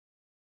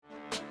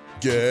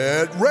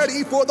Get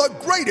ready for the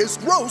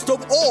greatest roast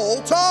of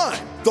all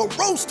time, the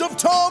Roast of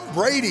Tom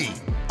Brady,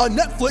 a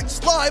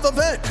Netflix live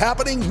event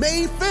happening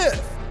May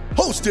 5th.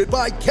 Hosted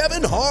by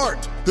Kevin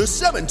Hart, the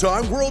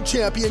 7-time world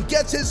champion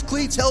gets his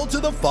cleats held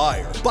to the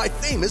fire by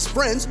famous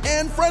friends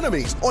and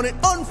frenemies on an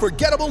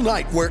unforgettable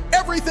night where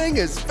everything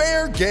is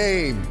fair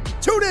game.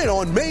 Tune in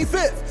on May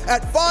 5th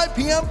at 5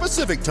 p.m.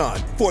 Pacific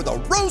time for the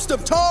Roast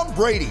of Tom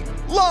Brady,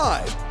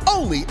 live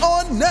only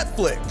on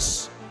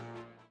Netflix.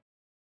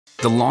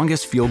 The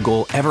longest field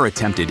goal ever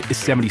attempted is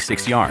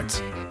 76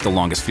 yards. The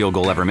longest field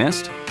goal ever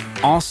missed?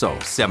 Also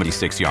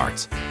 76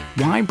 yards.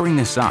 Why bring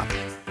this up?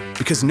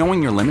 Because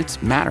knowing your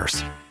limits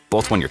matters,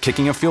 both when you're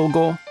kicking a field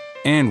goal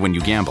and when you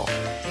gamble.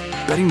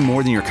 Betting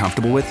more than you're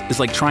comfortable with is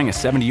like trying a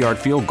 70-yard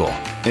field goal.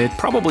 It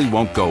probably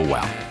won't go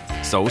well.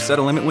 So set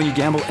a limit when you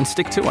gamble and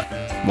stick to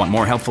it. Want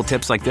more helpful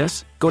tips like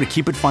this? Go to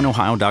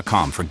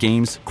keepitfunohio.com for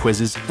games,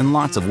 quizzes, and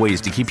lots of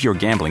ways to keep your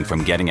gambling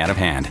from getting out of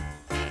hand.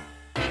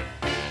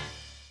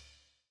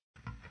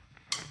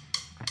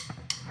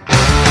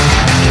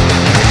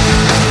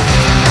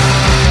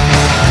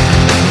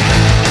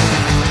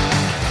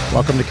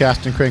 Welcome to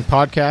Cast and Crank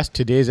Podcast.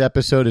 Today's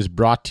episode is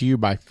brought to you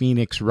by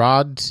Phoenix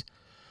Rods.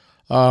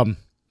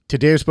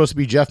 Today was supposed to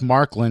be Jeff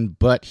Markland,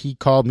 but he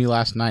called me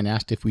last night and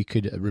asked if we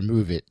could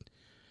remove it.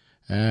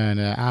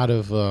 And out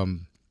of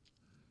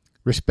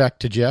respect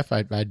to Jeff,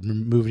 I'd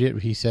removed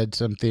it. He said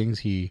some things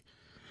he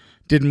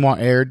didn't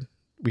want aired.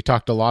 We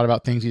talked a lot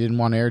about things he didn't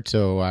want aired,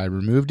 so I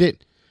removed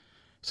it.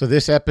 So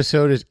this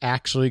episode is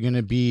actually going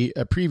to be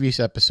a previous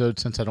episode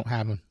since I don't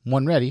have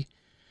one ready.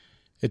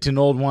 It's an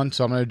old one,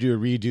 so I'm going to do a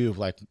redo of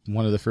like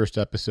one of the first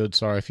episodes.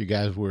 Sorry if you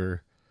guys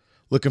were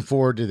looking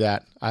forward to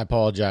that. I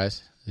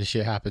apologize. This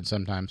shit happens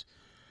sometimes.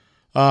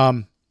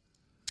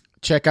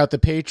 Check out the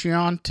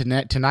Patreon.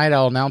 Tonight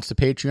I'll announce the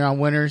Patreon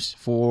winners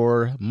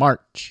for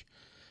March.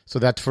 So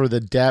that's for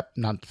the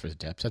not for the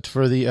depths. That's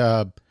for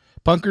the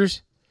Punkers.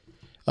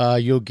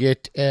 You'll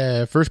get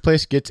first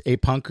place gets a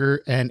Punker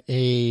and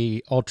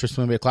a Ultra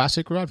Swimbait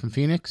Classic rod from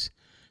Phoenix.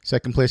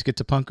 Second place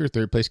gets a Punker.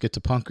 Third place gets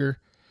a Punker.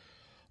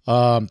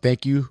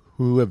 Thank you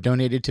who have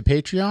donated to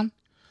Patreon.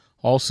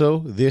 Also,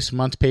 this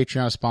month's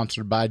Patreon is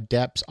sponsored by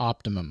Depths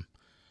Optimum.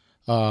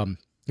 The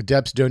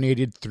Depths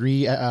donated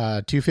 3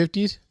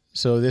 250s,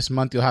 so this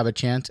month you'll have a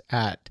chance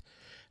at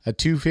a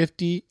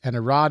 250 and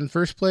a rod in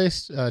first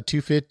place,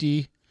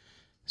 250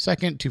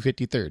 second,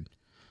 250 third.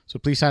 So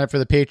please sign up for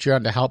the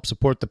Patreon to help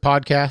support the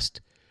podcast.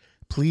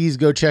 Please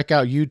go check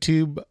out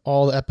YouTube.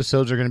 All the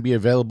episodes are going to be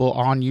available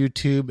on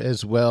YouTube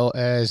as well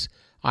as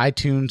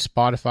iTunes,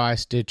 Spotify,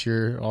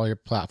 Stitcher, all your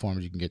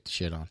platforms you can get the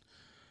shit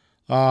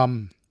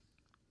on.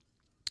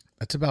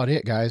 That's about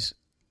it, guys.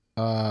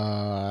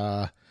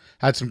 Had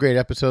some great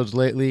episodes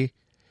lately.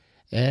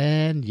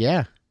 And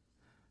yeah,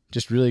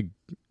 just really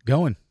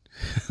going.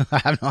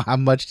 I don't have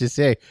much to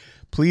say.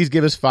 Please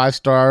give us 5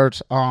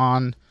 stars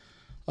on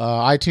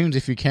iTunes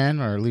if you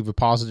can, or leave a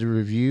positive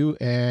review.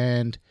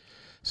 And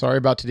sorry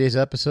about today's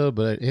episode,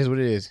 but it is what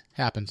it is.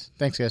 Happens.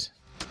 Thanks, guys.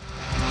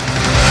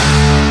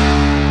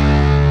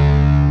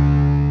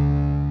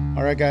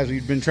 All right, guys,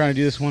 we've been trying to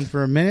do this one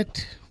for a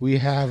minute. We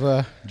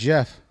have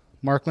Jeff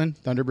Markland,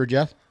 Thunderbird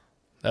Jeff.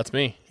 That's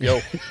me. Yo.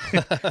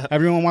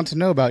 Everyone wants to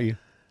know about you.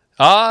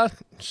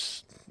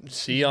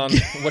 See on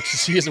what you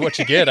see is what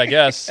you get, I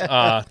guess.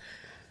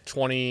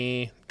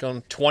 20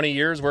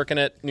 years working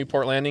at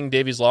Newport Landing,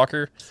 Davies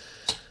Locker.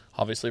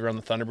 Obviously, run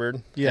the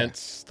Thunderbird. Yeah.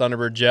 It's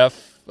Thunderbird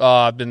Jeff.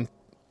 I've been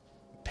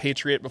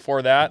Patriot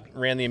before that.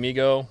 Ran the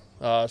Amigo,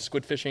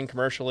 squid fishing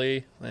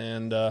commercially,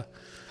 and how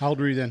old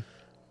were you then?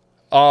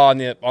 On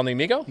the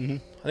Amigo? Mm-hmm.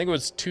 I think it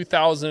was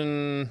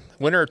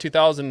winter of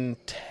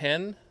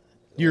 2010.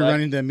 You were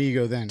running the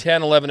Amigo then?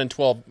 10, 11, and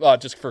 12,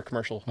 just for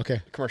commercial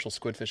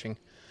squid fishing.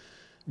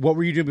 What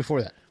were you doing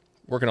before that?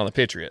 Working on the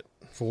Patriot.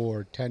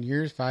 For 10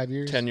 years, 5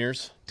 years? 10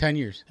 years. 10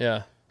 years.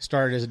 Yeah.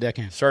 Started as a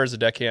deckhand. Started as a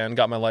deckhand.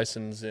 Got my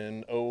license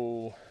in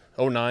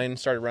 09.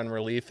 Started running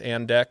relief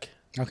and deck.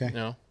 Okay. You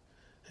know,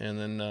 and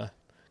then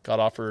got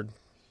offered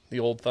the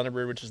old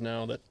Thunderbird, which is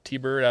now the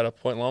T-Bird out of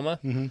Point Loma.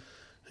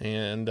 Mm-hmm.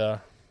 And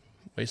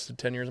wasted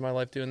 10 years of my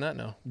life doing that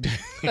now.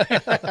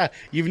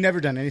 You've never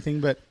done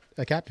anything but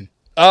a captain?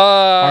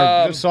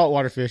 Or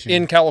saltwater fishing.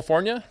 In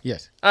California?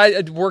 Yes.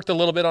 I worked a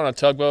little bit on a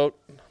tugboat,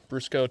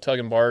 Brusco Tug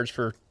and Barge,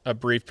 for a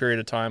brief period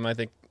of time. I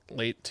think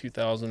late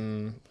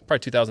 2000, probably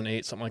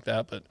 2008, something like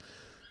that. But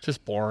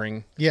just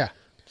boring. Yeah.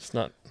 Just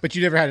not. But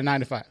you never had a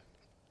 9 to 5?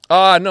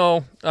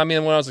 No. I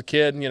mean, when I was a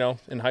kid,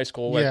 in high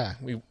school, yeah.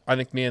 I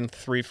think me and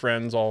 3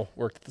 friends all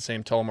worked at the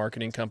same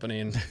telemarketing company,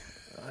 and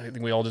I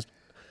think we all just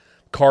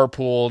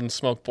carpooled and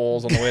smoked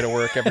bowls on the way to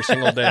work every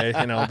single day,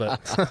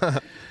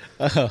 but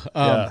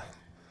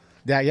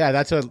yeah.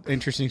 That's an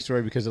interesting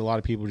story because a lot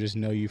of people just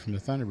know you from the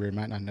Thunderbird,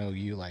 might not know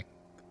you like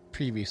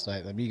previous,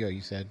 like the Amigo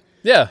you said.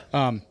 Yeah.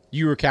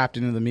 You were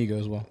captain of the Amigo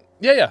as well.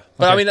 Yeah.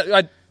 But okay. I mean,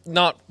 I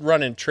not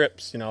running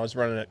trips, I was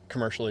running it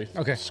commercially.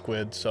 Okay.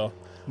 Squid, so.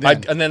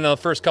 And then the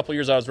first couple of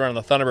years I was running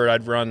the Thunderbird,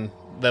 I'd run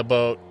the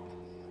boat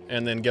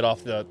and then get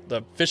off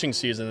the fishing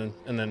season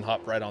and then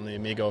hop right on the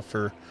Amigo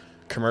for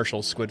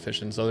commercial squid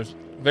fishing. So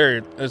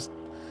there's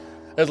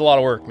a lot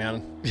of work,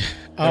 man.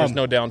 There's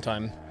no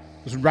downtime.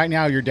 So right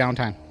now, you're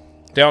downtime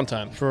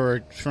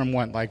from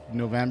what, like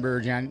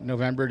November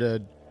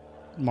to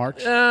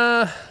March?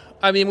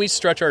 I mean, we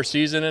stretch our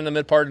season in the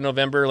mid part of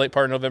November, late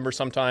part of November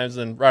sometimes,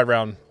 and right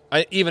around.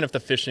 Even if the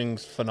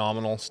fishing's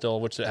phenomenal still,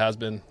 which it has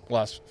been the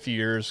last few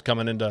years,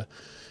 coming into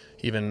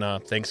even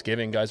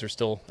Thanksgiving, guys are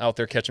still out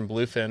there catching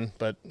bluefin,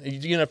 but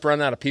you end up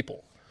running out of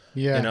people.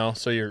 Yeah. You know,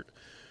 so you're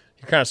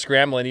kind of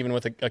scrambling. Even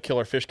with a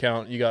killer fish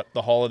count, you got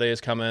the holidays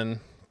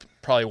coming.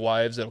 Probably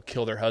wives that'll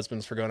kill their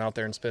husbands for going out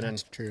there and spending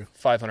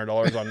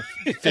 $500 on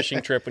a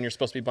fishing trip when you're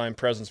supposed to be buying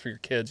presents for your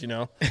kids. You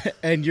know.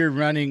 And you're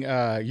running.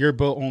 Your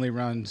boat only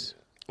runs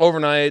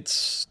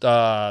overnights.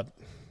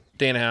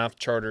 Day and a half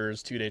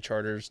charters, 2 day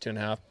charters,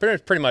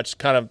 2.5. Pretty much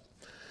kind of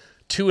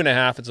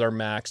 2.5 is our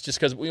max, just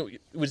because we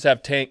just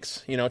have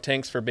tanks,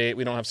 tanks for bait.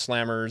 We don't have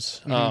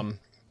slammers.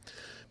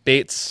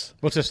 Baits.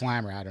 What's a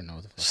slammer? I don't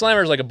know.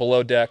 Slammer is like a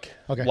below deck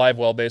live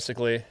well,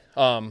 basically.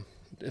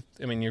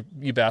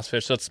 You bass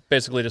fish, so it's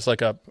basically just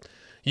like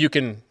you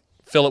can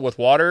fill it with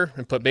water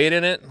and put bait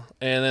in it,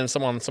 and then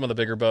some of the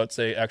bigger boats,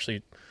 they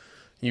actually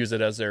use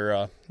it as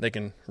their they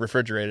can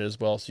refrigerate it as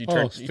well. So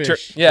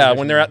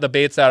when they're at the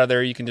bait's out of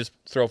there, you can just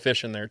throw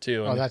fish in there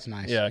too. And, that's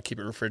nice. Yeah, keep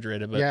it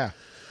refrigerated. But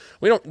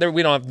we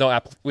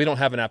don't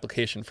have an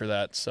application for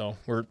that. So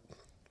when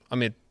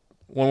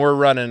we're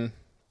running,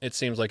 it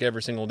seems like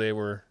every single day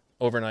we're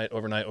overnight,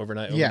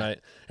 and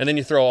then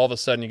you throw all of a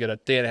sudden you get a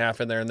day and a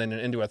half in there, and then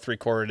into a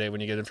 3/4 day when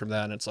you get in from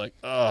that, and it's like,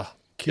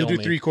 kill me. You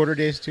do 3/4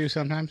 days too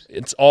sometimes?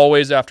 It's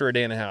always after a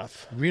day and a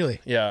half. Really?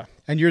 Yeah.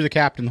 And you're the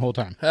captain the whole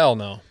time? Hell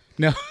no.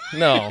 No.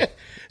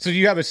 So do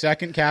you have a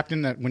second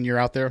captain that when you're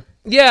out there?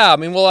 Yeah, I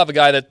mean, we'll have a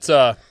guy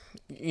that,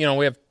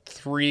 we have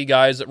 3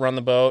 guys that run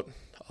the boat.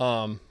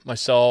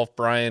 Myself,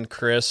 Brian,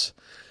 Chris.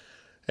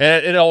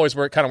 And it always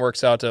kind of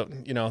works out to,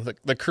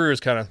 the crews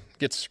kind of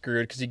get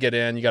screwed because you get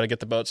in, you got to get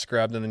the boat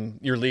scrubbed, and then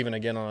you're leaving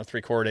again on a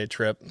 3/4 day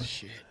trip.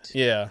 Shit.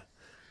 Yeah.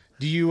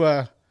 Do you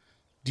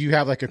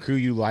have like a crew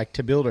you like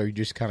to build, or you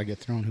just kind of get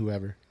thrown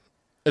whoever?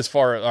 As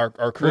far as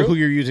our crew? Well, who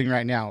you're using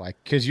right now, like,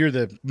 because you're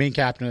the main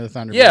captain of the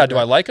Thunderbird. Yeah, do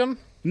I like them?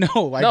 No,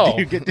 like, no. Do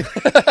you get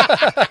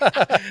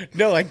to,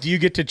 no, like, do you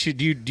get to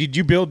did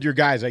you build your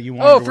guys that you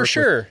wanted to work for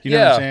sure. With? You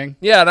know what I'm saying?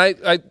 Yeah,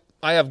 and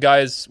I have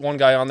guys, one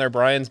guy on there,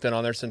 Brian's been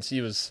on there since he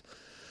was,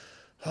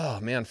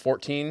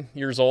 14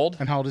 years old.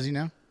 And how old is he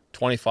now?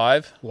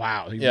 25.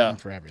 Wow, he's been on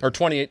forever. Or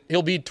 28.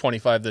 He'll be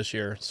 25 this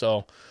year.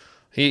 So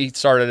he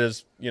started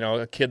as,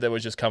 a kid that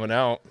was just coming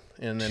out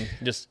and then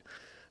just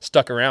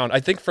stuck around. I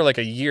think for like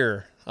a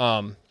year,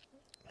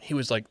 he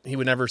was like, he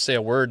would never say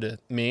a word to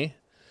me.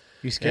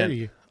 He's scared of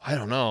you. I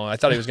don't know. I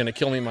thought he was going to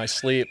kill me in my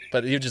sleep,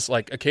 but he would just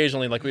like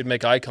occasionally, like we'd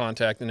make eye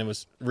contact, and it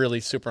was really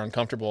super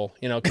uncomfortable,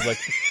 because like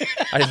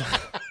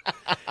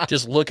I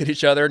just look at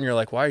each other, and you're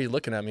like, "Why are you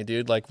looking at me,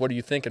 dude? Like, what are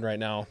you thinking right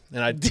now?"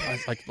 And I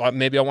was like, well,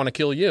 "Maybe I want to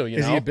kill you."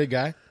 Is he a big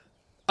guy?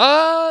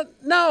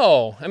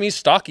 No. I mean, he's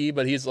stocky,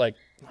 but he's like,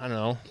 I don't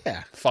know,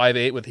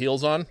 5'8" with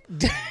heels on.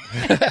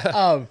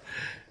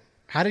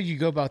 How did you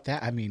go about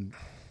that? I mean,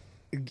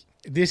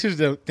 this is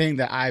the thing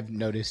that I've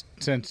noticed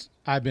since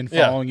I've been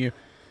following you.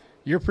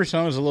 Your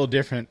persona is a little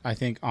different, I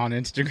think, on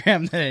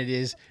Instagram than it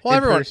is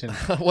in person.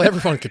 Well,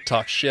 everyone could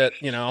talk shit,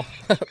 You know,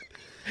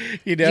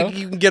 you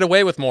can get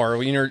away with more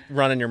when you're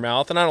running your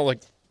mouth, and I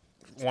don't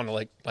want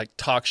to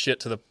talk shit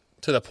to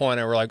the point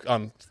where like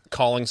I'm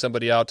calling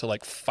somebody out to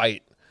like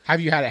fight.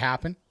 Have you had it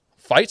happen?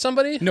 Fight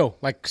somebody? No,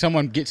 like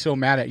someone gets so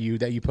mad at you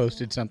that you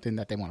posted something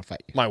that they want to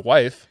fight you. My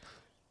wife.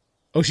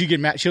 Oh, she get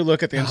mad. She'll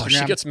look at the Instagram.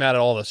 She gets mad at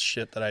all this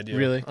shit that I do.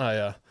 Really? Oh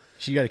yeah.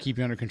 She got to keep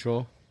you under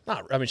control.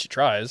 I mean, she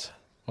tries.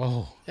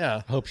 Oh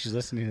yeah. I hope she's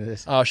listening to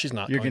this. Oh, she's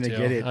not. You're gonna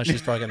get it.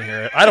 She's probably gonna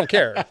hear it. I don't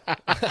care.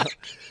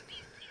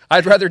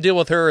 I'd rather deal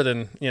with her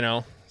than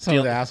some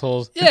of the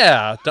assholes.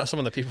 Yeah, some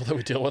of the people that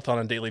we deal with on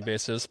a daily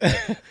basis.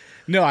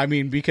 No, I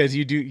mean because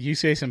you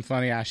say some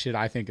funny ass shit.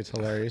 I think it's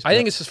hilarious. I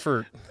think it's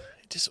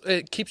just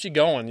it keeps you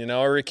going,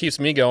 or it keeps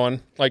me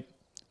going. Like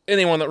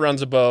anyone that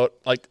runs a boat,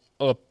 like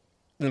an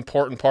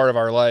important part of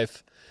our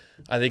life.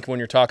 I think when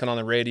you're talking on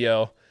the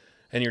radio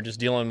and you're just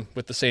dealing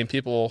with the same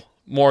people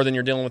more than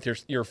you're dealing with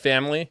your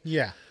family.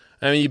 Yeah.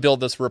 I mean, you build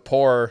this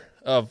rapport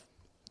of,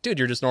 dude,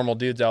 you're just normal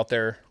dudes out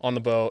there on the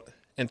boat,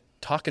 and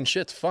talking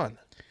shit's fun.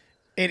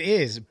 It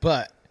is,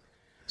 but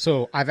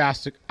so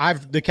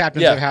the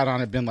captains I've had on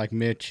have been like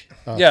Mitch,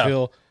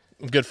 Phil.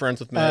 I'm good friends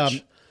with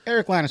Mitch.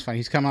 Eric Land is fine.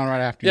 He's come on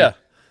right after you.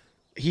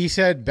 He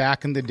said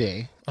back in the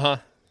day,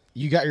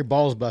 you got your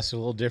balls busted a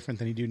little different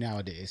than you do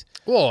nowadays.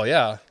 Well,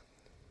 yeah.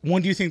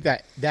 When do you think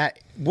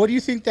what do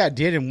you think that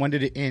did, and when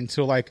did it end?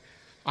 So like,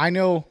 I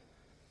know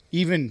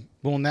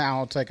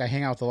now it's like I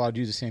hang out with a lot of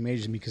dudes the same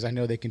age as me because I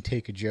know they can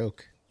take a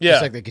joke. Yeah.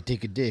 Just like they could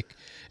take a dick.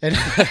 And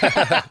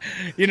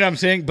you know what I'm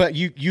saying? But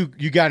you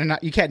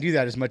can't do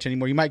that as much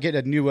anymore. You might get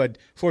a new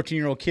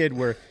 14-year-old kid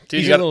where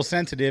he's a little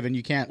sensitive and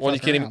you can't. Well, you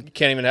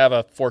can't even have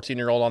a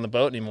 14-year-old on the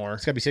boat anymore.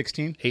 It's got to be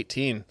 16?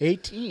 18.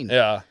 18?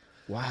 Yeah.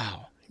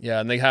 Wow. Yeah,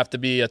 and they have to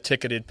be a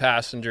ticketed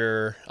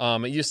passenger.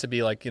 It used to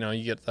be like,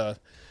 you get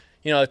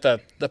you know, like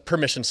the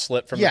permission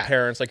slip from the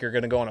parents, like you're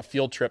going to go on a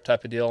field trip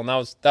type of deal, and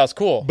that was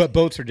cool. But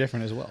boats are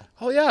different as well.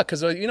 Oh yeah,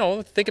 because you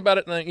know, think about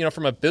it, you know,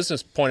 from a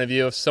business point of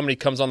view. If somebody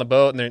comes on the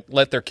boat and they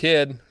let their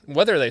kid,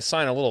 whether they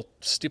sign a little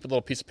stupid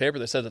little piece of paper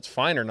that says it's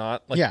fine or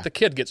not, like if the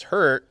kid gets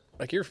hurt,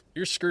 like you're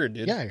screwed,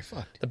 dude. Yeah, you're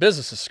fucked. The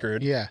business is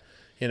screwed. Yeah.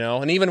 You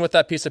know, and even with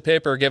that piece of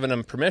paper giving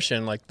them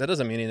permission, like that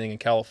doesn't mean anything in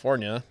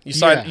California. You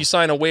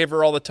sign a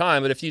waiver all the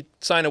time, but if you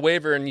sign a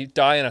waiver and you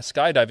die in a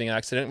skydiving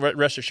accident,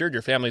 rest assured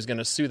your family's going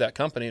to sue that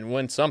company and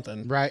win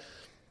something. Right.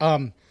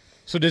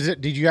 So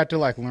did you have to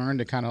like learn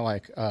to kind of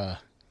like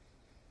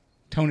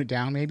tone it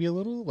down maybe a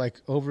little, like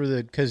over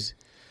the, because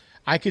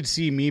I could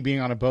see me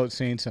being on a boat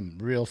saying some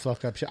real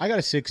fucked up shit. I got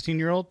a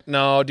 16-year-old.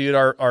 No, dude,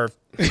 our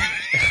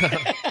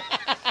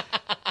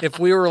if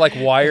we were like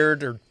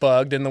wired or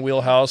bugged in the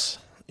wheelhouse,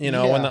 you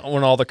know,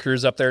 when all the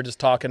crew's up there just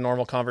talking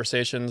normal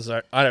conversations,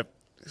 a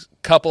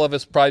couple of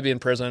us probably be in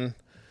prison.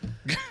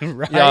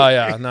 Right.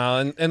 Yeah,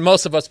 no, and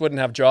most of us wouldn't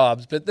have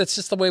jobs, but that's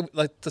just the way,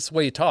 like that's the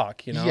way you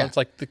talk, you know. It's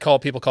like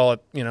people call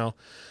it, you know,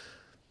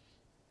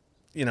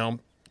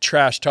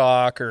 trash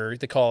talk, or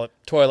they call it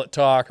toilet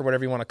talk, or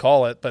whatever you want to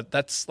call it. But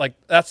that's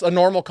a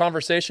normal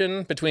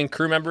conversation between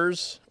crew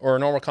members, or a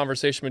normal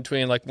conversation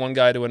between like one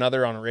guy to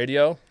another on a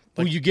radio.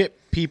 Will you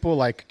get people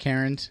like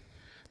Karens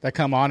that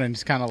come on and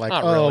it's kind of like,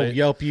 really.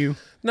 Yelp you?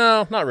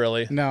 No, not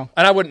really. No,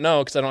 and I wouldn't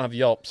know because I don't have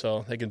Yelp,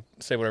 so they can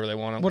say whatever they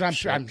want. But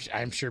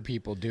I'm sure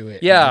people do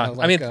it. Yeah, you know,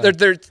 like, I mean,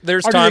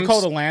 there's or times do they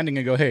call the landing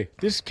and go, "Hey,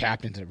 this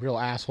captain's a real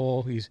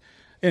asshole. He's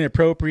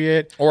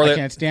inappropriate. Or I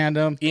can't stand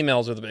him."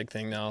 Emails are the big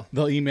thing now.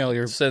 They'll email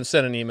your send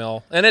an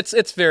email, and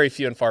it's very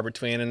few and far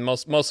between, and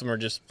most of them are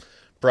just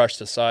brushed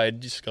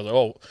aside. Just because,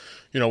 oh,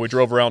 you know, we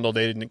drove around all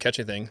day, didn't catch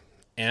anything,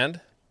 and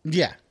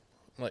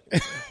like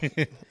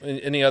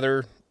any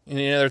other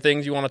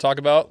things you want to talk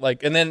about,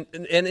 like, and then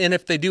and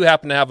if they do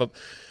happen to have a,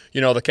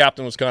 you know, the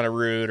captain was kind of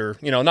rude, or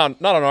you know,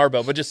 not on our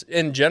boat, but just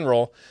in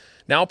general,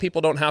 now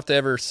people don't have to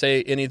ever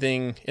say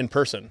anything in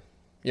person,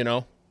 you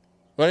know.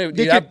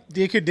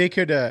 They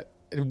could.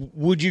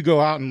 Would you go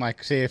out and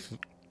like say if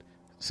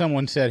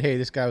someone said, "Hey,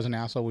 this guy was an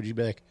asshole," would you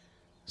be like,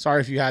 "Sorry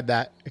if you had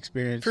that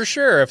experience"? For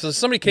sure. If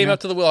somebody came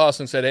up to the wheelhouse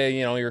and said, "Hey,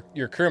 you know,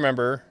 your crew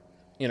member,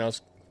 you know,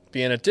 is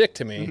being a dick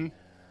to me,"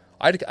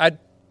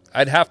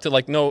 I'd have to,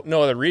 like, no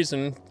other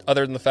reason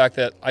other than the fact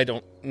that I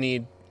don't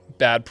need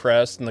bad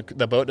press, and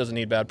the boat doesn't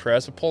need bad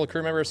press. I'd pull the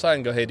crew member aside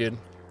and go, "Hey, dude,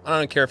 I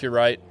don't care if you're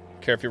right,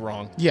 care if you're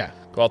wrong. Yeah,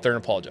 go out there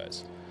and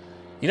apologize."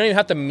 You don't even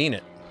have to mean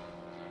it.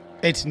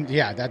 That's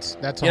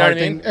a hard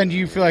thing, and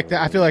you feel like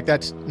that. I feel like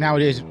that's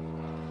nowadays,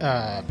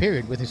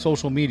 period, with the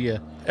social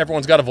media.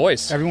 Everyone's got a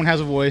voice. Everyone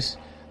has a voice.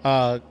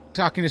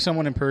 Talking to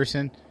someone in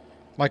person,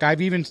 like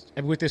I've even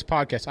with this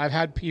podcast, I've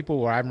had people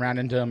where I've ran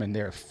into them and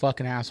they're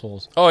fucking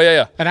assholes. Oh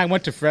yeah. And I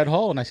went to Fred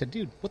Hall and I said,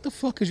 "Dude, what the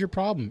fuck is your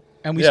problem?"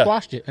 And we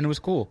squashed it, and it was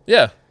cool.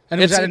 Yeah,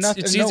 and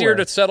it's easier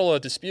to settle a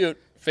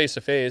dispute face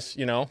to face.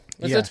 You know,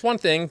 it's one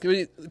thing.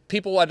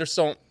 People, I just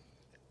don't.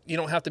 You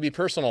don't have to be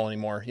personal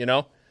anymore. You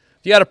know.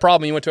 If you had a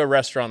problem, you went to a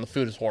restaurant and the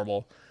food is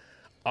horrible,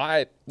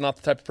 I'm not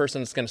the type of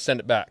person that's going to send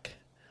it back.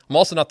 I'm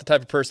also not the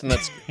type of person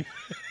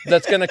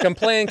that's going to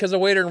complain because the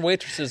waiter and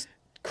waitresses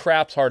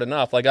crap's hard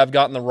enough. Like, I've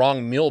gotten the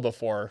wrong meal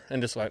before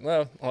and just like,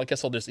 well, I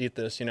guess I'll just eat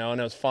this, you know, and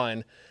it was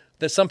fine.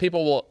 That some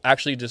people will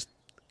actually just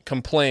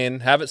complain,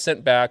 have it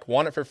sent back,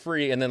 want it for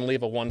free, and then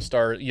leave a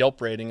 1-star Yelp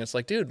rating. It's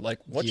like, dude, like,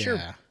 what's your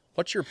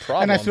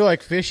problem? And I feel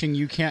like fishing,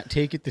 you can't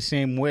take it the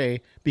same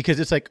way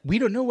because it's like, we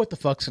don't know what the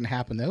fuck's going to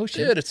happen in the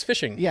ocean. Dude, it's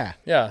fishing. Yeah.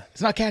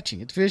 It's not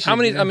catching, it's fishing. How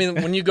many, you know? I mean,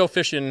 when you go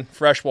fishing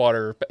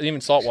freshwater, even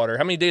saltwater,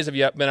 how many days have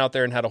you been out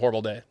there and had a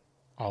horrible day?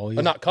 Always.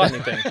 But not caught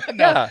anything.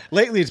 No. Yeah.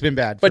 Lately it's been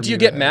bad. But do you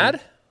get mad?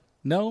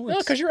 No. No,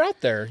 because you're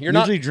out there. You're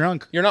usually not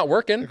drunk. You're not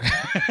working,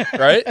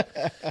 right?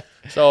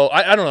 So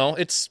I don't know.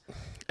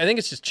 I think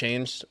it's just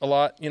changed a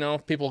lot. You know,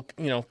 people,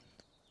 you know,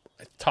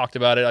 I talked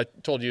about it. I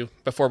told you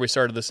before we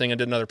started this thing, I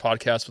did another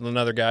podcast with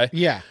another guy.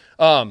 Yeah.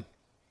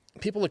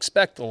 People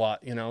expect a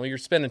lot. You know, you're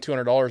spending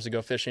 $200 to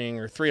go fishing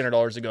or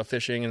 $300 to go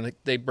fishing, and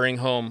they bring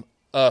home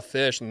a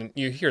fish, and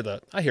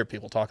I hear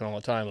people talking all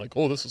the time, like,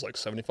 "Oh, this is like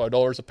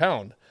 $75 a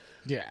pound."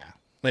 Yeah.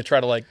 And they try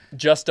to like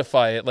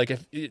justify it. Like,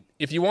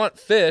 if you want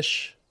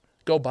fish,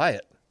 go buy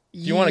it.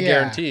 If you want a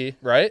guarantee,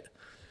 right?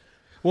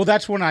 Well,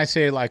 that's when I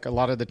say, like, a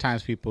lot of the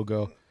times people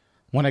go,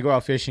 when I go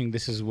out fishing,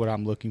 this is what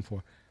I'm looking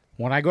for.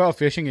 When I go out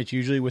fishing, it's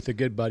usually with a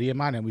good buddy of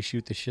mine, and we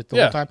shoot the shit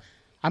the whole time.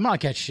 I'm not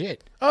catch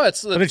shit. Oh,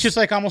 but it's just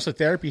like almost a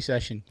therapy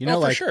session. You know,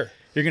 like, sure.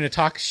 You're going to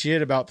talk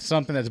shit about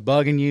something that's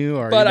bugging you.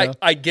 But you know?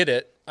 I get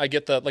it. I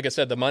get like I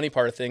said, the money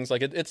part of things.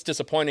 Like, it's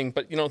disappointing,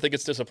 but you don't think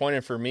it's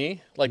disappointing for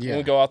me? Like, when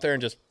we go out there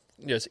and just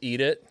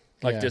eat it,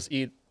 like just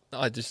eat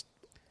just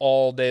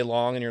all day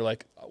long, and you're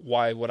like,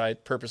 why would I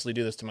purposely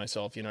do this to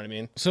myself? You know what I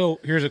mean? So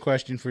here's a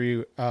question for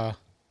you.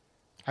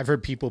 I've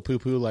heard people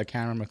poo-poo like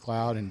Cameron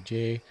McLeod and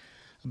Jay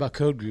about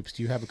code groups.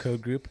 Do you have a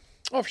code group?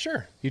 Oh, for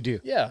sure. You do?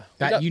 Yeah.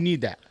 You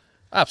need that.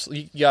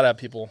 Absolutely. You got to have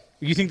people.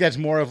 You think that's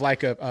more of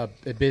like a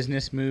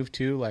business move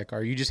too? Like,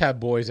 or you just have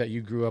boys that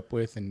you grew up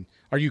with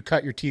or you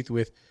cut your teeth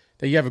with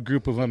that you have a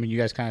group of them and you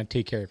guys kind of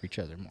take care of each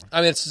other more?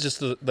 I mean, it's just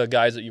the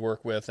guys that you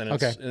work with,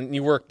 and and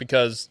you work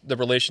because the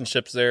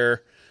relationships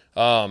there,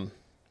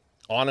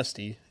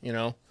 honesty. You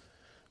know,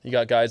 you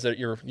got guys that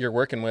you're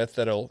working with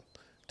that'll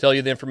tell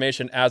you the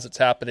information as it's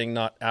happening,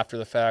 not after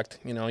the fact.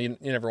 You know, you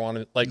never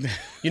want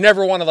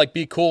to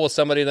be cool with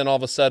somebody, then all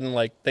of a sudden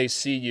like they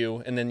see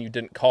you and then you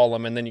didn't call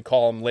them, and then you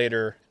call them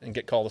later and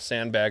get called a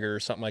sandbagger or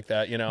something like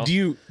that. You know,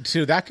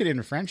 so that could end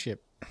a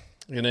friendship.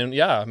 And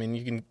then I mean,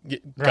 you can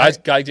get guys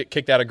get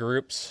kicked out of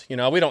groups. You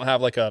know, we don't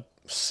have like a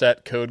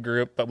set code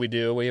group, but we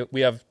do.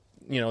 We have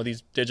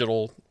these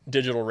digital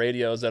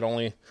radios that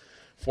only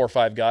 4 or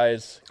 5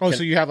 guys.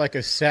 So you have like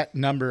a set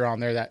number on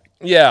there that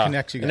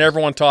connects you guys. And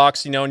everyone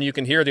talks, and you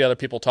can hear the other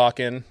people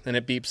talking, and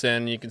it beeps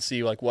in. You can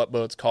see like what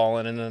boat's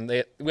calling, and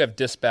then we have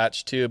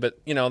dispatch too. But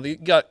you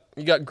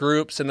got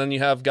groups, and then you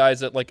have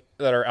guys that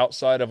are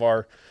outside of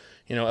our,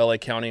 LA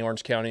County,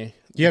 Orange County.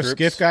 You have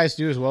skiff guys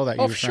too as well that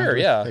you're sure,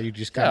 yeah. That you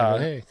just kind of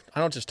go, hey. I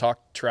don't just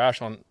talk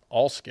trash on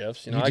all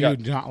skiffs. You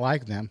do not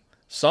like them.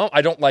 Some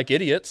I don't like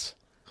idiots.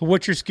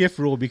 What's your skiff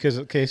rule?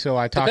 Because so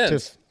I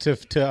talked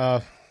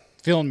to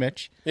Phil and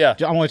Mitch. Yeah.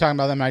 I'm only talking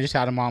about them. I just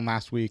had them on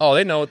last week. Oh,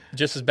 they know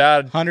just as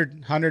bad.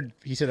 100.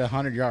 He said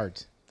 100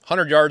 yards.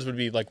 100 yards would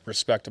be like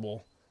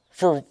respectable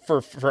for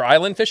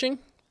island fishing.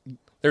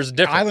 There's a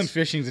difference. Island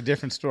fishing is a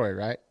different story,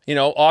 right?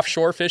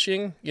 Offshore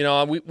fishing.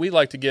 We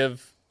like to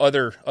give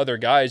other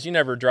guys. You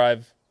never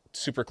drive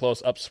super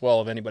close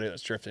upswell of anybody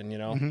that's drifting.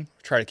 Mm-hmm.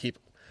 Try to keep.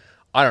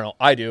 I don't know.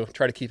 I do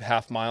try to keep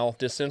half-mile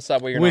distance.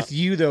 That way you're with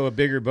you though. A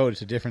bigger boat,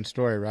 it's a different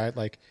story, right?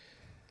 Like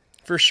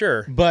for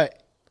sure.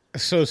 But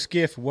so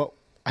skiff,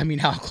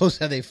 how close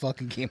have they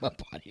fucking came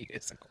up on you?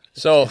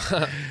 So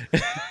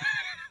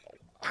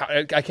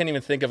I can't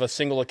even think of a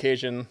single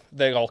occasion.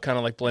 They all kind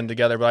of like blend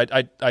together. But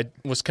I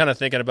was kind of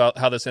thinking about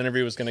how this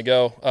interview was going to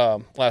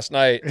go last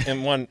night.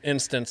 In one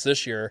instance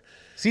this year.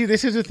 See,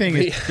 this is the thing.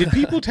 Did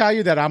people tell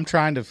you that I'm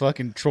trying to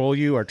fucking troll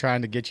you or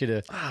trying to get you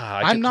to?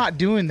 I'm not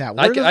doing that.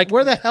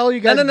 Where the hell are you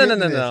guys?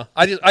 No.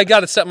 I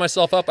got to set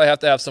myself up. I have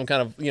to have some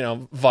kind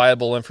of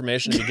viable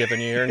information to be given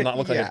you here and not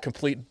look like a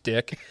complete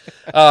dick.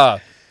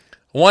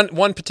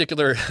 One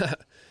particular.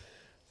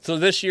 So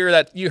this year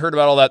that you heard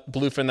about all that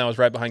bluefin that was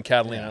right behind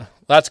Catalina. Yeah.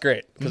 That's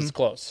great because it's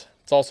close.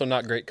 It's also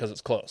not great because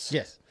it's close.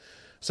 Yes.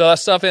 So that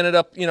stuff ended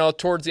up,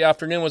 towards the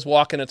afternoon was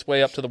walking its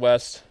way up to the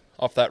west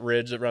off that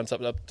ridge that runs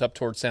up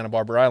towards Santa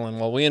Barbara Island.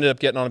 Well, we ended up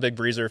getting on a big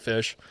breezer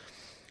fish,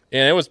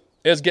 and it was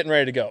getting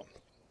ready to go.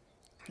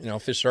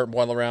 Fish start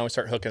boiling around. We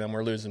start hooking them.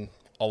 We're losing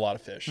a lot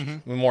of fish,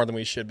 more than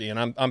we should be.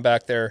 And I'm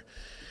back there,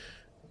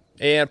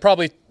 and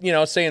probably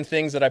saying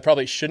things that I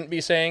probably shouldn't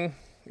be saying.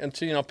 And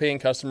to, paying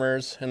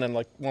customers, and then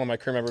like one of my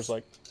crew members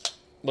like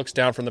looks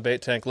down from the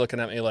bait tank, looking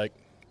at me like,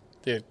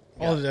 dude.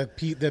 Oh,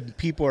 the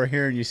people are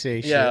hearing you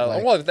say shit.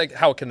 Yeah, well,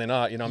 how can they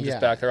not? I'm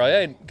just back there like,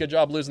 hey, good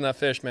job losing that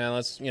fish, man.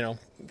 Let's,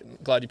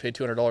 glad you paid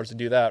 $200 to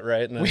do that,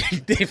 right? And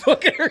then, they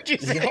fucking heard you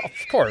say. Yeah,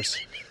 of course.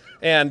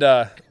 And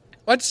I'd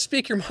just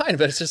speak your mind,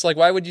 but it's just like,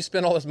 why would you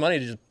spend all this money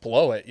to just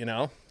blow it?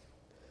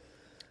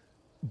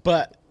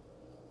 But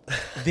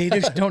they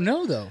just don't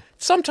know though.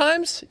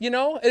 Sometimes,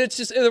 it's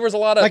just there was a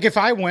lot of like if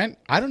I went,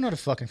 I don't know how to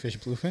fucking fish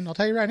bluefin. I'll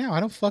tell you right now, I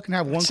don't fucking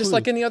have one. It's clue. just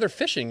like any other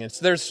fishing.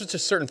 There's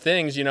just certain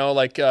things,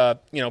 like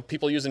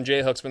people using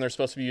J hooks when they're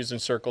supposed to be using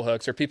circle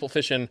hooks, or people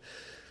fishing.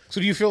 So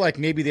do you feel like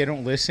maybe they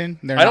don't listen?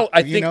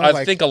 I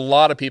think a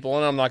lot of people,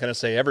 and I'm not going to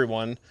say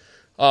everyone,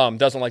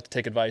 doesn't like to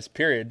take advice.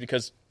 Period.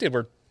 Because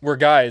dude, we're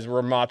guys,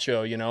 we're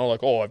macho,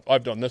 like, oh,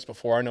 I've done this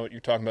before. I know what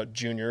you're talking about,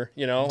 Junior,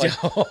 like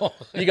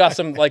you got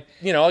some like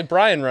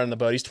Brian running the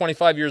boat. He's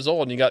 25 years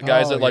old, and you got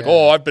guys that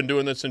I've been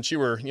doing this since you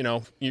were,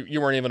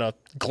 you weren't even a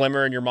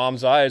glimmer in your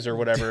mom's eyes or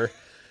whatever.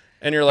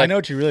 And you're like, I know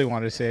what you really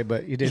wanted to say,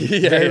 but you did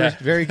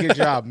very good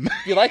job.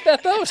 You like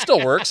that though? It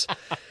still works.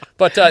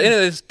 But in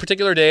this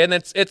particular day, and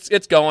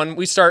it's going.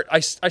 I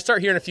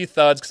start hearing a few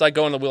thuds because I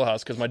go in the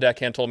wheelhouse because my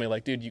deckhand told me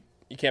like, dude, you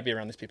can't be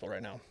around these people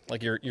right now.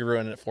 Like you're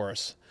ruining it for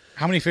us.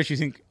 How many fish do you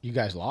think you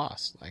guys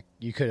lost? Like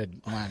you could have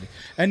landed.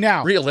 And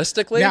now,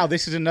 realistically,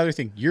 this is another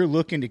thing. You're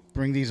looking to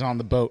bring these on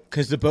the boat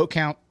because the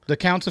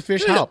counts of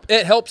fish help.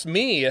 It helps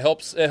me. It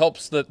helps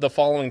the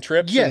following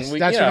trips. Yes,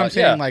 that's what I'm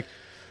saying. Yeah. Like,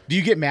 do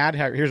you get mad?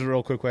 Here's a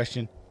real quick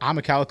question. I'm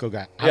a calico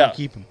guy. I would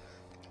keep him.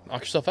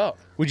 Knock yourself out.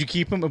 Would you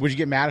keep him? Or would you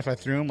get mad if I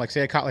threw him? Like,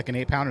 say I caught like an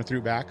 8-pounder and threw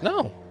it back?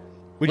 No.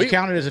 Would you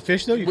count it as a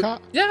fish though?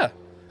 Caught? Yeah.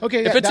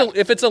 Okay.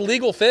 If it's a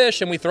legal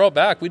fish and we throw it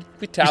back, we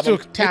tab them.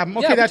 Tab them.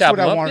 Okay, that's what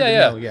I wanted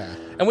to know. Yeah.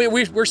 And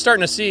we're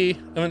starting to see.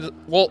 I mean,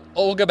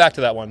 we'll go back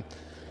to that one.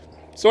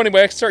 So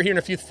anyway, I start hearing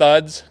a few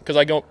thuds because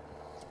I go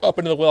up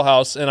into the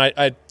wheelhouse and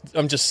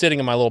I'm just sitting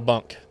in my little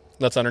bunk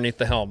that's underneath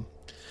the helm,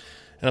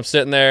 and I'm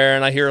sitting there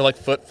and I hear like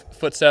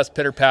footsteps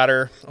pitter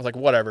patter. I was like,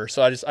 whatever.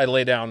 So I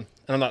lay down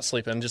and I'm not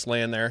sleeping, I'm just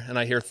laying there, and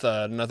I hear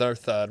thud, another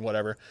thud,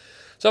 whatever.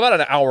 So about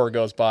an hour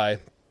goes by.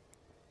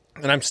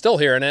 And I'm still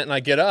hearing it, and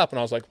I get up, and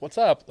I was like, what's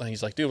up? And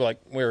he's like, dude,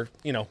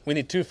 we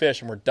need 2 fish,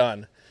 and we're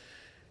done.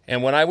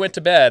 And when I went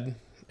to bed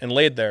and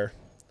laid there,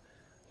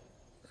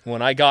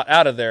 when I got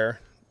out of there,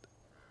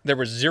 there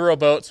were 0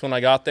 boats when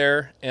I got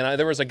there, and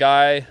there was a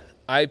guy,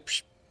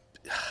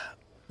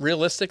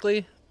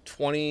 realistically,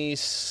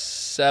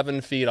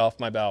 27 feet off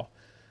my bow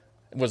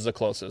was the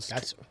closest.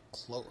 That's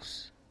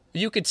close.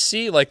 You could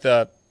see like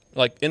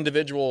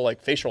individual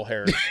like facial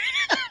hairs.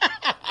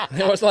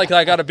 It was like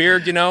I got a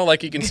beard,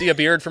 like you can see a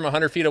beard from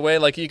 100 feet away.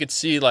 Like you could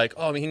see like,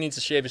 oh, he needs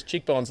to shave his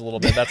cheekbones a little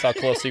bit. That's how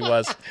close he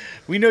was.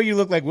 We know you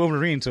look like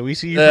Wolverine, so we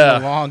see you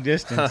from a long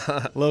distance,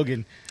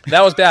 Logan.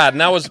 That was bad,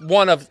 and that was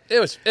one of it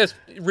was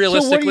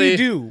realistically.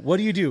 So what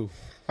do you do?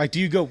 Like, do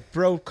you go,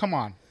 bro? Come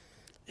on.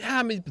 Yeah,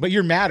 I mean, but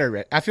you're mad at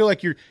it. I feel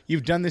like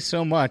you've done this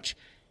so much,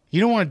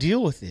 you don't want to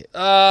deal with it.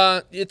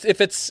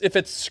 If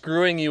it's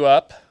screwing you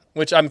up.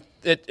 Which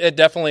it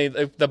definitely,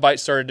 the bite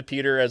started to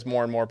peter as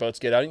more and more boats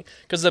get out.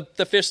 Because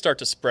the fish start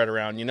to spread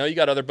around, You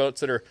got other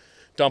boats that are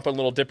dumping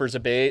little dippers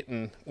of bait,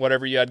 and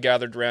whatever you had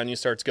gathered around you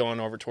starts going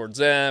over towards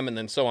them, and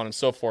then so on and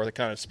so forth. It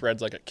kind of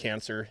spreads like a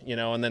cancer,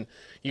 And then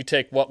you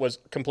take what was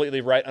completely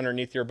right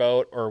underneath your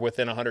boat or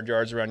within 100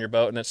 yards around your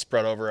boat, and it's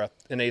spread over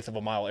an eighth of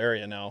a mile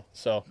area now.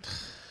 So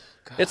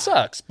it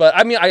sucks. But,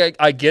 I mean,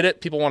 I get it.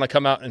 People want to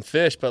come out and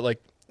fish, but,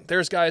 like,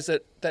 there's guys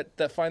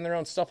that find their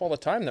own stuff all the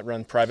time that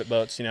run private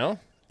boats,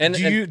 And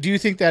do you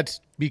think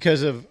that's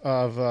because of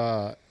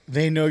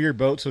they know your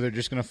boat, so they're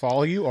just going to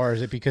follow you, or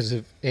is it because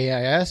of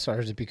AIS,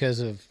 or is it because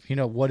of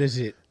what is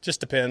it?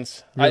 Just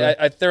depends. Really?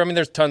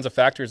 There's tons of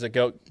factors that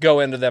go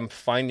into them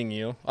finding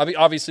you. I mean,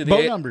 obviously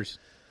boat numbers,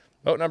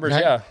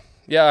 right?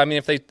 Yeah. I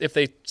mean, if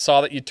they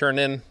saw that you turn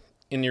in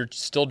and you're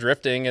still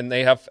drifting, and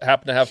they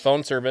happen to have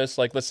phone service,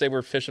 like let's say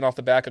we're fishing off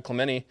the back of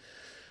Clemente,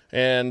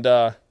 and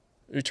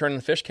we turn in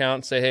the fish count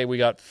and say, hey, we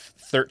got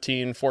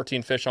 13,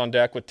 14 fish on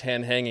deck with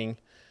 10 hanging.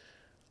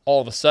 All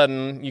of a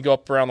sudden, you go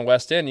up around the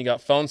west end, you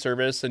got phone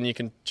service, and you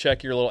can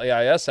check your little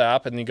AIS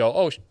app, and you go,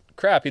 oh,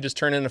 crap, you just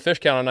turned in a fish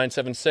count on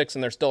 976,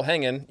 and they're still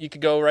hanging. You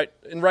could go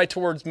right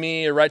towards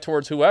me or right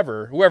towards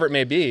whoever it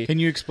may be. Can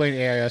you explain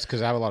AIS?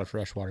 Because I have a lot of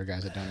freshwater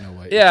guys that don't know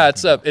what. Yeah,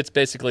 it's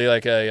basically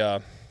like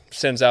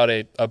sends out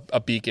a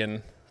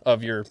beacon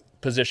of your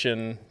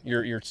position,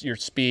 your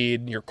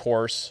speed, your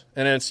course,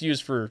 and it's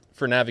used for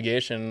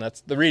navigation.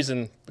 That's the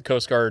reason the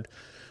Coast Guard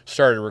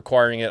started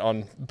requiring it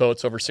on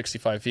boats over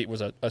 65 feet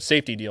was a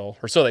safety deal,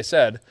 or so they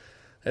said.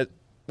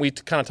 We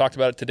kind of talked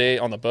about it today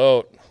on the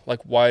boat. Like,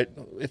 why,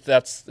 if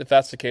that's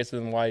the case,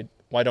 then why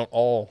don't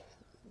all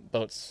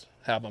boats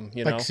have them?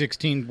 Like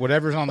 16,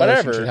 whatever's on the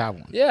ocean should have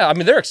one. Yeah, I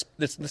mean,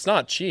 it's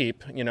not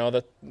cheap.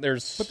 But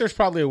there's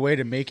probably a way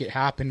to make it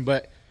happen.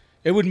 But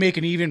it would make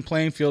an even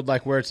playing field,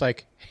 like where it's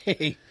like,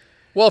 hey.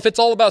 Well, if it's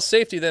all about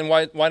safety, then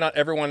why not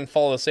everyone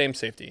follow the same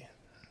safety?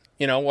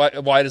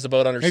 Why does a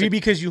boat under... Maybe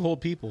because you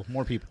hold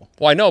more people.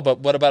 Well, I know, but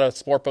what about a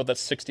sport boat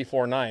that's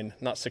 64.9,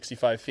 not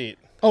 65 feet?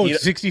 Oh,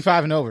 it's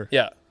 65 and over.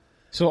 Yeah.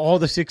 So all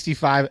the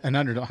 65 and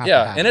under don't have to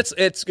have and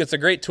it's a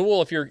great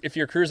tool if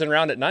you're cruising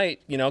around at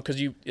night,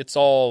 because it's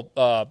all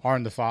are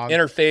in the fog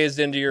interphased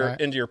into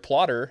your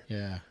plotter.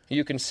 Yeah.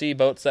 You can see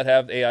boats that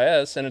have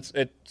AIS, and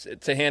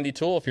it's a handy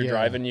tool if you're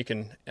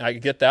driving. I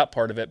get that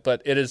part of it,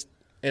 but it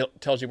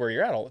tells you where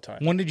you're at all the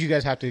time. When did you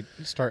guys have to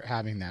start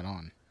having that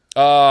on?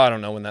 I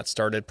don't know when that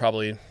started.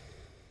 Probably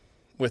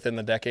within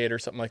the decade or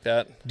something like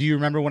that. Do you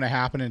remember when it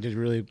happened and did it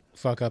really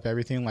fuck up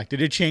everything? Like,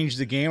 did it change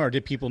the game, or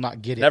did people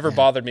not get it? Never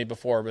bothered me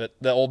before, but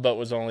the old boat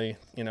was only,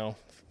 it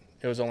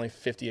was only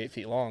 58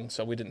 feet long,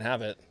 so we didn't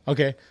have it.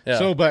 Okay. Yeah.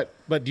 So, but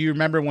do you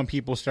remember when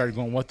people started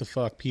going, what the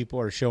fuck? People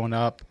are showing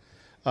up.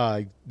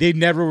 They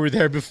never were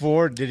there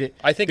before. Did it?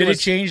 I think did it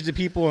change the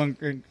people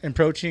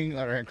encroaching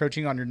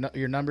on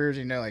your numbers?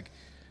 Like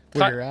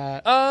where you're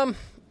at.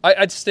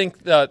 I just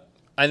think that.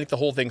 I think the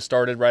whole thing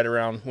started right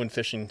around when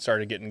fishing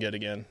started getting good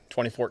again,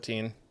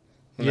 2014.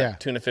 When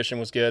tuna fishing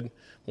was good.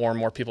 More and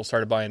more people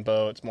started buying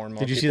boats. More and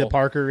more. Did you see the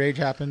Parker rage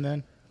happen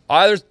then?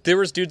 There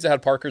was dudes that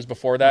had Parkers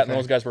before that, and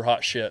those guys were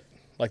hot shit.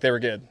 Like, they were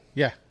good.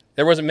 Yeah.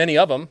 There wasn't many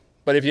of them,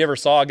 but if you ever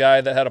saw a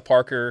guy that had a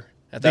Parker,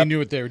 they knew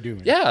what they were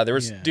doing. Yeah, there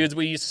was dudes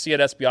we used to see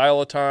at SBI all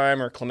the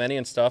time or Clemente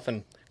and stuff,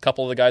 and a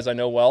couple of the guys I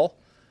know well,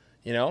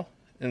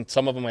 and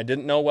some of them I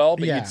didn't know well,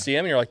 but you'd see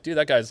him and you're like, dude,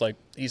 that guy's like,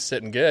 he's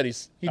sitting good.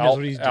 He knows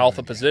what he's doing.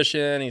 Alpha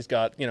position. He's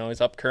got,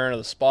 he's up current of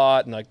the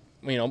spot, and like,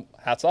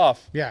 hats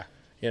off. Yeah.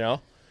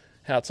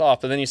 Hats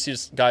off. But then you see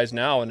guys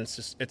now, and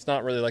it's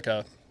not really like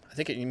I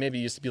think it maybe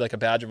used to be like a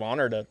badge of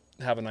honor to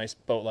have a nice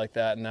boat like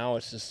that. And now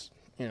it's just,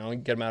 you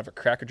get them out of a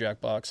Cracker Jack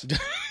box.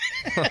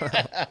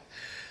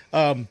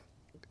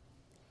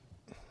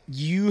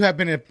 You have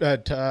been a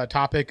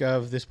topic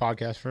of this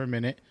podcast for a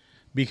minute.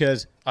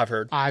 Because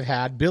I've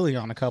had Billy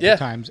on a couple of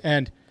times,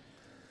 and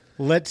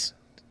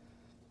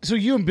so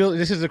you and Billy,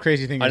 this is the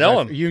crazy thing. I know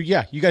him. You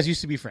guys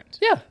used to be friends.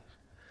 Yeah,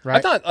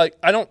 right. I thought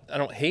I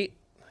don't hate.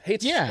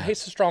 Hate's a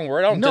strong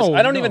word.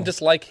 I don't even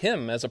dislike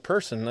him as a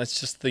person. It's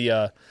just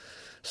the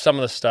some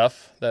of the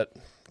stuff that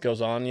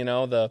goes on.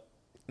 The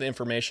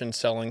information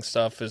selling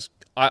stuff is.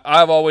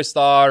 I've always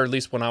thought, or at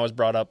least when I was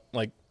brought up,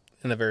 like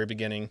in the very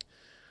beginning,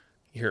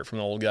 you hear it from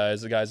the old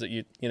guys, the guys that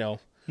you know.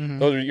 Mm-hmm.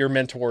 Those are your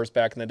mentors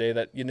back in the day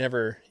that you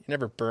never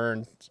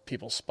burn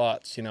people's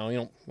spots.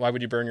 Why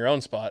would you burn your own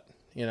spot?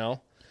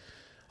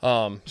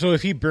 So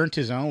if he burnt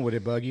his own, would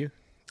it bug you?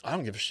 I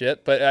don't give a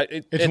shit. But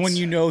it's when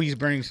you know he's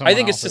bringing someone. I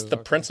think it's just the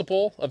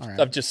principle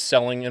of just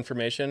selling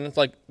information. It's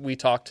like we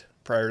talked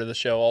prior to the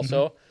show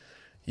also. Mm-hmm.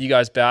 You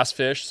guys bass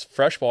fish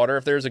freshwater.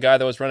 If there's a guy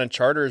that was running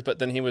charters, but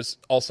then he was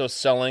also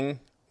selling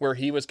where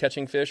he was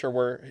catching fish or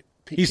where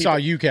he saw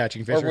you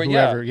catching fish or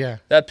whoever,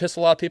 that'd piss a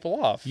lot of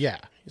people off. Yeah.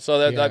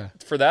 So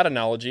that for that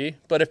analogy,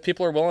 but if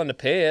people are willing to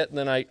pay it,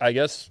 then I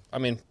guess, I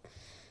mean,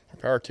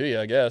 power to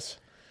you, I guess.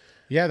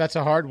 Yeah, that's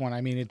a hard one.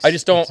 I mean,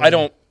 it's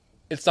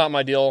not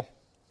my deal.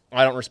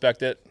 I don't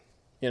respect it.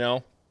 You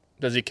know,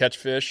 does he catch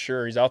fish?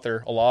 Sure, he's out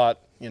there a lot.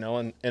 You know,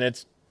 and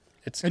it's.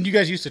 And you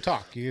guys used to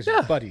talk. You guys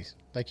were buddies.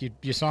 Like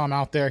you saw him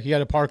out there. He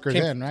had a Parker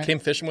then, right? Came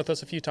fishing with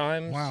us a few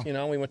times. Wow. You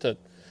know, we went to.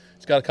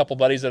 He's got a couple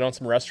buddies that own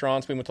some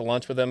restaurants. We went to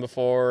lunch with them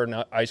before,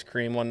 and ice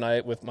cream one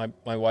night with my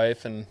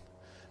wife and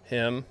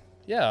him.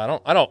 Yeah,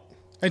 I don't.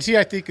 And see,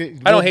 I think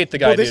I don't hate the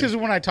guy. Well, this is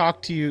when I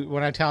talk to you.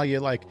 When I tell you,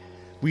 like,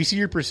 we see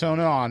your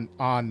persona on.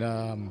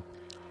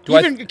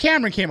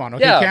 Cameron came on.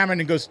 Okay, yeah. Cameron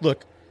and goes,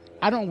 look,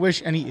 I don't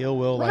wish any ill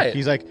will. Like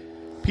he's like,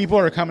 people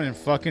are coming and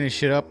fucking his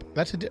shit up.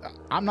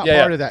 I'm not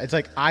part of that. It's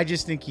like I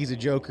just think he's a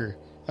joker.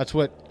 That's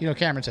what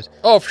Cameron says.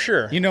 Oh, for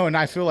sure. And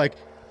I feel like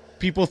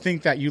people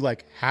think that you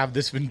like have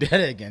this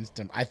vendetta against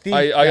him. I think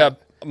I got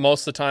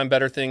most of the time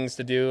better things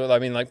to do. I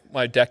mean, like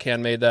my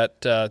deckhand made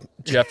that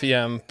Jeff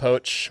EM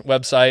Poach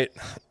website,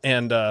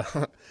 and I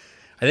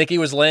think he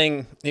was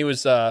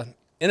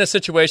in a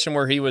situation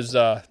where he was.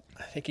 I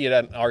think he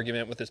had an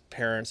argument with his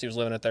parents. He was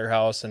living at their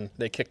house, and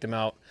they kicked him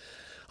out.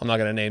 I'm not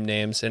going to name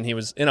names. And he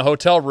was in a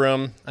hotel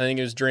room. I think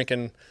he was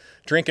drinking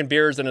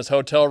beers in his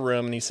hotel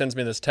room, and he sends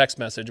me this text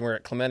message. We're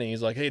at Clemente.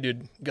 He's like, hey,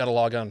 dude, got to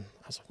log on.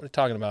 I was like, what are you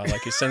talking about?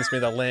 Like, he sends me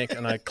the link,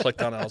 and I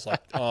clicked on it. I was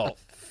like, oh,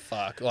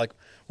 fuck. Like,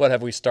 what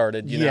have we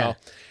started, you know?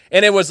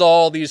 And it was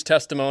all these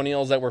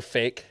testimonials that were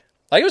fake.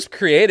 Like, it was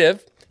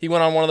creative. He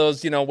went on one of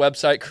those,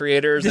 website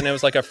creators, and it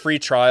was like a free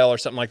trial or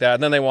something like that.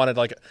 And then they wanted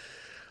like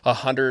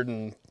 $100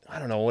 and I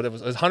don't know what it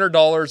was $100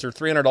 or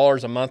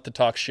 $300 a month to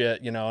talk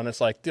shit, and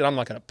it's like, dude, I'm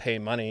not going to pay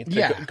money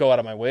to go out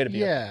of my way to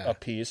be a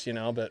piece,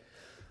 but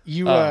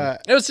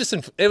it was just,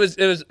 it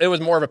was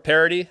more of a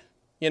parody,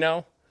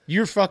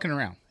 You're fucking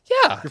around.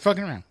 Yeah. You're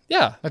fucking around.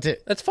 Yeah. That's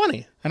it. That's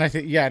funny. And I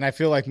think, and I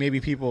feel like maybe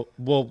people,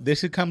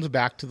 this comes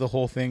back to the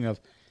whole thing of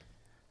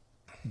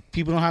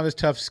people don't have as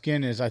tough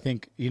skin as I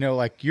think,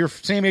 like you're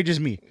same age as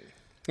me.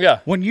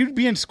 Yeah. When you'd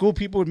be in school,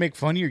 people would make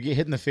fun of you or get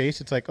hit in the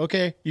face. It's like,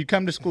 okay, you'd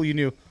come to school, you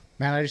knew,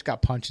 man, I just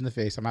got punched in the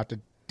face. I'm going to have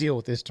to deal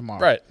with this tomorrow.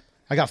 Right.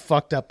 I got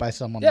fucked up by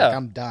someone. Yeah. Like,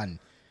 I'm done.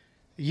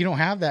 You don't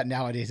have that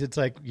nowadays. It's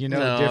like, no,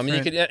 different. I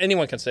mean,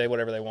 anyone can say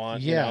whatever they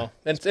want. Yeah.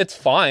 And it's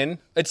fine.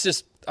 It's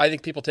just, I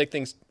think people take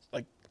things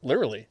like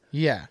literally.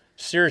 Yeah.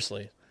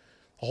 Seriously.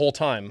 The whole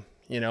time.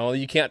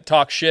 You can't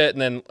talk shit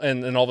and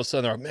then all of a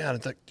sudden they're like, man,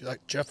 it's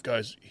like Jeff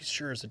guy's, he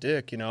sure is a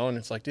dick, and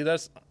it's like, dude,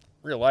 that's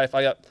real life.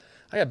 I got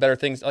better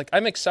things. Like I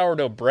make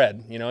sourdough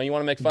bread, you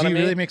want to make fun of me? Do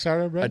you really make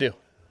sourdough bread?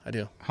 I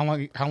do.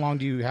 How long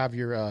do you have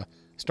your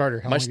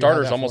starter? My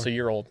starter's almost a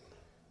year old.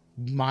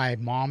 My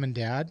mom and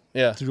dad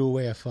threw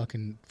away a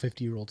fucking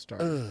 50-year-old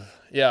starter.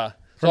 Yeah.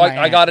 So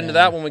I got into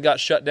that when we got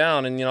shut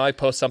down, and I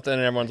post something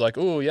and everyone's like,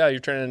 "Oh yeah, you're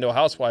turning into a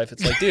housewife."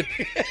 It's like, dude,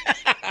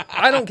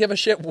 I don't give a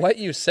shit what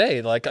you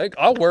say. Like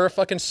I'll wear a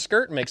fucking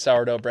skirt and make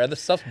sourdough bread.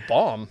 This stuff's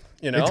bomb.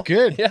 It's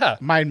good. Yeah.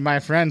 My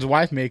friend's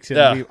wife makes it.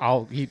 Yeah.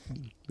 And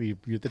we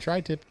use the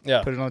tri-tip.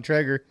 Yeah. Put it on the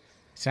Traeger.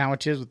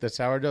 Sandwiches with the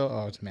sourdough.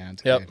 Oh, it's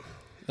good.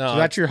 No, so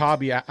that's your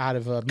hobby out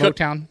of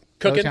Motown.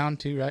 Cooking. Motown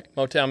too, right?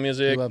 Motown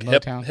music,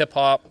 hip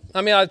hop.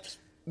 I mean, I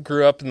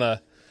grew up in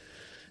the,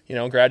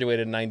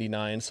 graduated in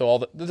 '99, so all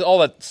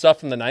that stuff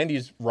from the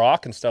 '90s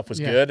rock and stuff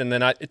was good, and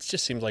then it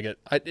just seems like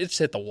it's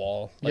hit the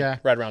wall, right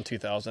around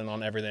 2000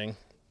 on everything.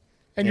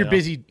 And you're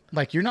busy,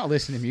 like you're not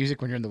listening to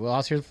music when you're in the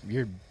wheelhouse.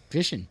 You're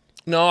fishing.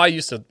 No, I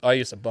used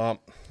to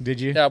bump. Did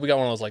you? Yeah, we got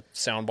one of those like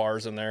sound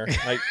bars in there.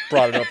 I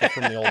brought it up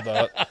from the old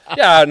boat.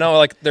 Yeah, no,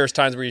 like there's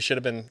times where you should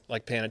have been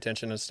like paying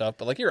attention and stuff,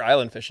 but like you're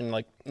island fishing,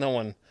 like no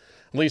one.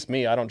 At least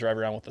me, I don't drive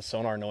around with the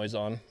sonar noise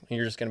on.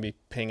 You're just going to be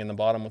pinging the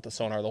bottom with the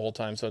sonar the whole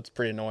time, so it's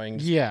pretty annoying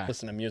just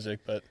listen to music.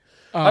 But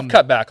I've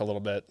cut back a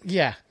little bit.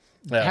 Yeah.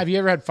 Have you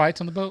ever had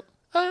fights on the boat?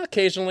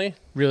 Occasionally.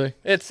 Really?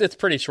 It's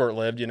pretty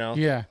short-lived,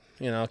 Yeah.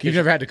 You've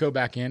never had to go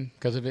back in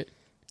because of it?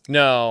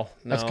 No.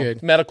 That's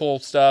good. Medical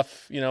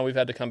stuff, we've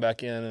had to come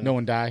back in. And, no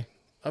one die?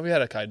 Oh, we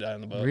had a guy die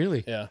on the boat.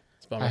 Really? Yeah.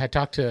 It's a bummer. I had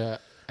talked to,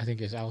 I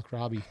think it's Alec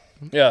Robbie.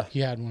 Yeah.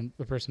 He had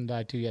a person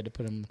died too. You had to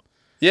put him...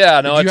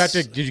 Yeah, no.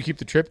 Did you keep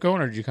the trip going,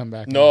 or did you come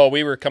back? No,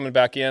 we were coming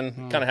back in.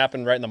 Kind of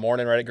happened right in the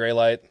morning, right at gray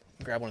light.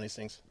 Grab one of these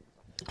things.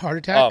 Heart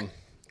attack.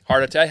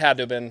 Heart attack had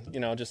to have been,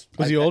 just.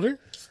 Was he older?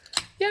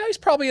 Yeah, he's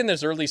probably in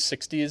his early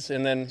 60s,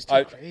 and then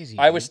crazy,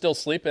 I was still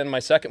sleeping. My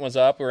second was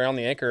up. We were on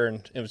the anchor,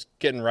 and it was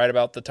getting right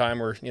about the time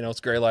where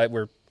it's gray light.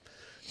 We're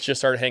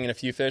just started hanging a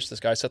few fish. This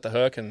guy set the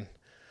hook and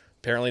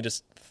apparently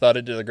just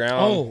thudded to the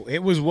ground. Oh,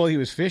 it was while he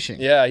was fishing.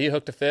 Yeah, he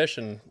hooked a fish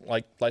and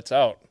lights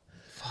out.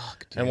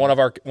 Fuck, dude. And one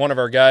of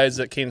our guys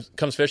that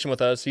comes fishing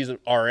with us, he's an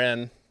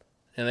RN,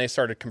 and they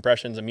started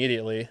compressions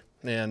immediately.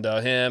 And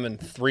him and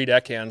 3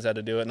 deckhands had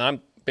to do it. And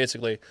I'm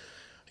basically,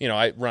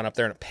 I run up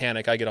there in a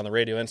panic. I get on the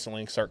radio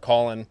instantly, start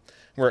calling.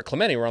 We're at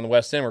Clemente. We're on the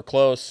west end. We're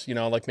close.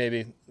 Like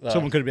maybe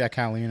someone could be at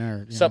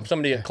Catalina, or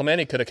somebody at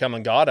Clemente could have come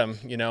and got him.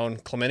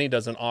 And Clemente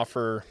doesn't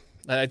offer.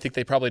 I think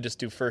they probably just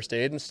do first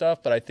aid and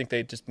stuff, but I think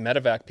they just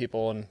medevac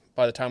people. And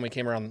by the time we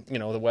came around,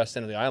 the west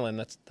end of the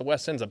island, the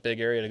west end's a big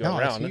area to go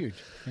around. It's huge.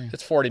 Yeah.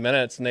 It's 40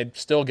 minutes, and they'd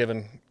still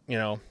given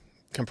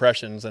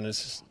compressions, and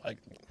it's just like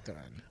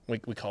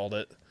we called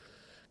it.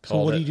 So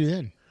what do you do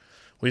then?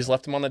 We just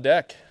left him on the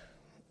deck.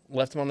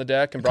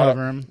 And brought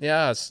cover him.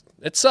 Yeah,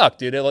 it sucked,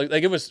 dude. It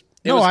was.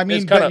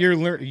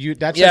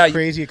 That's a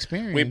crazy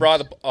experience. We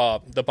brought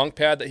the bunk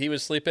pad that he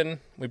was sleeping.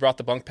 We brought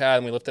the bunk pad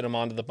and we lifted him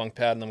onto the bunk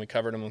pad, and then we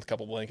covered him with a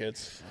couple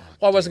blankets.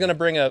 Well, I wasn't going to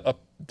bring a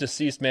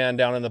deceased man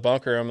down in the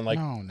bunker room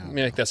and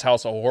make this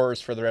house of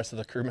horrors for the rest of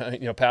the crew,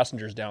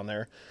 passengers down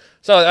there.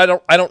 So I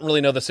don't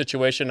really know the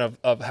situation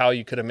of how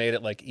you could have made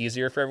it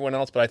easier for everyone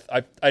else, but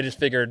I just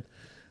figured,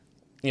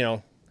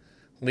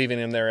 leaving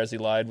him there as he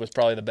lied was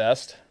probably the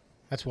best.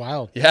 That's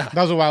wild. Yeah. That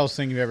was the wildest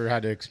thing you've ever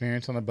had to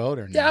experience on the boat,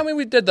 or no? Yeah, I mean,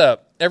 we did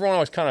everyone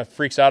always kind of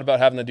freaks out about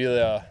having to do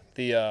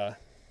the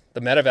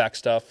medevac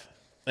stuff,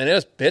 and it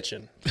was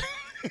bitching.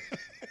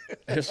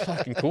 It was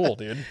fucking cool,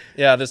 dude.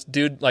 Yeah, this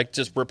dude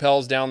just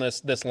rappels down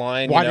this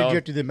line. Why did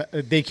you have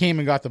to they came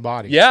and got the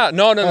body? Yeah,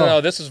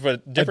 no. This is for a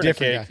different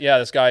case. Guy. Yeah,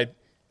 this guy,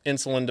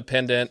 insulin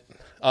dependent,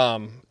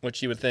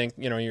 which you would think,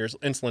 you're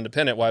insulin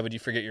dependent. Why would you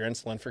forget your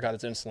insulin? Forgot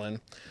his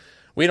insulin.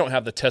 We don't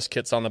have the test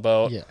kits on the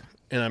boat. Yeah.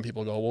 And then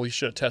people go, well, you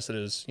should have tested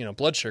his,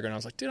 blood sugar. And I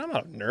was like, dude, I'm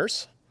not a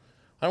nurse.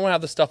 I don't want to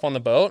have this stuff on the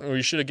boat. Or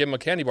you should have given him a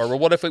candy bar. Well,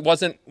 what if he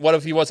wasn't?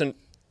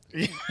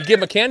 You give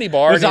him a candy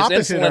bar and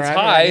his insulin's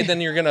high, then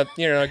you're gonna,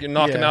 you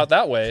knock him out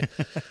that way.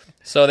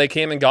 So they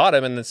came and got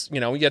him, and this,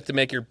 you have to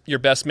make your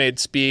best made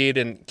speed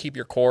and keep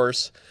your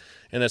course.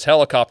 And this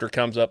helicopter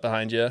comes up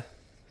behind you,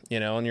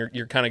 and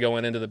you're kind of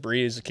going into the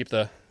breeze to keep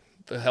the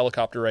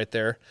helicopter right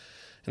there.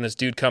 And this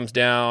dude comes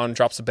down,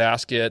 drops a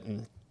basket,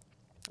 and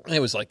he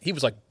was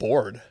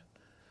bored.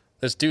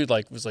 This dude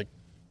was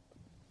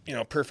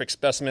perfect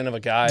specimen of a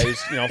guy. He's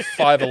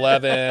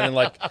 5'11"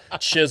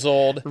 and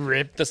chiseled,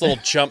 ripped, this little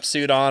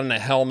jumpsuit on and a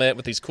helmet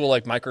with these cool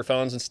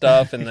microphones and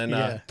stuff. And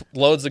then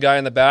loads the guy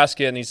in the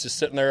basket, and he's just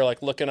sitting there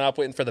looking up,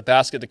 waiting for the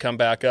basket to come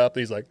back up.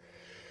 He's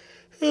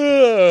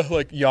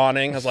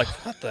yawning. I was like,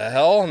 what the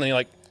hell? And then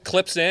he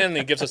clips in and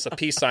he gives us a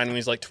peace sign when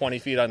he's 20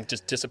 feet on, and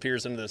just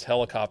disappears into this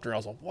helicopter. I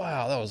was like,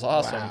 wow, that was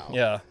awesome. Wow.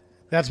 Yeah.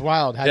 That's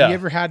wild. Have you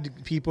ever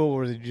had people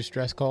where they do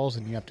distress calls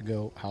and you have to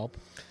go help?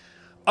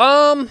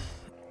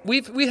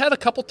 We had a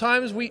couple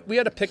times. We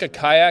had to pick a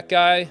kayak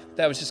guy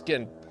that was just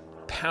getting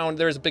pounded.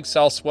 There was a big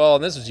south swell,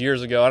 and this was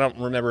years ago. I don't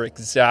remember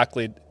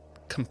exactly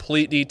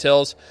complete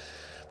details,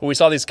 but we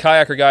saw these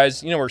kayaker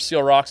guys. Where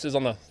Seal Rocks is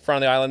on the front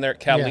of the island there at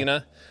Catalina. Yeah.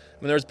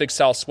 I mean, there was a big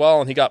south swell,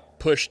 and he got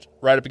pushed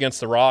right up against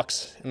the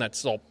rocks, and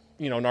that's all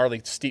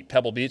gnarly steep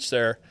pebble beach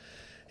there.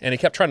 And he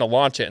kept trying to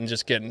launch it and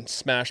just getting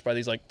smashed by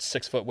these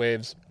 6-foot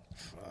waves.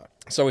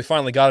 So we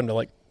finally got him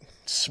to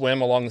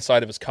swim along the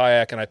side of his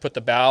kayak, and I put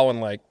the bow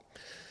in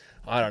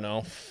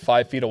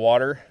 5 feet of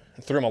water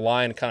and threw him a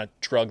line and kind of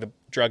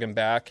drug him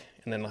back,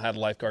 and then had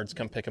lifeguards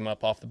come pick him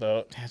up off the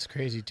boat. That's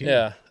crazy too.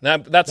 Yeah,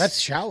 that's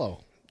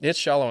shallow. It's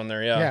shallow in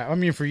there. Yeah. Yeah, I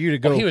mean, for you to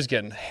go, he was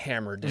getting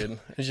hammered, dude.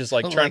 He's just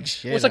trying.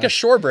 It was a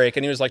shore break,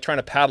 and he was trying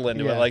to paddle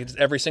into it.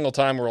 Every single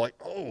time we're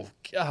oh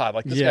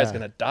god, this guy's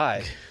gonna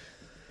die.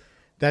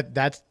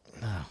 That's.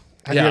 Oh.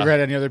 Have you ever had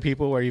any other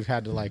people where you've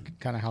had to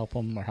kind of help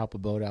them or help a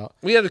boat out?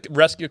 We had to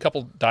rescue a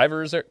couple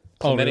divers there.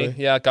 Really?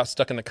 Yeah, got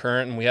stuck in the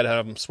current, and we had to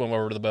have them swim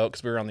over to the boat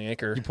because we were on the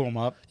anchor. You pull them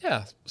up?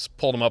 Yeah,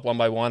 pulled them up one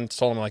by one.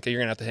 Told them you're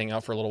gonna have to hang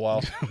out for a little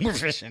while. We're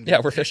fishing.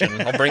 Yeah, we're fishing.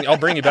 I'll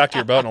bring you back to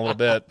your boat in a little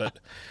bit, but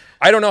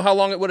I don't know how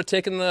long it would have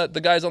taken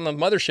the guys on the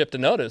mothership to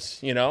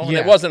notice. And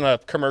it wasn't a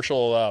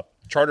commercial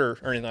charter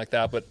or anything like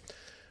that. But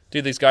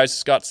dude, these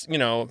guys got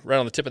right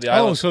on the tip of the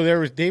island. Oh, so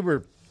they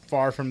were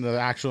far from the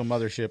actual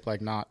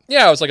mothership, not.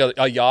 Yeah, it was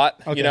a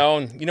yacht, okay.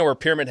 And where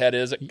Pyramid Head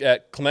is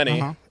at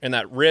Clemente, and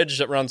that ridge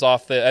that runs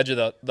off the edge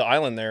of the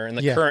island there, and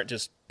the current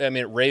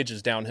it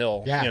rages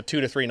downhill. Yeah.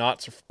 2 to 3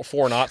 knots, or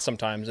 4 knots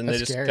sometimes, and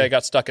they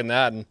got stuck in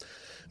that, and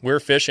we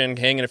were fishing,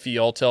 hanging a few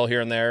yellowtail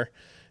here and there,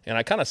 and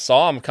I kind of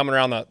saw them coming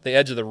around the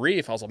edge of the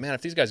reef. I was like, man,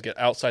 if these guys get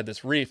outside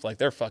this reef,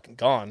 they're fucking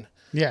gone.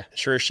 Yeah.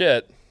 Sure as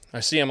shit. I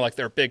see them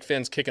their big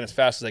fins kicking as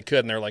fast as they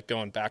could, and they're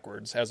going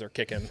backwards as they're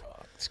kicking.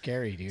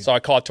 Scary, dude. So I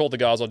told the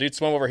guys, dude,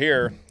 swim over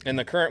here. And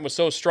the current was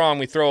so strong,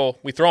 we throw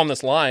him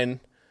this line.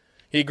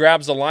 He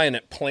grabs the line, and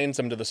it planes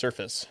him to the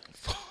surface.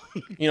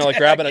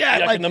 Grabbing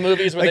it in the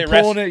movies where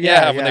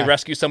they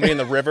rescue somebody in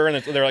the river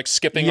and they're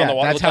skipping on the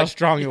water. That's how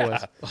strong it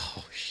was.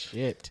 Oh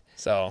shit!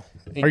 So,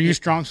 are you a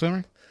strong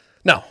swimmer?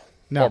 No,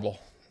 horrible.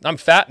 I'm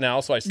fat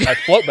now, so I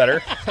float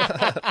better.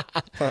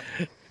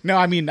 No,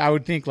 I mean, I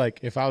would think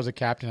if I was a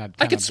captain,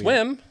 I could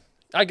swim.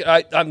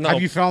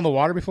 Have you fell in the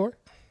water before?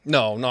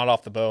 No, not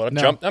off the boat.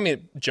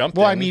 Jumped.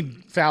 Well, I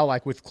mean, foul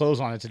with clothes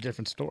on. It's a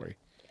different story.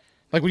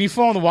 When you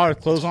fall in the water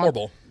with clothes on,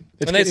 horrible.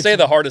 And they say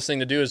the hardest thing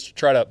to do is to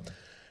try to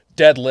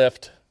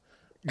deadlift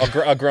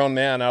a grown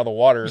man out of the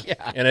water.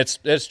 Yeah. And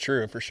it's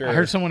true for sure. I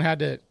heard someone had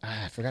to.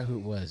 I forgot who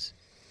it was.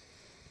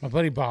 My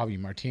buddy Bobby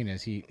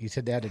Martinez. He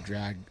said they had to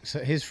drag. So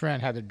his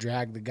friend had to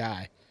drag the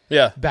guy.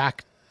 Yeah.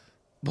 Back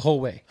the whole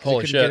way.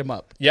 Holy shit! Get him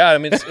up. Yeah, I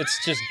mean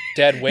it's just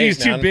dead weight. He's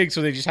too big,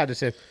 so they just had to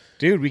say,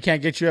 "Dude, we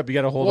can't get you up. You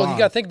got to hold on." Well, you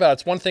got to think about it.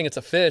 It's one thing. It's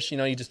a fish.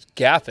 You just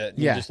gaff it.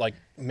 Yeah. You just like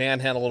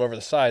manhandle it over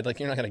the side. Like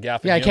you're not going to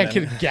gaff it. Yeah, I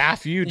can't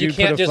gaff you, dude. You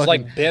can't just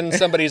like bend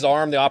somebody's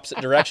arm the opposite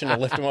direction to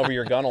lift him over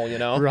your gunnel.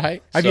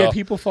 Right? Have you had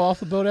people fall off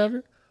the boat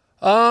ever?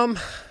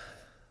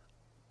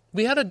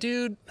 We had a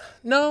dude.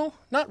 No,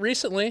 not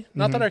recently.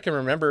 Not that I can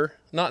remember.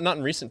 Not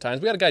in recent times.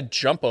 We had a guy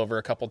jump over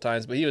a couple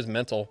times, but he was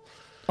mental.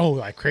 Oh,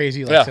 like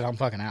crazy! Like said, I'm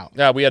fucking out.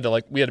 Yeah, we had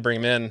to bring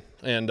him in,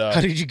 and how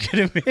did you get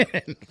him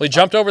in? He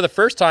jumped over the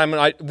first time,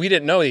 and we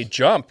didn't know he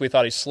jumped. We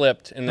thought he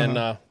slipped, and then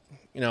a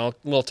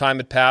little time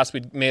had passed.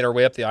 We made our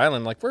way up the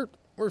island. Like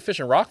we're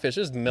fishing rockfish.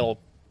 This is the middle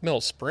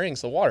of spring,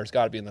 so the water's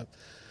got to be in the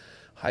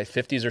high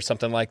 50s or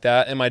something like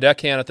that. And my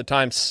deckhand at the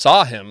time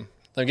saw him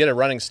get a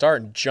running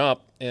start and jump,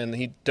 and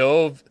he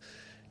dove.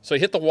 So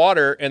he hit the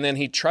water, and then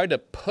he tried to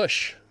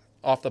push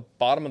off the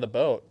bottom of the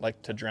boat,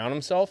 like to drown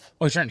himself.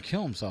 Oh, he's trying to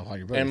kill himself on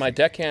your boat. And my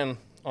deckhand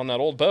on that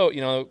old boat,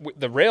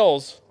 the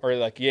rails are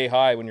like yay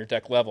high when you're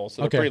deck level,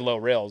 so they're pretty low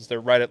rails.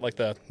 They're right at like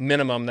the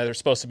minimum that they're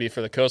supposed to be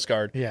for the Coast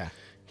Guard. Yeah.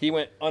 He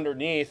went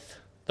underneath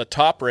the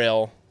top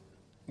rail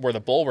where the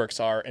bulwarks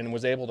are and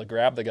was able to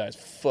grab the guy's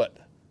foot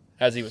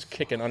as he was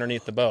kicking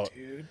underneath the boat.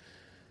 Dude.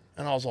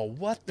 And I was like,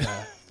 what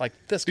the? Like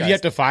this guy. Did you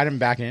have to fight him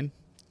back in?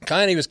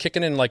 Kind of, he was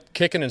kicking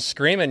and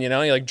screaming, He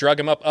like drug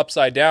him up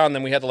upside down.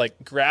 Then we had to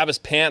like grab his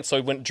pants so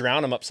he wouldn't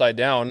drown him upside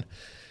down.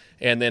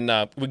 And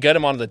then we get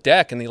him onto the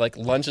deck, and he like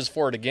lunges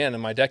forward again.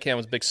 And my deckhand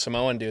was a big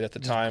Samoan dude at the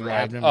time.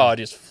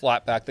 Just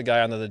flat back the guy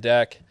onto the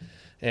deck.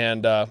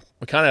 And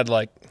we kind of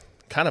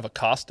had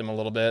accost him a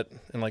little bit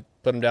and like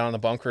put him down in the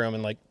bunk room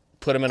and like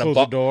put him in Close a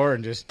bunk. the door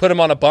and just put him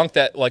on a bunk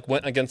that like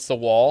went against the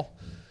wall,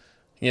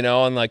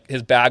 and like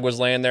his bag was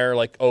laying there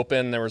like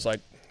open. There was like,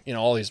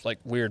 all these like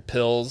weird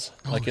pills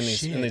like in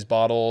these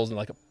bottles and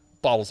like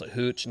bottles of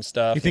hooch and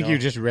stuff. You think you're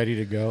just ready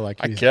to go? Like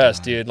I guess,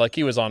 dude. Like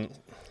he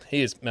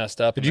is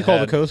messed up. Did you call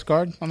the Coast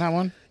Guard on that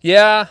one?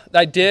 Yeah,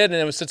 I did.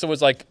 And since it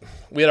was like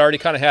we had already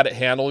kind of had it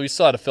handled, we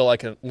still had to fill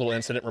like a little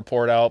incident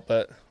report out.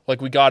 But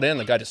like we got in,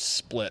 the guy just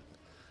split.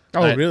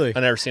 Oh, really?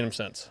 I never seen him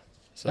since.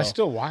 So that's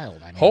still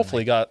wild. I mean,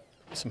 hopefully, got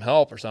some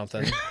help or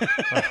something.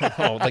 I don't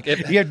know. Like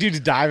you have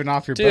dudes diving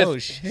off your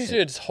boat. Shit.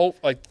 Dude, just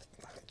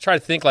try to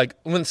think like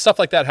when stuff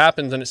like that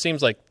happens, and it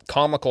seems like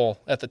comical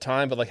at the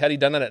time, but like had he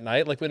done that at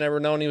night, like we'd never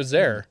known he was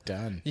there.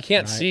 Done. You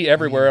can't see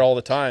everywhere all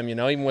the time,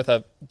 even with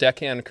a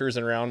deckhand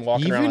cruising around,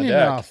 walking around on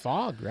deck. Even in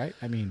fog, right?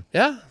 I mean,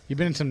 yeah, you've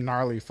been in some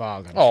gnarly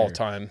fog all the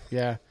time.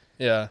 Yeah,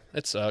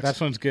 it sucks. That's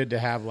when's good to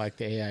have like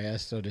the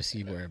AIS though to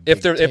see where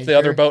if the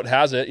other boat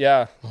has it.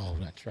 Yeah. Oh,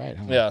 that's right.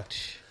 Yeah.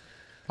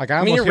 Like I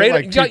almost hit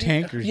like two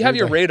tankers. You have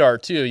your radar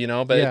too,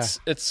 but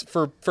it's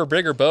for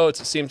bigger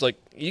boats. It seems like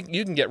you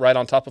can get right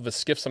on top of a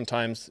skiff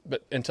sometimes,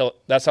 but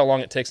that's how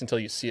long it takes until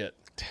you see it.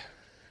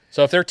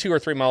 So if they're 2 or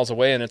 3 miles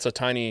away and it's a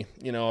tiny,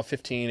 a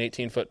 15,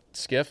 18-foot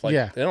skiff,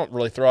 like they don't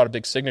really throw out a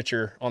big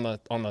signature on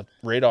the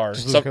radar.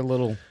 Just like a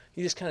little.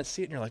 You just kind of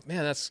see it and you're like,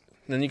 man, that's.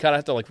 And then you kind of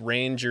have to like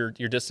range your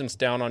distance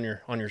down on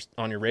your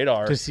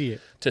radar to see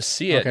it.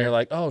 And you're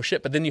like, oh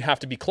shit! But then you have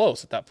to be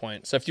close at that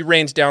point. So if you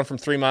range down from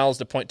 3 miles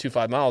to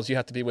 0.25 miles, you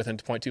have to be within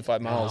 0.25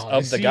 miles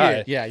of the guy.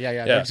 It. Yeah.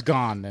 It's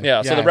gone. Then.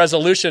 Yeah. So the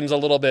resolution's a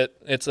little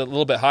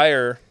bit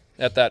higher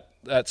at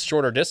that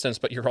shorter distance,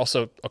 but you're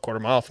also a quarter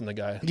mile from the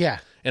guy. Yeah.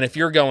 And if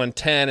you're going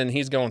 10 and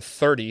he's going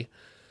 30,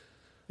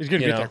 he's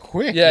gonna get there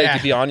quick. Yeah, he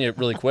could be on you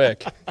really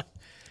quick.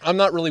 I'm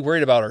not really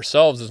worried about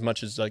ourselves as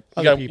much as like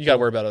you got to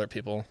worry about other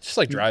people. It's just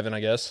like driving, I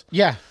guess.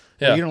 Yeah.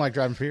 Well, you don't like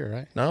driving for you,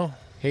 right? No.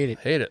 Hate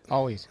it.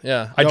 Always.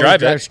 Yeah. I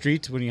drive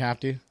streets when you have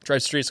to.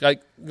 Drive streets. A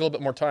little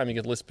bit more time. You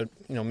get listen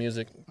to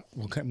music.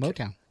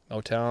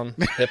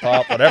 Motown, hip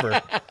hop,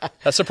 whatever.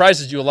 That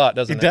surprises you a lot,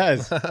 doesn't it? It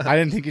does. I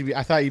didn't think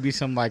I thought you'd be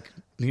some like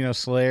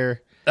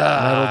Slayer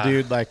metal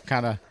dude, like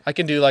kind of. I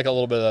can do like a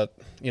little bit of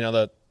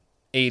the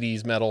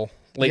 80s metal.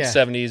 Late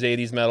 70s,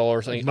 80s metal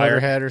or something.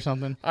 Motorhead or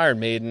something. Iron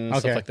Maiden,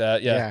 stuff like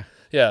that.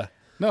 Yeah.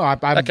 No,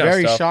 I'm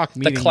very shocked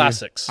meeting the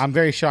classics. I'm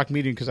very shocked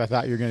meeting because I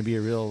thought you were going to be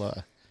a real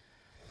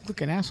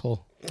looking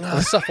asshole.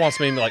 This stuff wants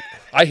me like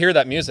I hear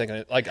that music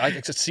and I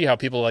can see how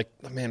people are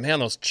like, man,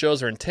 those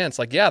shows are intense.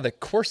 Like, yeah, of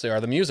course they are.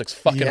 The music's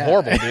fucking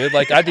horrible, dude.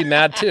 Like, I'd be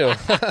mad too.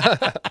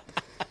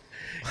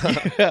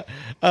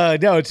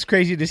 No, it's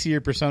crazy to see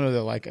your persona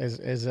though. Like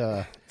as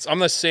I'm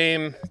the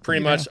same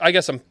pretty much.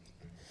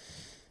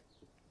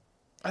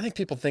 I think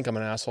people think I'm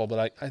an asshole,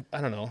 but I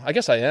don't know. I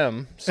guess I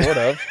am, sort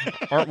of.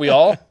 Aren't we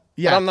all?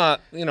 Yeah. But I'm not,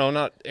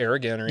 not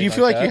arrogant or anything. Do you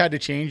feel like that. you had to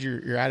change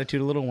your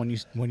attitude a little when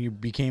you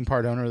became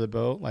part owner of the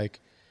boat? Like,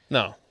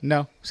 no,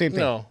 same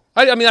thing. No,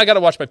 I mean I got to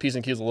watch my P's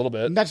and Q's a little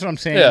bit. That's what I'm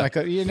saying. Yeah. Like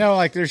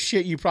like there's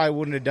shit you probably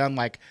wouldn't have done,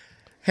 like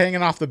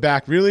hanging off the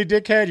back. Really,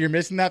 dickhead, you're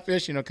missing that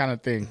fish, kind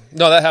of thing.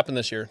 No, that happened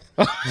this year.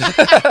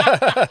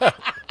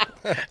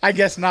 I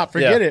guess not.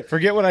 Forget it.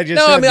 Forget what I just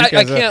no, said. I mean,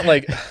 I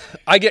can't,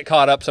 I get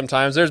caught up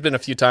sometimes. There's been a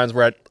few times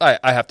where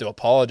I have to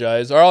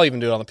apologize, or I'll even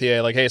do it on the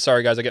PA. Like, hey,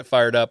 sorry, guys, I get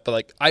fired up.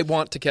 But, I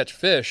want to catch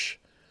fish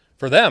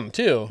for them,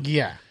 too.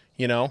 Yeah.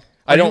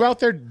 Are you out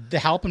there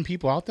helping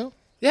people out, though?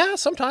 Yeah,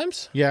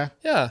 sometimes. Yeah.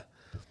 Yeah.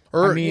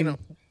 Or,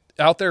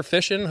 out there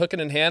fishing, hooking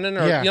and handing.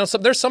 Or,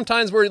 there's some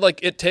times where,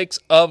 it takes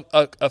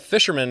a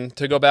fisherman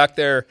to go back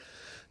there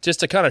just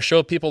to kind of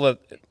show people that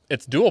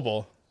it's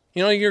doable.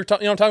 You know what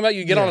I'm talking about?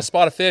 You get on a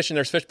spot of fish and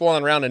there's fish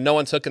boiling around and no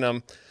one's hooking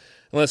them.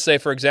 And let's say,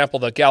 for example,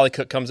 the galley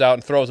cook comes out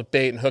and throws a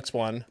bait and hooks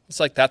one. It's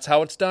that's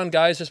how it's done,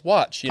 guys. Just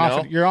watch,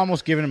 know? You're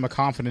almost giving him a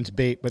confidence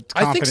bait, but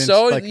I think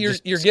so.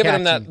 You're giving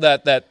him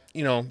that,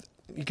 you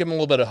give him a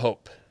little bit of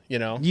hope,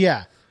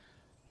 Yeah.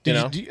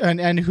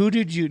 And who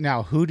did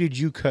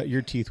you cut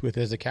your teeth with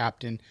as a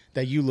captain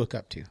that you look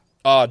up to?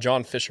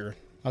 John Fisher.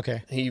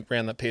 Okay. He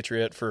ran the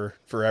Patriot for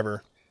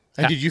forever.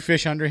 And did you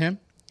fish under him?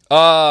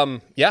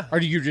 Yeah. Or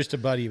you just a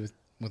buddy with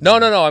No,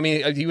 him? no. I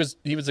mean, he was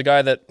the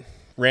guy that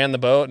ran the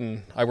boat,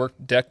 and I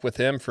worked deck with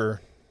him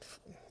for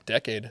a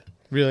decade.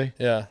 Really?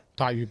 Yeah.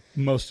 Taught you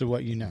most of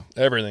what you know.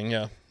 Everything,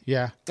 yeah.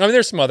 Yeah. I mean,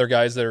 there's some other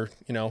guys that are,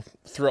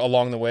 through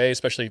along the way,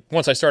 especially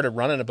once I started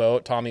running a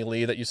boat. Tommy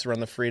Lee that used to run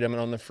the Freedom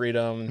and on the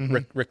Freedom,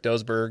 and Rick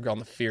Dosberg on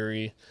the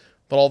Fury.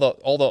 But all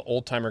the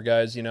old timer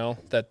guys,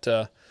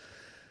 that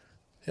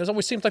it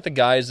always seems like the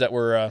guys that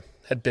were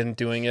had been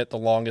doing it the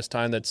longest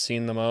time, that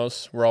seen the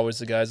most, were always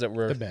the guys that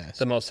were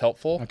the most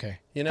helpful. Okay.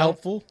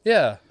 Helpful?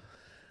 Yeah.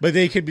 But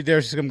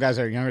there's some guys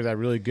that are younger that are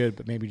really good,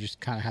 but maybe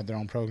just kind of have their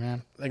own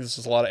program. I think there's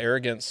just a lot of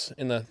arrogance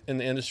in the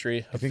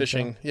industry of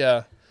fishing. So?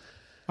 Yeah.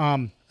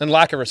 And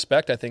lack of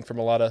respect, I think, from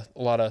a lot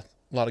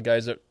of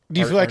guys that. Do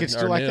you feel like it's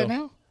still like that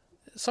now?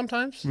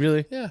 Sometimes.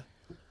 Really? Yeah.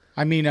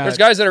 I mean, there's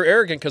guys that are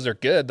arrogant because they're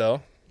good,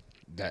 though.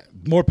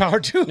 More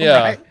power to them.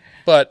 Yeah. Right?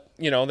 But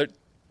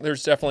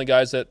there's definitely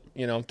guys that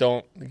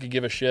don't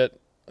give a shit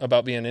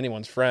about being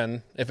anyone's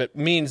friend if it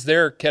means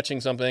they're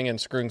catching something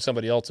and screwing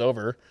somebody else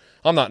over.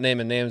 I'm not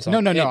naming names. No,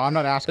 I'm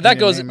not asking. But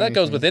that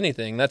goes with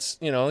anything. That's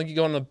you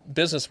go in the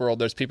business world.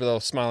 There's people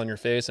that'll smile in your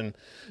face and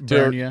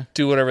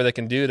do whatever they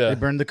can do to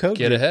burn the code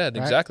get grid, ahead.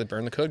 Right? Exactly,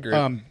 burn the code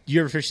grid.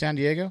 You ever fish San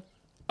Diego?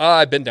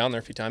 I've been down there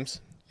a few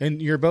times. In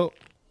your boat,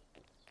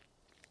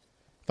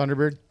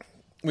 Thunderbird?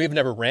 We've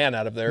never ran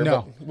out of there.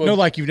 No,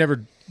 you've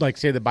never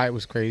say the bite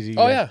was crazy.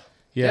 Oh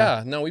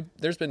yeah. No,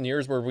 there's been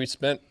years where we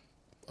spent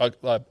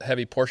a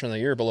heavy portion of the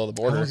year below the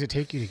border. How long does it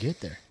take you to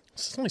get there?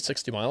 It's only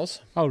 60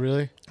 miles. Oh,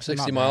 really?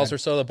 60 miles or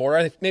so to the border.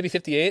 I think maybe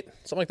 58,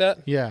 something like that.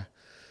 Yeah.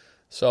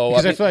 So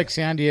because I feel like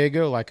San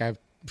Diego,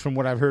 from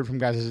what I've heard from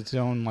guys, is its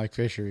own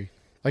fishery,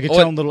 its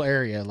own little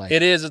area.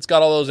 It is. It's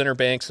got all those inner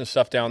banks and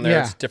stuff down there.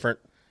 Yeah. It's different,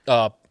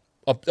 a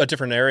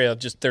different area.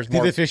 Just there's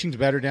more. The fishing's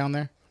better down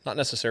there. Not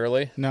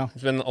necessarily. No.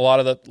 It's been a lot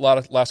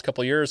of last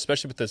couple of years,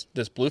 especially with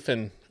this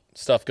bluefin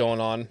stuff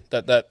going on.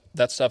 That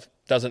stuff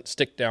doesn't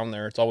stick down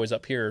there. It's always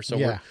up here.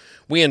 So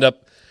we end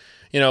up.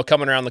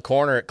 Coming around the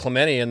corner at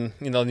Clemente and,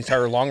 the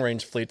entire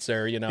long-range fleet's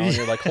there, and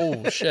you're like,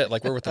 oh, shit,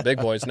 we're with the big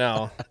boys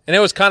now. And it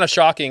was kind of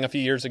shocking a few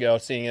years ago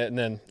seeing it, and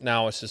then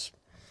now it's just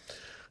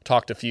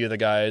talked to a few of the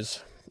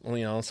guys.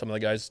 Well, some of the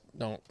guys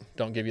don't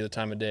give you the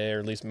time of day, or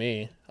at least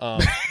me.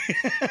 But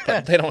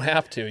they don't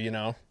have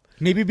to,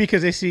 Maybe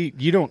because they see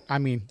you don't,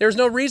 There's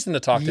no reason to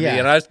talk to me,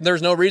 and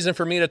there's no reason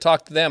for me to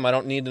talk to them. I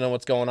don't need to know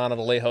what's going on at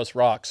Alejos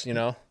Rocks,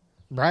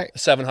 Right.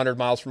 700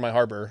 miles from my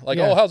harbor.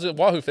 Oh, how's it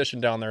wahoo fishing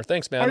down there?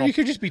 Thanks, man. Or you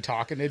could just be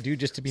talking to dude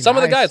just to be Some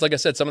nice. of the guys, like I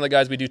said,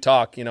 we do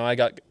talk. I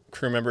got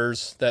crew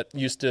members that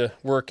used to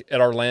work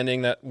at our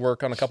landing that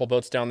work on a couple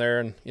boats down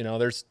there. And,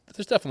 there's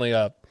definitely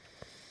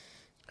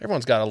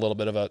everyone's got a little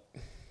bit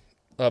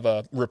of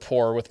a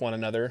rapport with one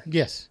another.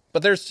 Yes.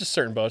 But there's just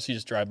certain boats you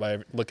just drive by,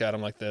 look at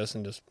them like this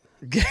and just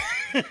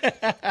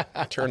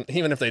turn,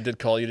 even if they did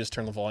call you, just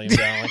turn the volume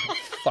down.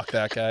 Fuck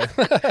that guy.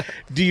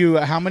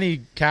 How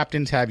many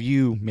captains have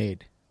you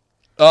made?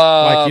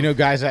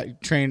 Guys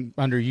that train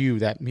under you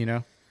that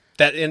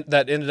that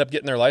ended up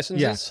getting their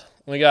licenses.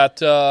 Yeah. We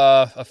got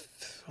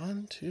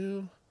 1,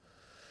 2,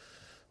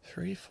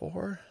 3,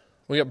 4.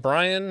 We got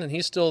Brian, and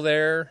he's still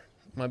there.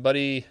 My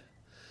buddy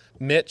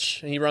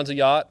Mitch, he runs a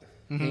yacht.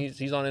 Mm-hmm.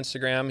 He's on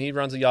Instagram. He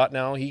runs a yacht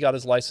now. He got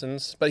his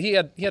license, but he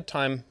had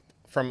time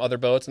from other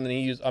boats, and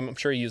then I'm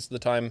sure he used the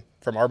time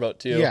from our boat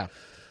too. Yeah.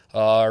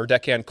 Our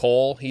deckhand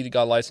Cole, he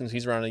got a license.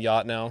 He's running a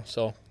yacht now.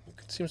 So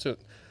it seems to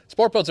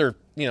sport boats are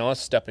a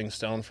stepping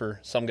stone for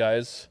some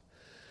guys.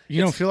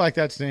 You don't feel like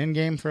that's the end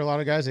game for a lot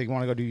of guys? They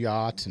want to go do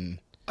yachts and.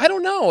 I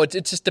don't know. It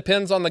just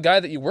depends on the guy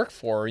that you work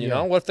for. You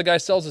know, what if the guy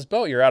sells his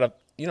boat? You don't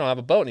have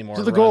a boat anymore.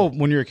 So the goal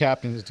when you're a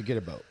captain is to get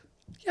a boat.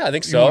 Yeah, I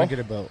think so. You want to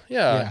get a boat.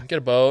 Yeah, get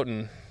a boat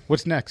and.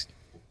 What's next?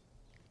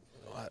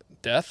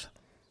 Death.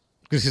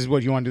 This is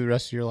what you want to do the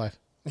rest of your life.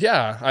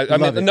 Yeah,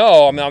 I'm not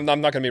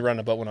going to be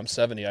running a boat when I'm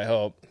 70. I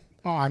hope.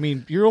 Oh,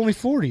 you're only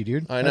 40,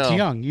 dude. I know. That's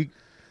young.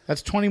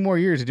 That's 20 more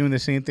years of doing the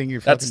same thing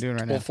you're fucking doing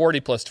right now. 40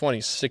 plus 20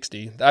 is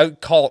 60. I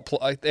call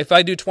it. If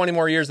I do 20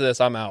 more years of this,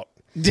 I'm out.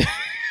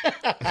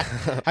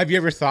 Have you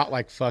ever thought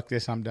fuck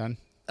this, I'm done?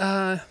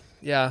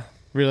 Yeah.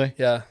 Really?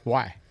 Yeah.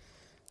 Why?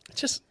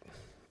 it's just,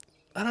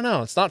 I don't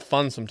know. It's not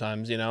fun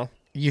sometimes, you know?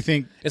 You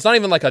think it's not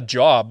even like a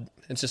job.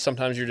 It's just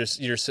sometimes you're just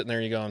sitting there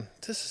and you're going,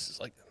 this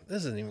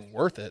isn't even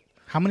worth it.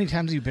 How many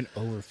times have you been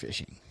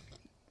overfishing?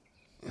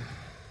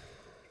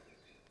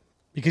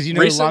 Because you know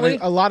Recently?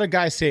 a lot of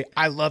guys say,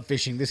 I love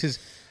fishing.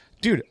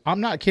 Dude,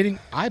 I'm not kidding.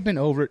 I've been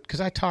over it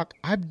because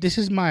this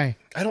is my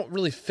I don't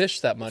really fish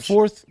that much.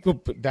 fourth. Well,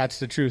 that's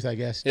the truth, I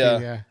guess. Yeah.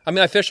 Too, yeah. I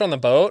mean, I fish on the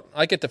boat.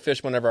 I get to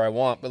fish whenever I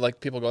want. But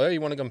like people go, hey,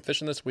 you want to come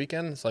fishing this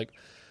weekend? It's like,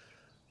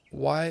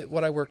 why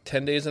would I work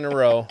 10 days in a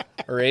row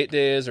or 8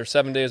 days or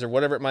 7 days or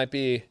whatever it might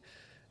be,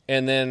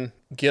 and then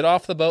get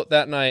off the boat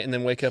that night and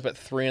then wake up at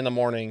 3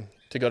 a.m.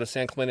 to go to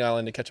San Clemente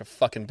Island to catch a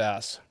fucking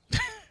bass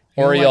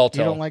or a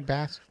yellowtail? You don't like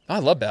bass? I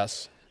love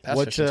bass.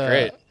 Bass fishing's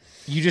great.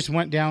 You just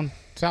went down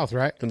south,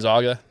 right?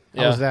 Gonzaga.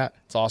 Yeah. How was that?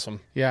 It's awesome.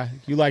 Yeah,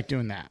 you like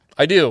doing that.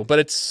 I do, but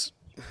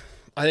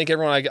I think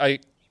everyone, I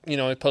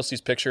post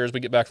these pictures. We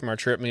get back from our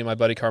trip, me and my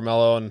buddy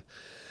Carmelo, and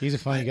he's a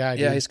funny guy.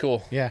 Yeah, dude. he's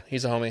cool. Yeah.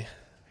 He's a homie.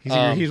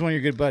 He's one of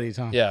your good buddies,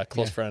 huh? Yeah,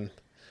 close friend.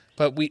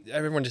 But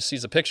everyone just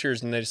sees the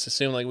pictures and they just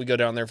assume like we go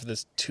down there for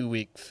this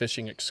 2-week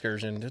fishing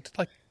excursion. It's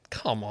like,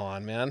 come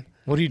on, man.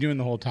 What are you doing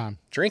the whole time?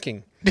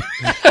 Drinking.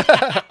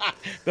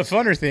 The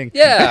funner thing.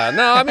 Yeah,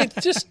 no, I mean,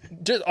 just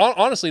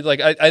honestly, like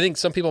I think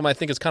some people might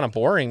think it's kind of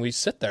boring. We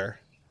sit there.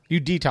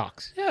 You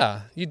detox.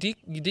 Yeah, you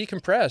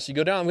decompress. You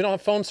go down. We don't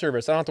have phone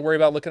service. I don't have to worry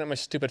about looking at my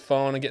stupid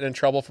phone and getting in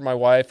trouble for my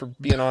wife for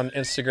being on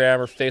Instagram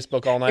or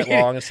Facebook all night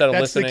long instead of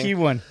listening. That's the key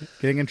one.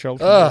 Getting in trouble.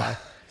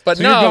 But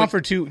so no, you're gone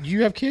for 2. Do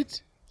you have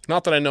kids?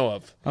 Not that I know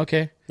of.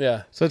 Okay.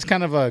 Yeah. So it's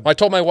kind of a... I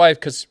told my wife,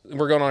 because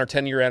we're going on our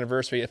 10-year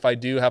anniversary, if I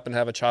do happen to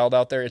have a child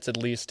out there, it's at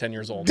least 10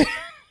 years old.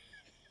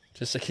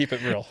 Just to keep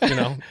it real, you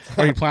know?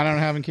 Are you planning on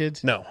having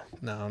kids? No.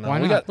 Why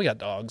not? We got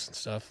dogs and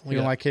stuff. You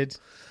don't like kids?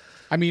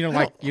 I mean,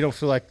 you don't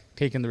feel like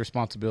taking the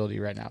responsibility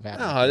right now of having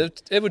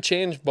kids. No, it would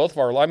change both of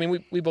our lives. I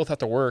mean, we both have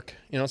to work.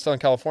 You know, in Southern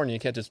California, you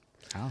can't just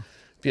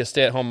be a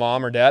stay-at-home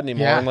mom or dad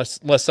anymore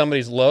unless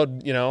somebody's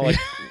load, you know, like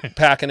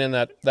packing in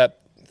that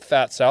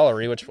fat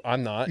salary, which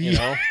I'm not, you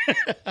know.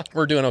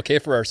 We're doing okay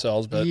for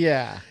ourselves, but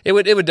it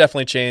would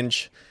definitely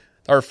change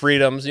our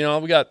freedoms. You know,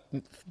 we got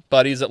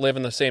buddies that live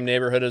in the same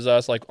neighborhood as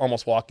us, like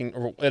almost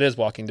it is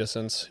walking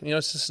distance. You know,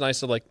 it's just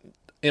nice to like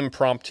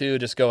impromptu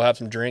just go have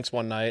some drinks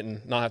one night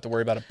and not have to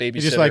worry about a babysitter.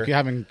 You just like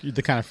having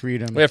the kind of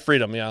freedom. We have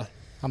freedom, yeah.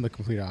 I'm the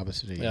complete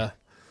opposite of you. Yeah.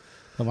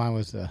 But mine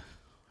was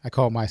I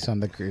call my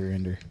son the career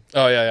ender.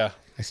 Oh, yeah.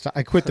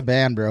 I quit the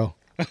band, bro.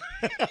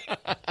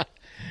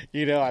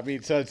 You know, I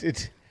mean, so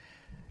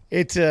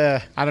it's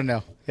I don't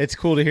know. It's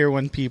cool to hear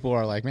when people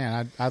are like,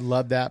 man, I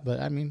love that. But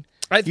I mean,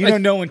 you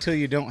don't know until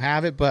you don't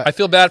have it. But I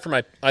feel bad for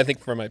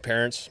my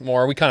parents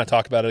more. We kind of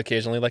talk about it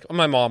occasionally. Like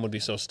my mom would be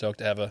so stoked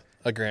to have a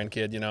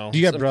grandkid, you know. Do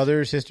you have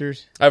brothers,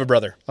 sisters? I have a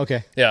brother.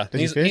 Okay. Yeah.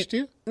 Does he fish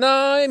too? No,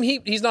 I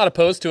mean, he's not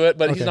opposed to it,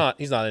 but he's not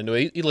into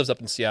it. He lives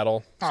up in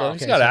Seattle. So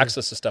he's got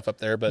access to stuff up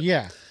there. But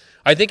yeah.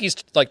 I think he's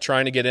like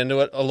trying to get into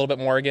it a little bit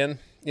more again,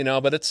 you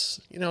know, but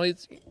it's, you know, you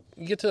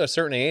get to a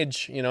certain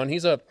age, you know, and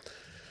he's a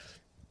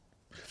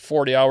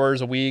 40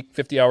 hours a week,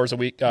 50 hours a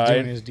week guy.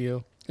 Doing his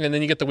deal. And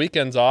then you get the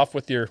weekends off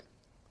with your,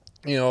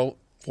 you know,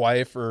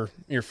 wife or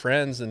your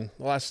friends. And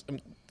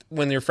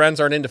when your friends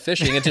aren't into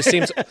fishing, it just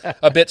seems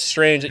a bit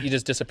strange that you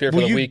just disappear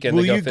for the weekend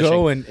to go fishing. Will you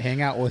go and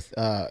hang out with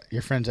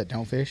your friends that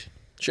don't fish?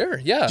 Sure,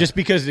 yeah. Just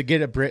because to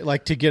get a break,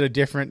 like to get a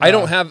different. I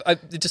don't have.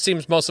 It just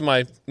seems most of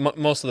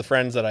the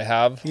friends that I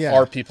have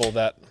are people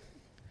that.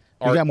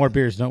 You got more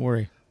beers. Don't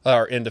worry.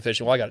 Are into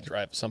fishing. Well, I got to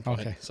drive at some point.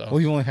 Okay. So. Well,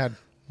 you only had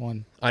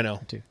one. I know.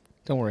 Or two.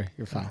 Don't worry,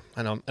 you're fine.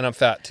 I know, and I'm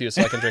fat too,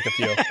 so I can drink a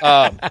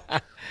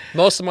few.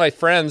 Most of my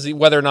friends,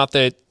 whether or not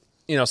they,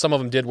 you know, some of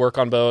them did work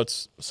on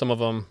boats, some of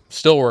them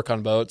still work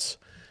on boats,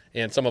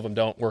 and some of them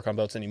don't work on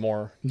boats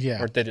anymore.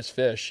 Yeah. Or they just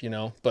fish, you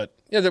know. But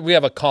yeah, we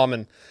have a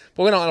common.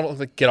 But I don't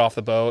like get off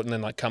the boat and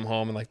then like come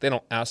home and like they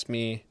don't ask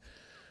me,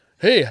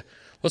 hey,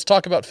 let's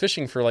talk about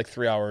fishing for like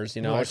 3 hours.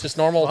 You know, it's just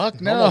normal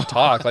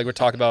talk. Like we're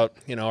talking about,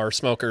 you know, our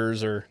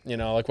smokers or, you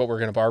know, like what we're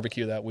going to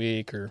barbecue that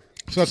week or.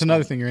 So that's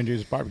another thing you're into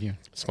is barbecue.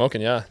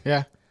 Smoking, yeah.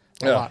 Yeah.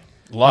 A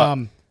lot.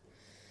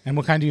 And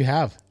what kind do you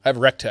have? I have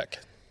Rectech.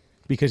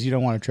 Because you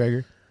don't want a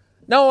Traeger?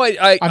 No,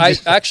 I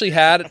actually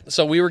had.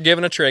 So we were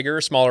given a Traeger,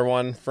 a smaller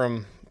one,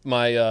 from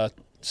my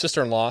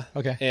sister-in-law.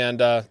 Okay. And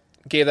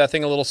gave that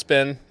thing a little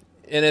spin.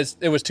 And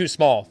it was too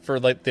small for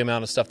like the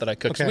amount of stuff that I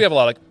cooked. Okay. So we have a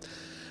lot of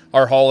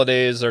our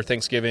holidays, our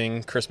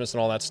Thanksgiving, Christmas, and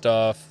all that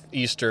stuff,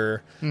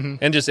 Easter,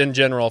 and just in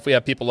general, if we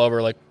have people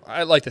over, like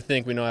I like to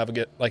think we know have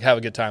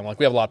a good time. Like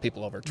we have a lot of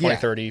people over, 20,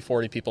 30,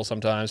 40 people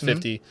sometimes,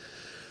 50.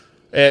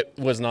 It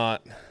was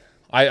not.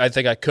 I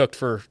think I cooked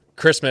for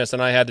Christmas,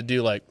 and I had to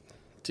do like,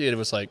 dude, it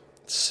was like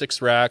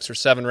 6 racks or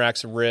 7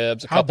 racks of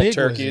ribs, a couple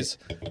turkeys.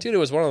 Dude, it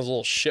was one of those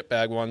little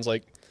shitbag ones,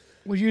 like.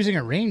 We're using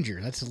a Ranger.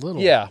 That's a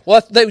little. Yeah.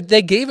 Well,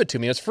 they gave it to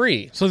me. It's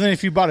free. So then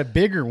if you bought a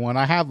bigger one,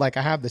 I have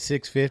the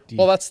 650.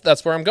 Well,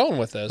 that's where I'm going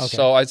with this. Okay.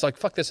 So I was like,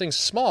 fuck, this thing's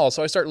small.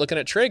 So I start looking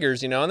at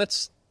Traegers, you know, and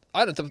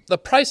the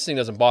pricing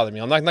doesn't bother me.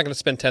 I'm not going to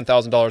spend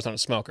 $10,000 on a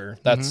smoker.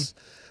 That's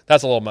a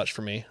little much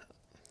for me.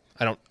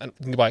 I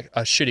can buy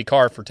a shitty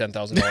car for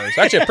 $10,000.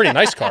 Actually, a pretty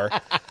nice car.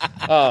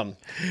 You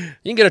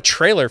can get a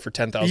trailer for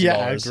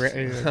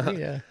 $10,000.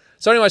 Yeah.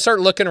 So anyway, I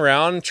started looking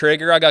around.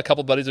 Traeger, I got a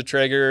couple buddies with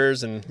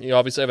Traegers, and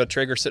obviously I have a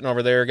Traeger sitting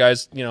over there.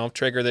 Guys,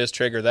 Traeger this,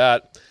 Traeger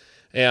that,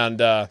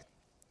 and I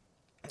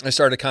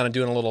started kind of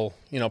doing a little,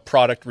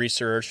 product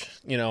research.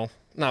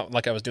 Not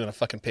like I was doing a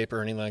fucking paper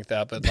or anything like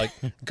that, but like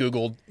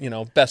Googled,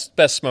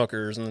 best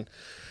smokers, and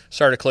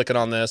started clicking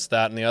on this,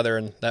 that, and the other,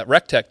 and that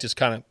RecTech just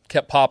kind of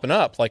kept popping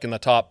up, like in the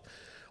top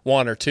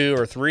 1 or 2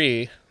 or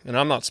 3. And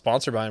I'm not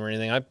sponsored by them or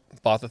anything. I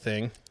bought the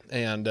thing,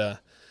 and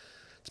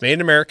it's made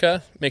in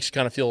America. Makes you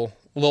kind of feel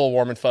a little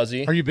warm and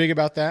fuzzy. Are you big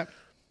about that?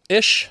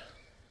 Ish.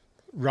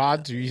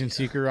 Rods? Are you using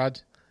Seeker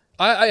rods?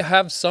 I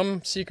have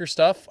some Seeker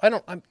stuff. I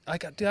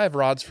have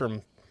rods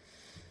from,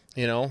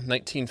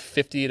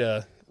 1950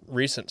 to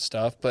recent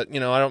stuff, but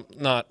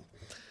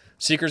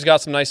Seeker's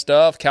got some nice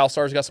stuff.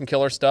 CalStar's got some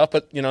killer stuff,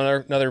 but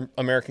another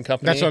American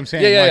company. That's what I'm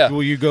saying. Yeah.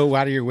 Will you go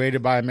out of your way to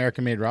buy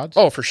American-made rods?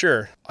 Oh, for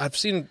sure. I've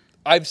seen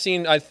I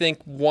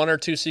think 1 or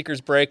 2 Seekers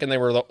break, and they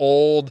were the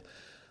old,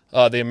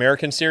 the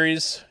American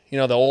series.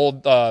 The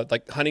old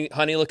like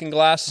honey looking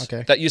glass.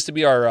 Okay. That used to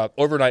be our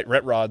overnight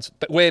ret rods,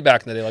 but way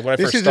back in the day, like when I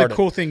first started. This is a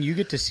cool thing. You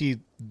get to see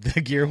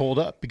the gear hold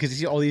up because you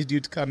see all these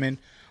dudes come in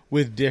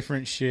with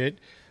different shit.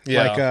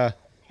 Yeah. Like,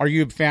 are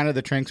you a fan of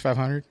the Tranx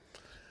 500?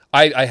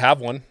 I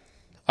have one.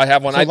 I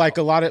have one.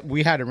 So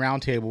we had a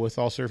round table with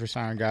all surface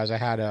iron guys. I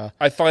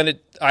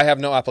have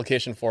no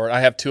application for it.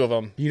 I have 2 of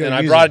them. And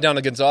I brought it down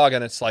to Gonzaga,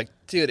 and it's like,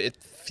 dude, it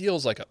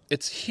feels like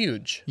it's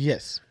huge.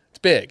 Yes. It's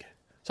big.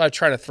 So I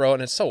try to throw it,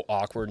 and it's so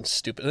awkward and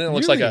stupid. And then it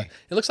looks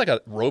like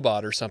a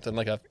robot or something,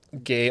 like a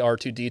gay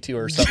R2D2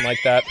 or something like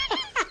that.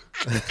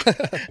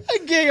 A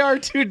gay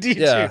R2D2.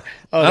 Yeah.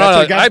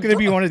 Oh, that's going to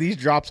be one of these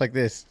drops like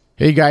this.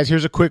 Hey guys,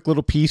 here's a quick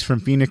little piece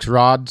from Phoenix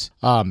Rods.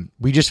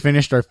 We just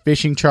finished our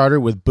fishing charter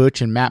with Butch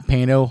and Matt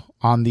Pano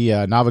on the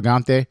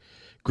Navigante.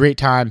 Great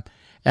time.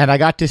 And I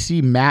got to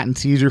see Matt and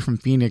Caesar from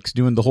Phoenix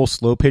doing the whole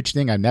slow pitch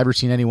thing. I've never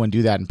seen anyone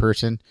do that in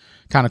person.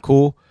 Kind of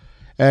cool.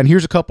 And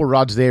here's a couple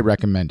rods they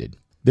recommended.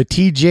 The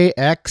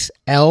TJX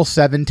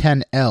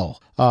L710L.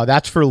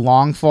 That's for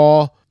long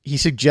fall.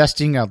 He's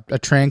suggesting a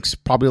Tranx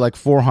probably like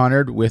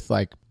 400 with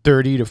like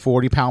 30 to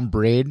 40 pound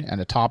braid and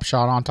a top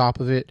shot on top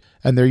of it.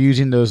 And they're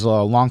using those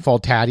long fall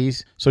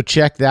tatties. So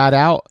check that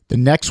out. The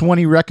next one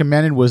he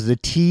recommended was the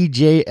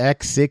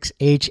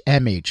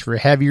TJX6HMH for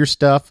heavier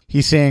stuff.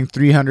 He's saying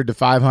 300 to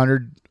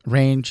 500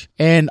 range.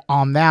 And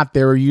on that,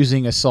 they were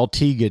using a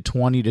Saltiga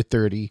 20 to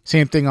 30.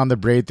 Same thing on the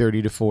braid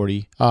 30 to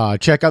 40.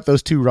 Check out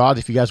those 2 rods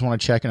if you guys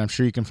want to check, and I'm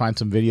sure you can find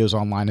some videos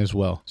online as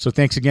well. So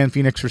thanks again,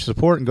 Phoenix, for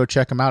support, and go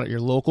check them out at your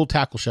local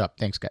tackle shop.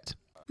 Thanks, guys.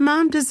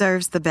 Mom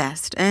deserves the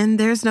best, and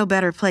there's no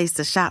better place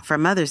to shop for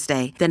Mother's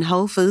Day than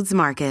Whole Foods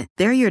Market.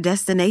 They're your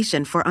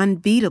destination for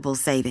unbeatable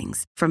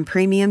savings, from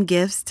premium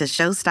gifts to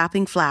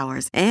show-stopping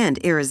flowers and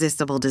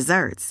irresistible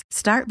desserts.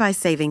 Start by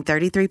saving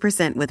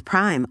 33% with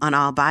Prime on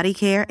all body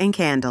care and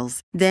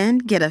candles. Then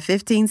get a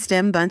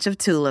 15-stem bunch of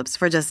tulips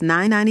for just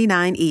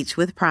 $9.99 each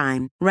with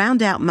Prime.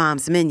 Round out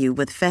Mom's menu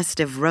with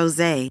festive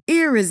rosé,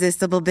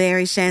 irresistible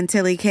berry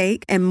chantilly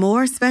cake, and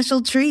more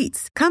special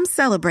treats. Come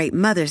celebrate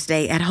Mother's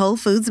Day at Whole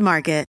Foods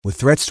Market. With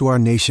threats to our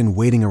nation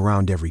waiting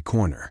around every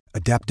corner,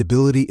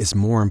 adaptability is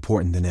more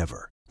important than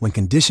ever. When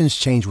conditions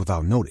change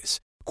without notice,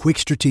 quick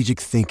strategic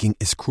thinking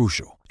is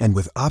crucial. And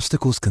with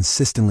obstacles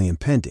consistently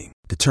impending,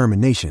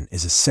 determination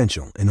is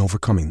essential in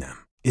overcoming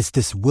them. It's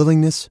this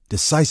willingness,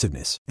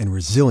 decisiveness, and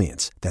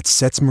resilience that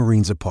sets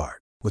Marines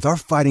apart. With our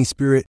fighting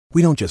spirit,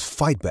 we don't just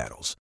fight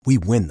battles, we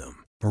win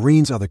them.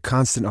 Marines are the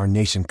constant our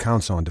nation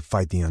counts on to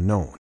fight the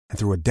unknown. And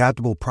through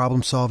adaptable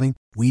problem solving,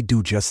 we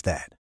do just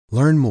that.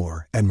 Learn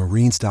more at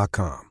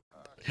marines.com.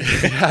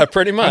 Yeah,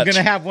 pretty much. I'm going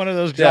to have one of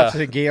those drops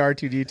at a gay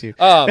R2D2.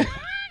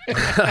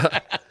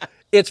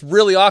 It's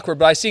really awkward,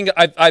 but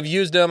I've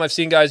used them. I've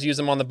seen guys use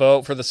them on the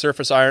boat for the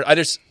surface iron. I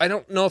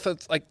don't know if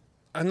it's like,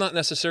 I'm not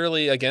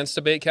necessarily against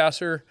a bait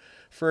caster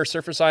for a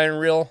surface iron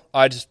reel.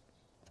 I just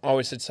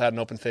always just had an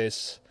open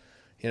face.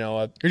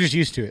 You're just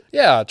used to it.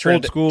 Yeah,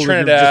 old school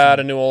Trinidad,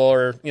 a Newell,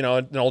 or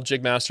an old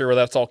Jigmaster where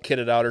that's all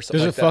kitted out or something.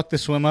 Does it like that. fuck the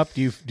swim up?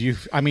 Do you?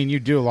 I mean, you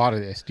do a lot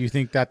of this. Do you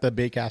think that the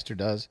baitcaster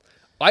does?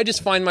 I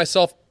just find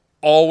myself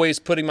always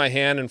putting my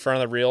hand in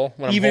front of the reel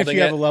when I'm holding it. Even if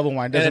you have a level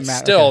wind, doesn't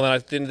matter. Still, then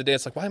at the end of the day,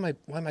 it's like, why am I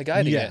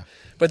guiding it?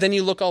 But then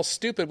you look all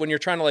stupid when you're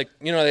trying to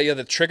you have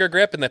the trigger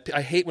grip, and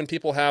I hate when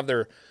people have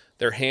their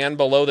hand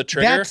below the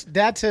trigger.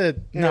 That's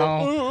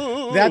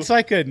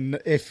like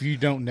if you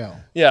don't know.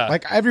 Yeah.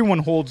 Like everyone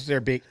holds their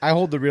bait. I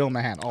hold the reel in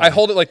my hand. I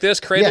hold it like this,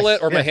 cradle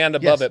it, or my hand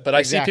above it. But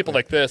exactly. I see people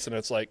like this, and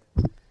it's like,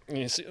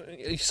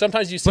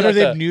 sometimes you see. But are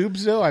they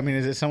noobs though? I mean,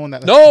 is it someone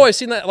that? No, I've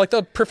seen that, like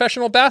the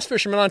professional bass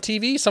fishermen on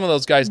TV. Some of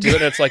those guys do it,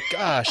 and it's like,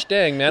 gosh,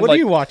 dang, man. What are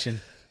you watching?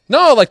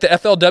 No, like the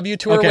FLW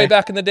tour way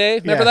back in the day.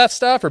 Remember that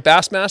stuff? Or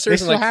Bassmasters? They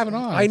still have it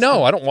on. I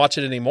know. I don't watch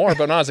it anymore.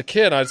 But when I was a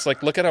kid, I was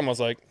like, look at him. I was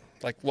like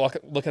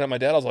looking at my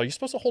dad. I was like, you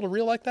supposed to hold a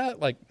reel like that?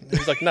 Like,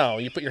 he's like, no,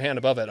 you put your hand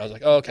above it. I was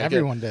like, oh, okay.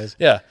 Everyone does.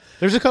 Yeah.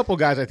 There's a couple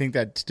guys I think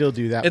that still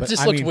do that. It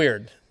just looks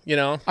weird. You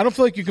know, I don't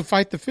feel like you can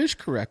fight the fish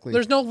correctly.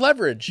 there's no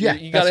leverage. Yeah,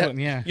 you gotta.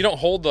 yeah. You don't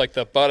hold like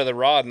the butt of the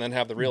rod and then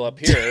have the reel up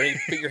here. You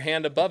put your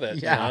hand above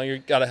it. Yeah. You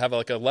got to have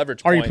like a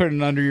leverage. Or point. you put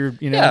it under your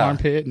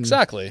armpit. And,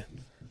 exactly.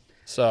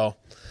 So,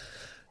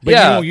 but you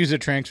don't use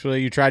it tranks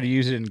really. You tried to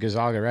use it in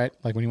Gonzaga, right?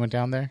 Like when you went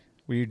down there,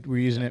 were you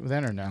using it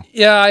then or no?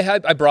 Yeah,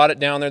 I brought it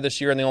down there this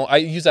year, and I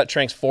use that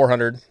Tranks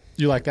 400.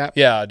 You like that?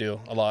 Yeah, I do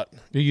a lot.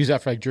 You use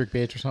that for like jerk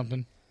baits or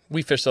something?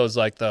 We fish those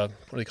like what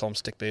do you call them,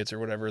 stick baits or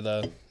whatever,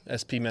 the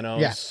SP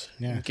minnows.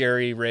 Yeah.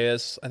 Gary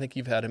Reyes, I think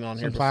you've had him on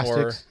here before.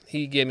 Plastics.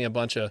 He gave me a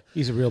bunch of.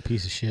 He's a real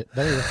piece of shit.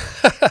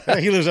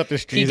 He lives up the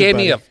street. He gave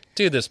me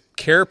this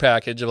care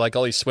package of like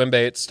all these swim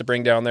baits to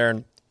bring down there,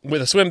 and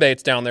with the swim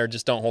baits down there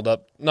just don't hold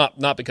up.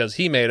 Not because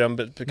he made them,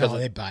 but because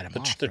they bite them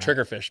off, the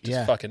triggerfish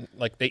just fucking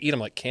like they eat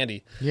them like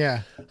candy.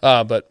 Yeah.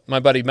 But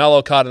my buddy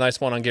Mello caught a nice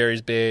one on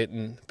Gary's bait,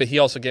 but he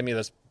also gave me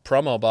this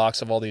promo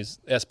box of all these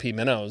SP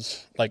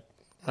minnows. Like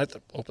I had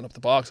to open up the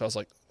box. I was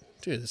like,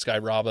 dude, this guy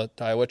robbed a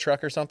Iowa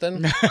truck or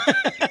something.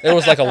 It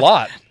was like a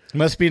lot.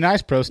 Must be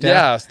nice, pro staff.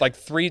 Yeah, it's like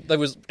it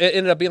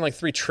ended up being like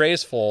 3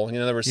 trays full. You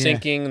know, they were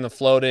sinking and the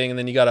floating, and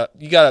then you gotta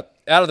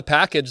out of the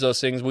package those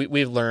things.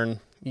 We've learned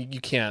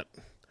you can't.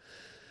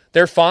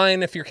 They're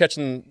fine if you're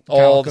catching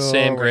all the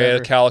same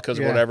grade, calicos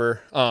or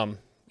whatever.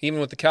 Even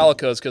with the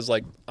calicos, because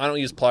like I don't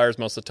use pliers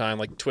most of the time.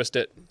 Like twist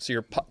it, so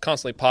you're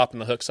constantly popping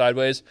the hook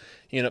sideways.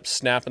 You end up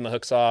snapping the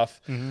hooks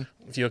off. Mm-hmm.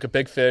 If you hook a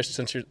big fish,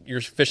 since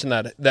you're fishing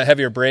that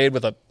heavier braid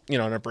with an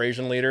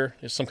abrasion leader,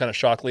 some kind of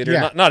shock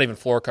leader, not even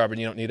fluorocarbon,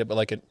 you don't need it, but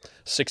like a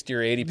 60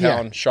 or 80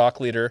 pound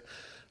shock leader.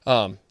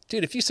 Dude,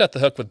 if you set the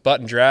hook with butt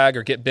and drag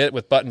or get bit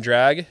with butt and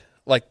drag,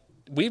 like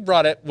we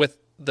brought it with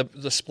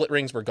the split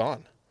rings were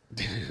gone.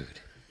 Dude.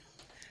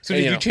 So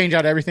did you change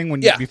out everything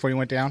before you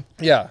went down?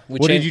 Yeah.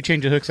 What did you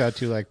change the hooks out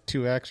to, like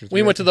 2X or 3X?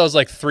 We went to those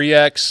like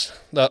 3X,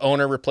 the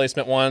owner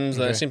replacement ones,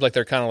 and it seems like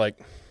they're kind of like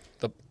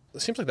it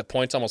seems like the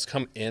points almost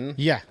come in.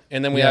 Yeah.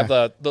 And then we have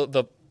a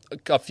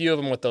few of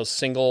them with those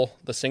single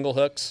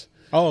hooks.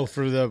 Oh,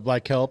 for the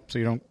like kelp, so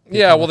you don't.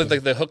 Yeah, well,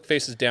 the hook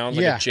faces down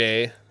like a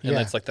J, and Yeah.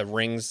 it's like the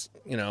rings.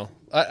 You know,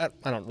 I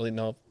don't really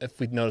know if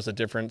we'd notice a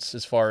difference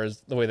as far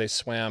as the way they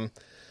swam.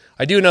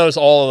 I do notice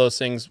all of those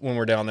things when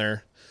we're down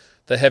there.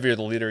 The heavier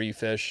the leader you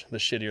fish, the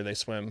shittier they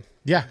swim.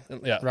 Yeah.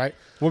 Yeah. Right.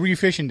 What were you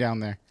fishing down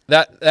there?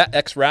 That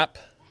X-Wrap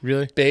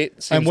Really?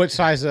 bait. And what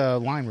size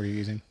line were you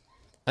using?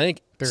 I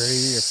think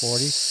 30 or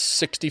 40?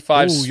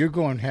 65. Oh, you're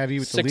going heavy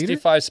with the leader?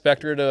 65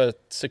 Spectra to a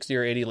 60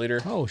 or 80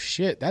 liter. Oh,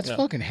 shit. That's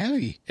fucking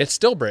heavy. It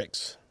still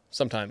breaks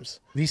sometimes.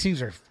 These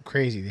things are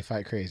crazy. They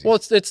fight crazy. Well,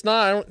 it's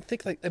not. I don't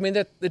think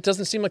it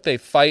doesn't seem like they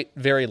fight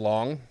very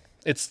long.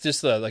 It's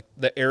just the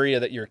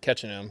area that you're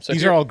catching them. So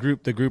these are all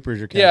the groupers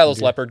you're catching. Yeah,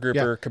 those leopard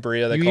grouper,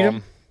 Cabria, they call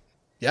them.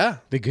 Yeah.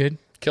 They good?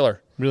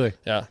 Killer. Really?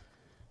 Yeah.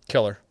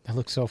 Killer. That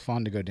looks so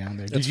fun to go down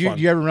there. It's Did fun.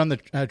 you ever run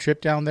the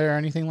trip down there or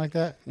anything like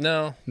that?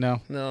 No.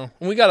 No. And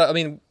we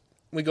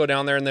go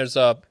down there and there's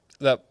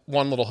that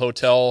one little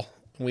hotel.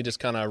 And we just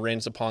kind of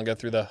arrange the ponga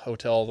through the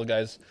hotel. The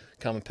guys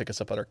come and pick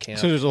us up at our camp.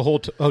 So there's a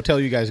whole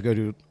hotel you guys go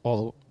to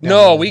all the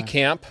No, we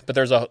camp, but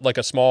there's a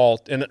small,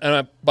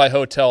 and by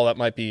hotel, that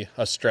might be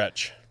a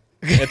stretch.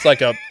 It's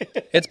like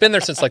it's been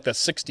there since like the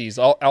 60s,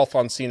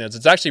 Alfonsinas.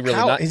 It's actually really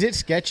not. Is it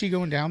sketchy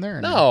going down there?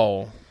 Or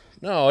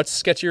No,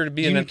 it's sketchier to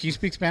be in. Can you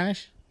speak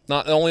Spanish?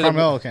 Not only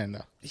Carmelo can,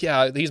 though.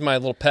 Yeah, he's my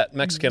little pet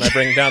Mexican I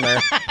bring down there.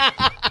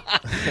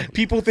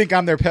 People think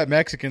I'm their pet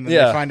Mexican, then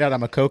they find out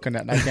I'm a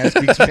coconut and I can't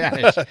speep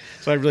Spanish.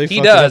 So I really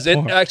he does.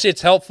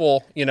 It's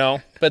helpful,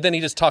 but then he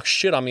just talks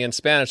shit on me in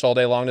Spanish all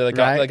day long to the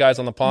guys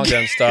on the ponga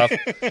and stuff.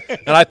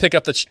 And I pick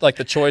up the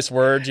choice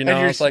words, And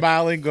you're it's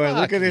smiling, like, going,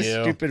 "Look at this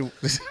you." stupid."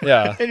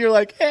 Yeah. And you're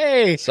like,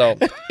 "Hey." So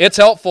it's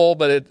helpful,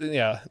 but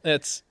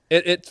it's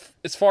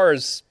as far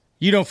as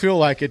you don't feel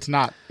like it's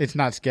not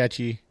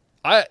sketchy.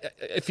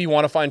 If you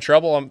want to find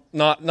trouble, I'm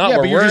not Yeah, where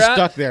but you're we're just at.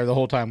 stuck there the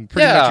whole time.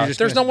 Pretty much you're just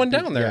there's no one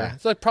down there. Yeah.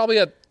 It's like probably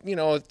in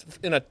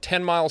a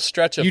 10-mile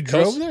stretch of You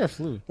coast. drove there or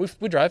flew?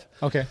 We drive.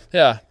 Okay.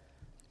 Yeah.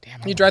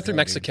 Damn, You drive through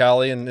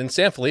Mexicali, and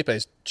San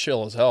Felipe's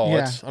chill as hell.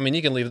 Yeah.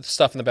 You can leave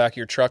stuff in the back of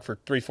your truck for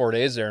 3-4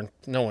 days there, and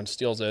no one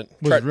steals it.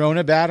 Was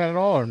Rona bad at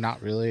all, or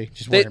not really?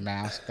 Just wear your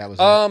mask. That was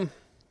it.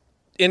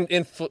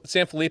 In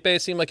San Felipe,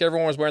 it seemed like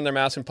everyone was wearing their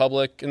mask in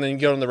public, and then you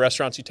go to the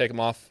restaurants, you take them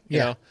off. You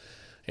know?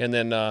 And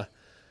then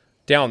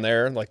down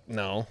there,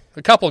 no.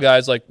 A couple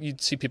guys,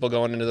 you'd see people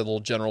going into the little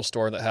general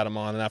store that had them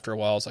on, and after a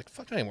while, I was like,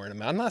 fuck, I ain't wearing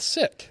them. I'm not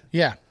sick.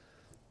 Yeah.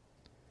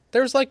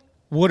 There's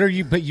What are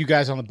you? But you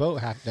guys on the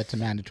boat that's a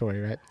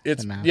mandatory, right?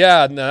 It's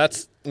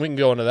we can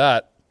go into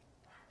that.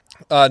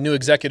 New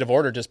executive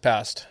order just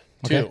passed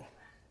too, Okay.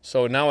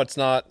 so now it's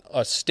not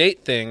a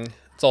state thing;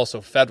 it's also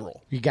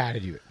federal. You got to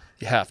do it.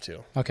 You have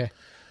to. Okay.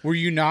 Were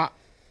you not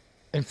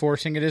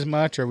enforcing it as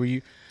much, or were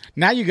you?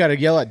 Now you got to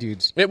yell at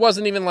dudes. It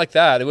wasn't even like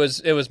that. It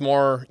was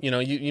more.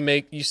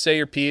 You say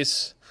your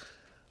piece.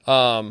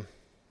 Tell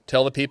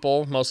the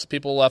people. Most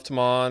people left them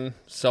on.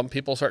 Some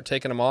people start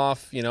taking them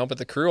off. But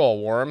the crew all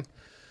wore them.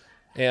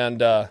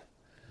 And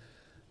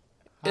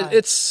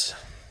it's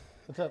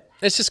What's up?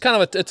 it's just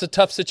kind of it's a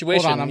tough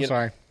situation. Hold on, I'm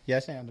sorry.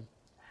 Yes, and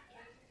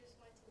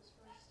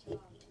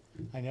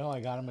I know. I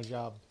got him a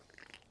job.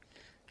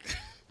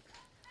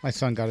 My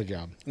son got a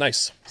job.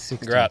 Nice. 16.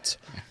 Congrats.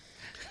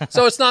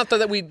 So it's not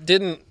that we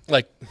didn't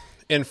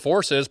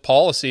enforce his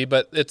policy,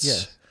 but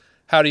it's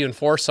how do you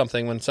enforce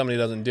something when somebody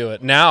doesn't do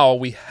it? Now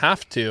we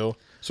have to.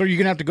 So you're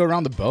gonna have to go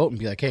around the boat and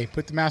be like, "Hey,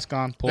 put the mask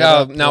on." Pull it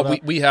up, now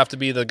we have to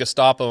be the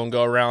Gestapo and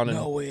go around and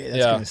no way.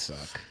 That's gonna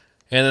suck.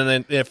 And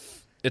then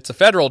if it's a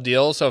federal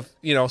deal, so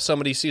if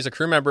somebody sees a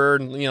crew member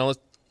and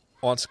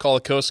wants to call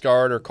the Coast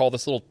Guard or call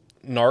this little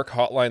NARC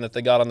hotline that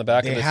they got on the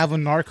back of this. They have a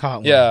NARC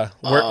hotline. Yeah.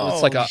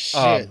 It's like a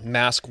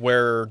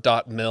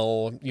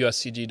maskwearer.mil,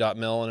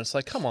 USCG.mil. And it's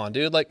like, come on,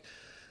 dude.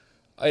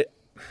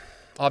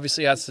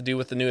 Obviously it has to do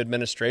with the new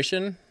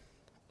administration.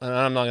 And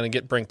I'm not going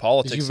to bring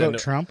politics into it. Did you vote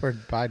Trump or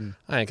Biden?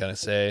 I ain't going to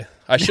say.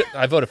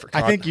 I voted for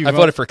Kanye. I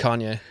voted for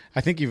Kanye.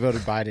 I think you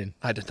voted Biden.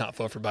 I did not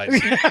vote for Biden.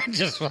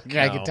 Just fucking,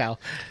 no. I can tell.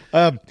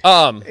 But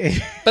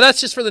that's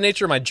just for the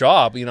nature of my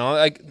job,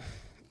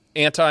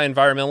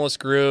 anti-environmentalist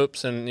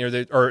groups and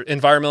or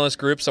environmentalist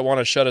groups that want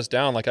to shut us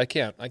down. I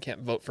can't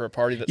vote for a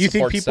party that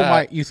supports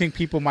that. You think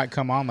people might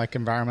come on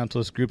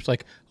environmentalist groups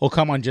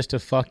come on just to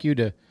fuck you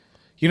to,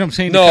 you know what I'm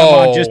saying? No. To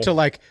come on just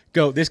to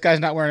go, this guy's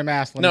not wearing a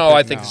mask. No,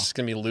 I think it's just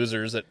going to be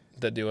losers that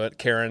do it.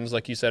 Karens,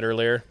 like you said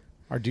earlier.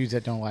 Or dudes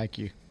that don't like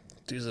you.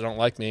 Dudes that don't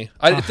like me.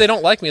 If they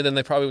don't like me, then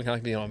they probably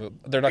wouldn't be on.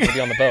 They're not going to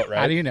be on the boat, right?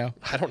 How do you know?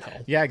 I don't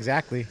know. Yeah,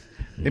 exactly.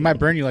 They might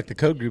burn you like the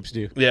code groups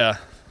do. Yeah.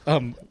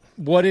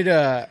 What did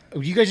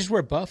you guys just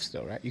wear buffs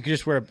though, right? You could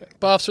just wear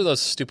buffs are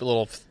those stupid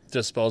little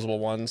disposable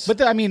ones.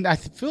 But I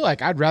feel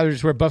like I'd rather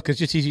just wear buff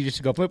because it's just easy just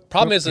to go.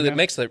 Problem is that it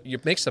makes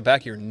the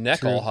back of your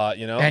neck all hot,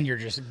 And you're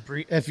just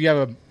if you have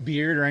a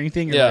beard or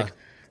anything, you're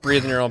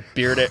breathing your own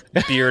beard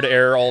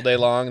air all day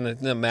long, and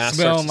the mask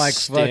smelling like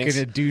stinks.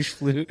 fucking a douche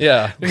flute.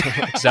 Yeah,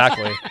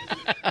 exactly.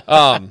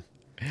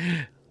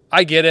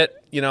 I get it.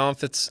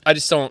 If it's, I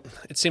just don't.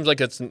 It seems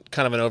like it's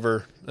kind of an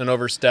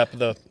overstep.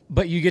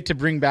 But you get to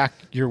bring back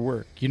your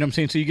work. You know what I'm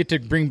saying? So you get to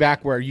bring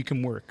back where you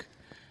can work.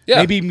 Yeah.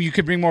 Maybe you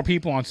could bring more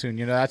people on soon.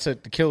 That's the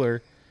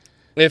killer.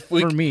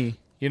 For me,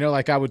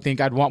 I would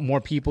think I'd want more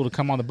people to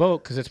come on the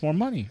boat because it's more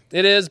money.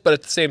 It is, but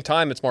at the same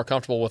time, it's more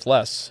comfortable with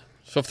less.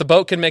 So if the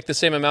boat can make the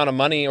same amount of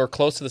money or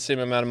close to the same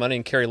amount of money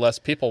and carry less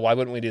people, why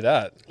wouldn't we do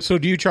that? So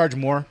do you charge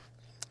more?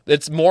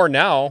 It's more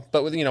now,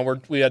 but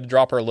we had to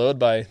drop our load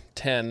by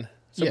 10.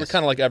 So we're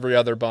kind of like every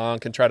other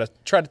bunk and try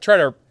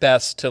our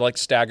best to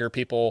stagger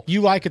people.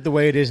 You like it the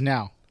way it is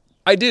now?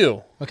 I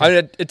do.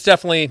 Okay. It's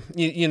definitely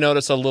you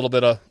notice a little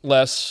bit of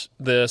less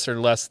this or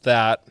less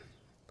that.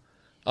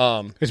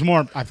 It's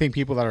more, I think,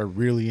 people that are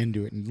really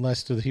into it, and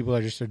less to the people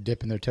that are just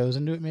dipping their toes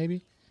into it.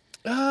 Maybe.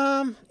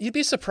 You'd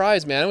be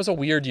surprised, man. It was a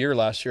weird year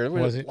last year.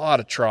 There was a lot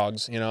of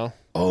trogs,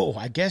 Oh,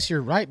 I guess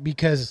you're right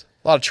because.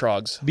 A lot of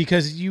trogs.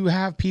 Because you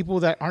have people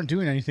that aren't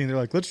doing anything. They're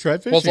like, let's try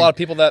fishing. Well, it's a lot of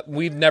people that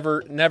we've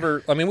never.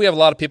 I mean, we have a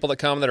lot of people that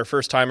come that are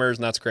first-timers,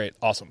 and that's great.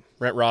 Awesome.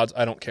 Rent rods,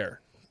 I don't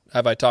care.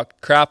 Have I talked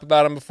crap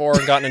about them before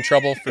and gotten in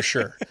trouble? For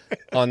sure.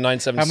 On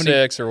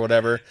 976 or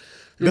whatever.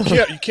 You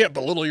can't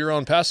belittle your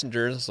own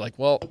passengers. It's like,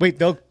 well. Wait,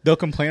 they'll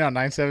complain on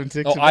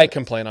 976? Oh, I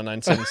complain on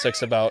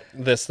 976 about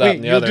this, that,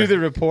 and the other. You'll do the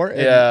report?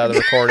 Yeah, the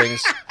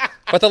recordings.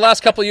 But the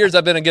last couple of years,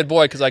 I've been a good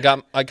boy because I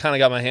kind of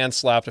got my hand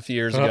slapped a few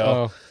years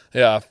ago.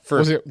 Yeah.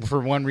 Was it for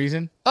one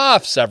reason?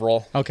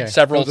 Several. Okay.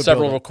 Several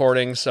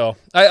recordings. So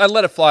I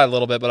let it fly a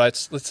little bit, but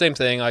it's the same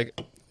thing. I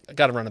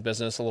got to run a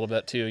business a little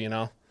bit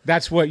too,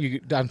 That's what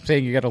I'm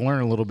saying. You got to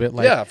learn a little bit.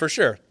 Yeah, for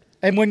sure.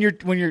 And when you're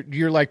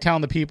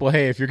telling the people,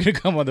 hey, if you're gonna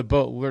come on the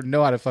boat, we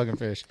know how to fucking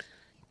fish,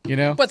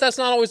 But that's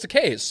not always the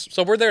case.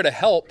 So we're there to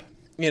help,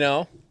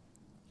 We're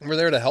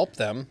there to help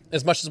them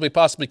as much as we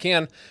possibly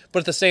can. But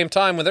at the same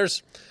time, when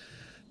there's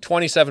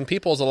 27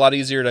 people, it's a lot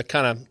easier to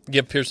kind of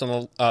give people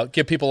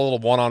a little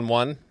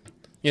one-on-one,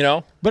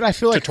 But I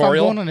feel like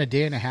tutorial. If I'm going on a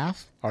day and a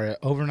half or an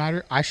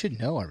overnighter, I should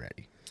know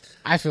already.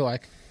 I feel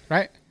like,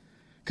 right?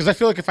 Because I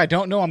feel like if I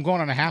don't know, I'm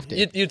going on a half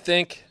day. You'd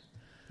think.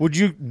 Would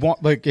you want,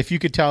 if you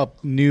could tell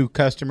new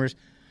customers,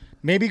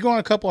 maybe go on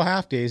a couple of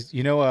half days,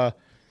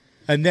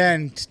 and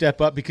then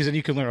step up because then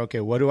you can learn, okay,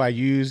 what do I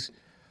use?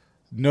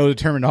 Know the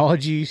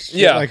terminology,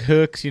 like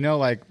hooks,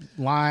 like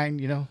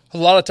line, A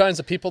lot of times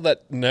the people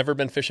that never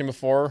been fishing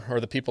before are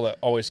the people that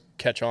always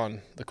catch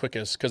on the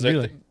quickest because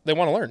they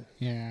want to learn.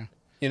 Yeah.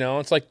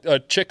 It's like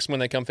chicks when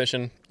they come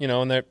fishing,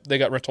 and they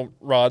got rental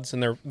rods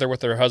and they're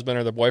with their husband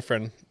or their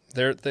boyfriend.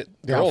 They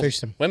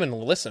outfish them. Women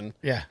listen.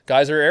 Yeah.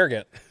 Guys are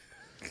arrogant.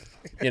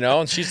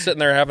 And she's sitting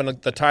there having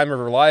the time of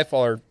her life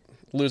while her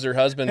loser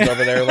husband's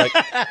over there,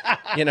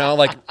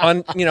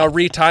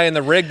 retying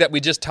the rig that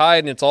we just tied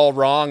and it's all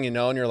wrong, and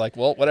you're like,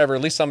 well, whatever.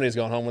 At least somebody's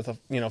going home with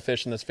a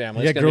fish in this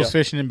family. Yeah, girls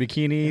fishing in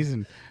bikinis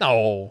and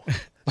no.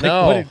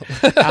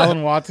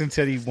 Alan Watson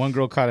said one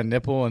girl caught a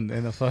nipple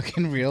in the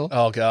fucking reel.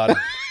 Oh God.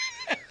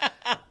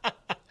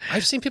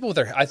 I've seen people with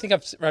their. I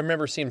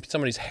remember seeing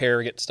somebody's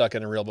hair get stuck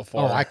in a reel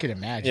before. Oh, I could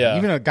imagine. Yeah.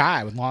 Even a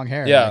guy with long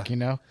hair. Yeah.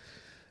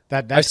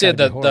 I said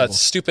the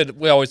stupid.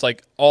 We always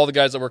all the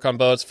guys that work on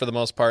boats for the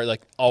most part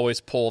always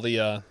pull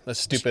the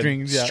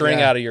stupid string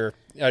out of your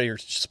out of your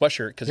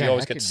sweatshirt because you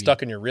always get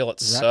stuck in your reel. It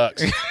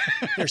sucks.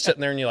 You're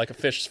sitting there and a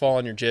fish is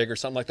falling your jig or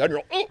something like that. And you're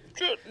like, oh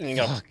shit! And you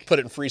gotta put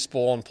it in free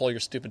spool and pull your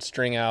stupid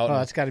string out. Oh,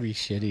 that's got to be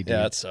shitty, dude.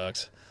 Yeah, it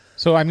sucks.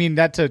 So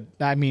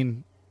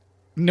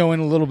knowing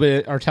a little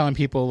bit or telling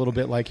people a little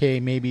bit like, hey,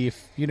 maybe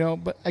if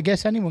but I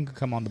guess anyone could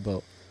come on the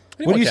boat.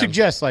 What do you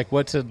suggest? Like,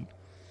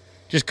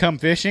 just come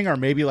fishing, or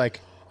maybe like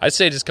I'd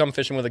say just come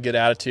fishing with a good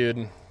attitude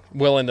and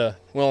willing to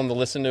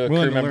listen to a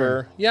crew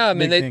member. Yeah, I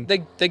mean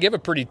they give a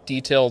pretty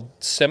detailed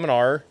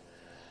seminar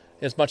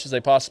as much as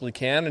they possibly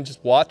can, and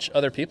just watch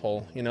other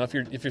people.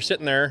 If you're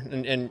sitting there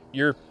and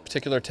your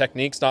particular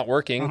technique's not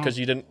working because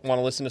you didn't want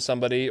to listen to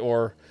somebody,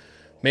 or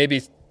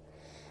maybe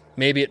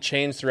it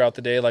changed throughout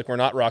the day, like we're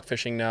not rock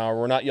fishing now, or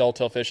we're not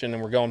yellowtail fishing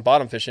and we're going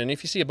bottom fishing.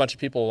 If you see a bunch of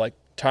people like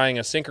tying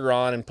a sinker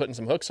on and putting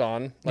some hooks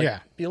on, be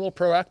a little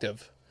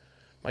proactive.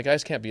 My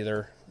guys can't be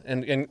there,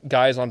 and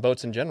guys on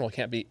boats in general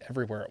can't be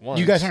everywhere at once.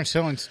 You guys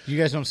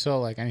don't sell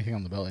like anything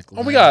on the boat, like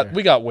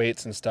we got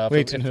weights and stuff,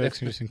 weights and hooks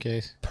just in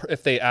case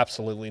if they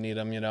absolutely need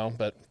them,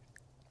 But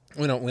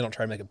we don't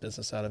try to make a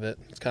business out of it.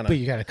 It's kind of. But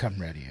you got to come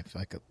ready.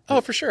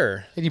 For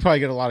sure. And you probably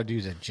get a lot of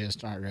dudes that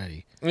just aren't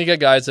ready. And you got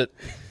guys that.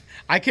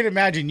 I can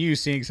imagine you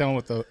seeing someone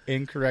with the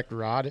incorrect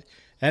rod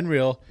and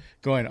reel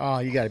going, "Oh,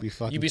 you got to be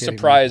fucking." You'd be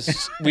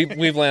surprised.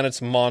 We've landed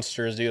some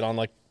monsters, dude, on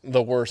like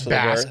the worst of the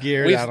bass worst.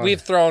 gear. We've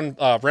thrown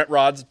rent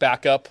rods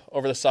back up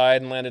over the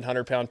side and landed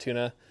 100-pound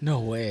tuna. No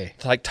way.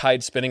 Like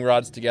tied spinning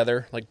rods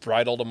together, like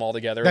bridled them all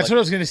together. That's what I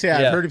was going to say.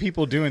 I've heard of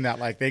people doing that.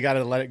 Like they got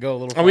to let it go a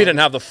little. And we didn't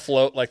have the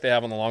float like they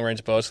have on the long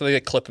range boats, so they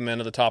clip them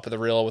into the top of the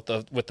reel with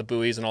the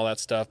buoys and all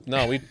that stuff.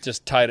 No, we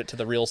just tied it to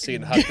the reel seat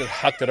and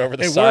hucked it over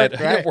the side.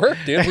 Worked, right? It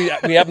worked, dude.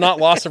 We have not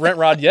lost a rent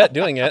rod yet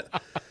doing it.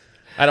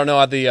 I don't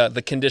know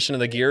the condition of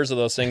the gears of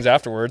those things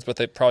afterwards, but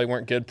they probably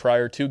weren't good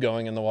prior to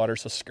going in the water,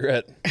 so screw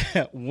it.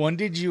 When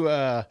did you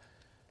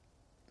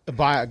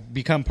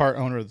become part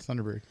owner of the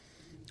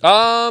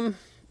Thunderbird?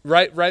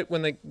 Right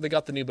when they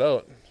got the new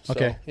boat. So,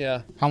 okay.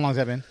 Yeah. How long has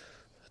that been?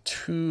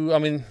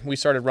 We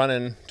started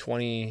running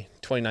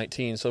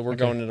 2019, so we're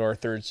going into our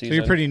third season. So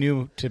you're pretty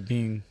new to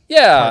being.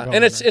 Yeah,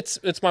 and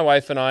it's my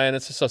wife and I, and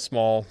it's just a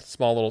small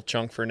little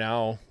chunk for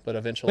now, but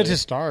eventually. But to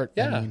start.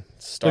 Yeah.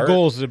 The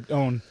goal is to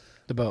own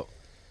the boat.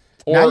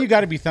 Now you got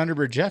to be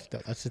Thunderbird Jeff,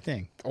 though. That's the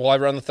thing. Well, I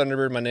run the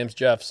Thunderbird. My name's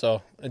Jeff,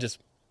 so it just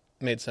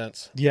made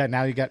sense. Yeah,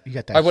 now you got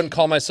that. I wouldn't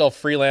call myself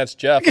freelance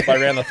Jeff if I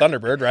ran the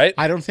Thunderbird, right?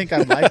 I don't think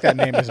I'd like that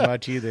name as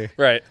much either.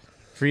 Right.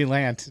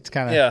 Freelance. It's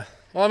kind of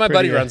Well, my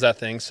buddy runs that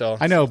thing, so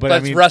I know,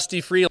 but it's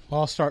Rusty Freelance.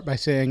 I'll start by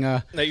saying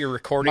that you're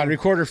recording. My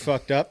recorder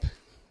fucked up.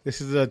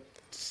 This is the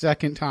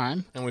second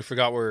time, and we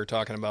forgot what we were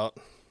talking about.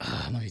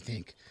 Let me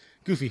think.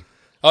 Goofy.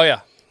 Oh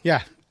yeah.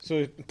 Yeah.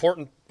 So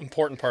important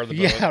part of the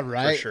boat. Yeah,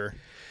 right. For sure.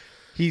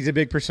 He's a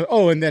big person.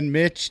 Oh, and then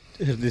Mitch,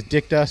 the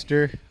dick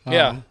duster.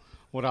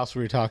 What else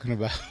were we talking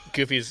about?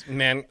 Goofy's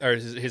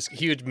his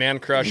huge man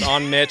crush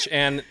on Mitch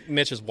and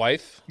Mitch's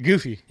wife.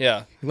 Goofy.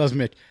 Yeah. He loves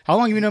Mitch. How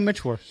long have you known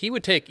Mitch for? He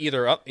would take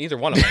either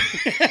one of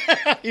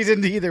them. He's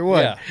into either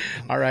one. Yeah.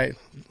 All right.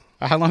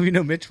 How long have you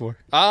known Mitch for?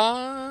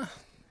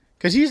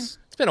 Because it's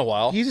been a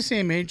while. He's the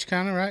same age,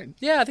 kind of, right?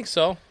 Yeah, I think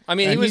so. I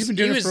mean, he's been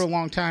doing it for a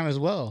long time as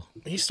well.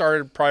 He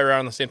started probably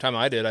around the same time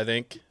I did, I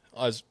think.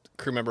 I was a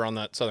crew member on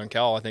that Southern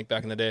Cal, I think,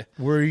 back in the day.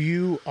 Were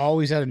you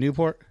always out of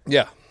Newport?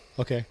 Yeah.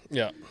 Okay.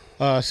 Yeah.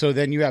 So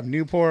then you have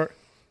Newport,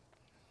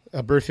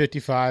 Bird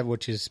 55,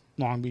 which is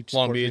Long Beach.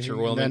 Long Beach or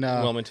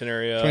Wilmington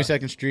area.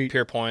 22nd Street.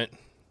 Pierre Point,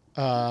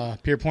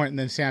 and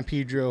then San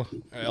Pedro.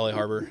 LA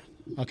Harbor.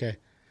 Okay.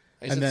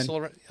 Is it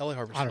still LA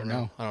Harbor? I don't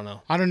know.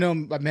 I don't know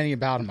many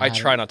about him. I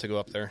try not to go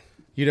up there.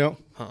 You don't?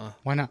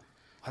 Why not?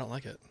 I don't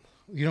like it.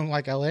 You don't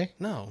like LA?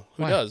 No.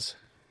 Who does?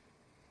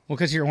 Well,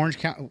 because you're Orange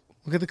County.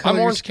 Look at the color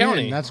I'm Orange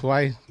County. That's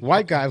why.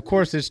 White guy, of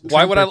course.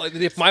 Why would I?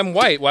 If I'm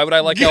white, why would I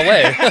like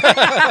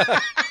LA?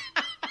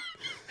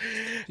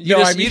 You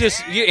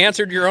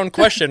answered your own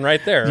question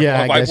right there.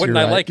 Yeah, why wouldn't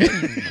I like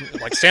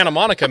it? Like Santa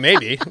Monica,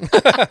 maybe.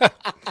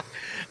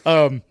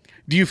 Do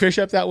you fish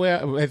up that way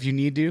if you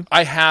need to?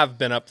 I have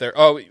been up there.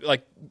 Oh,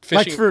 like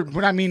fishing for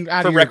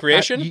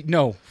recreation?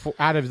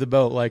 Out of the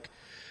boat, like.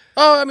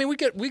 Oh, I mean, we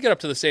get up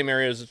to the same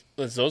areas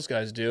as those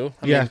guys do.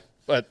 I mean,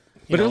 but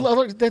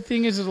the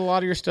thing is, a lot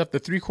of your stuff, the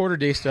 3/4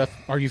 day stuff,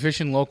 are you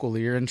fishing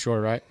locally? You're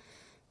inshore, right?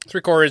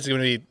 3/4 is going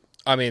to be.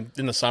 I mean,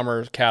 in the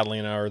summer,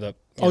 Catalina or the.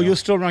 You'll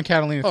still run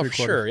Catalina 3/4. Oh,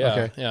 sure, yeah,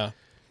 okay. Yeah.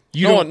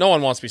 No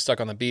one wants to be stuck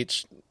on the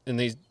beach in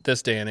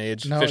this day and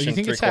age. No, fishing you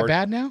think it's that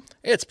bad now?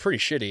 It's pretty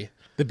shitty.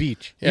 The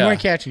beach. Yeah. You weren't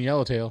catching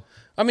yellowtail.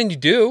 I mean, you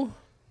do.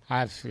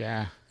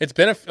 It's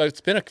been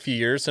a few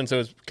years since it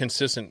was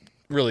consistent,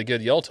 really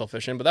good yellowtail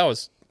fishing, but that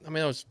was an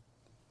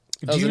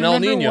El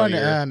Nino when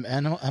year.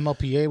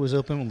 MLPA was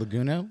open with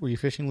Laguna? Were you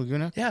fishing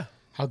Laguna? Yeah.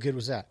 How good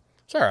was that?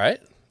 It's all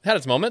right. It had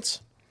its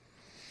moments.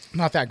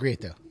 Not that great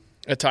though.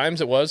 At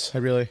times it was.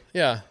 Really?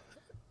 Yeah.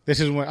 This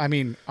is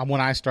when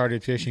I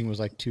started fishing was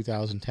like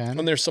 2010.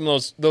 When there's some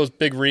of those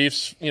big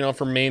reefs,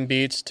 from Main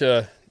Beach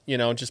to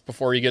just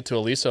before you get to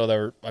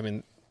Aliso,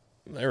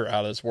 they were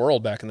out of this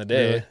world back in the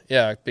day. Really?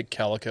 Yeah, big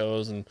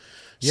calicos and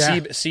Yeah.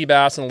 sea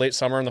bass in the late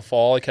summer and the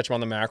fall. You catch them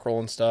on the mackerel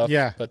and stuff.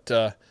 Yeah. But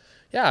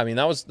yeah, I mean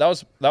that was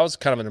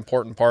kind of an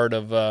important part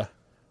of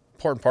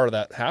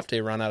that half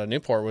day run out of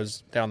Newport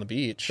was down the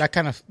beach. That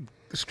kind of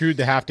screwed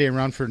the half day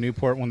run for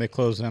Newport when they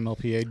closed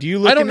MLPA. Do you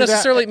look I don't into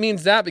necessarily that?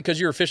 means that because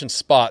you were fishing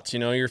spots.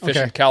 You're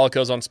fishing Okay.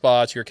 calicos on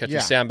spots. You're catching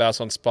Yeah. sand bass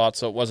on spots.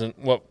 So it wasn't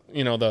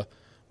the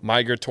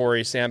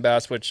migratory sand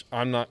bass, which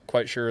I'm not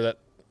quite sure that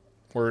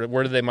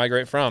where did they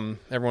migrate from?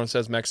 Everyone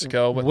says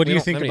Mexico. But What do we you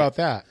don't- think about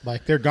that?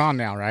 Like, they're gone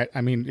now, right? I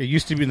mean, it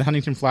used to be the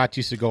Huntington Flats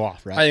used to go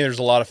off, right? I think there's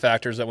a lot of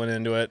factors that went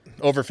into it.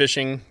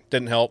 Overfishing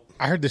didn't help.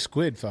 I heard the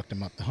squid fucked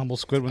them up. The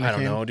Humboldt squid when they I don't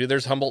came. know, dude.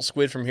 There's Humboldt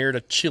squid from here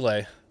to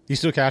Chile. You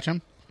still catch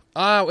them?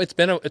 It's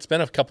been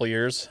a couple of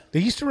years.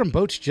 They used to run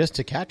boats just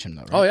to catch them,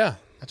 though, right? Oh yeah,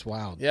 That's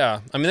wild. yeah.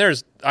 I mean,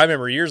 I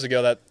remember years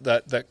ago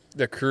that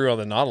the crew on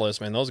the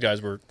Nautilus, man, those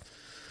guys were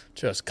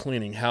just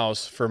cleaning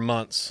house for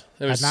months.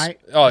 It was, At night?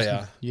 Oh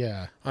yeah.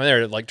 Yeah. I mean, they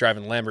were like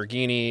driving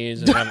Lamborghinis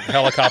and having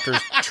helicopters.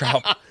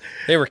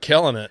 They were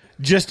killing it.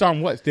 Just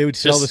on what? They would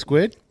sell Just- the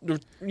squid?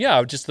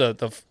 Yeah, just the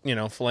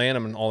filleting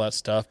them and all that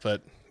stuff.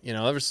 But it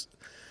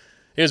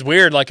was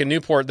weird, like in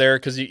Newport there,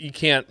 because you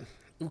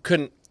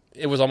couldn't.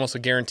 It was almost a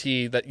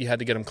guarantee that you had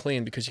to get them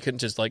clean because you couldn't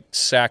just like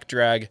sack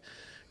drag,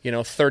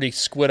 30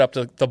 squid up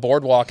the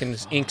boardwalk and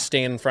just ink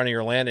stain in front of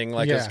your landing.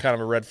 Like it's Yeah. kind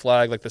of a red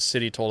flag. Like the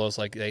city told us,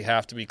 like they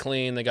have to be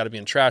clean. They got to be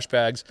in trash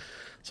bags.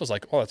 So it's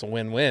like, oh, that's a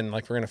win-win.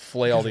 Like we're gonna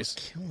fillet all these,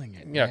 Killing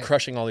it. yeah, right?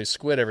 crushing all these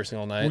squid every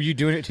single night. Were you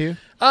doing it too?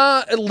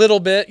 A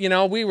little bit,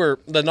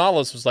 the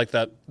Nautilus was like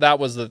that. That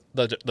was the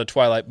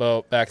twilight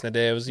boat back in the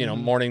day. It was,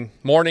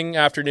 morning,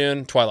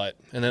 afternoon, twilight.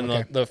 And then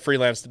Okay. the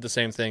freelance did the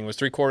same thing. It was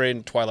 3/4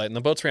 and twilight. And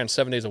the boats ran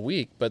 7 days a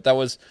week, but that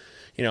was,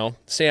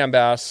 sand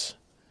bass.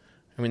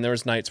 I mean, there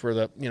was nights where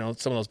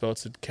some of those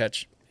boats would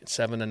catch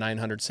 700 to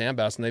 900 sand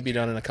bass and they'd be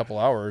done in a couple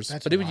hours.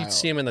 That's but you'd wild.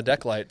 see them in the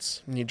deck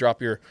lights and you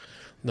drop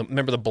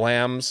remember the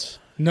blams?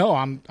 No,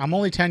 I'm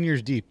only 10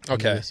 years deep. into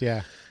Okay. this,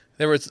 yeah.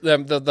 There was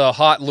the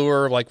hot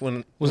lure, like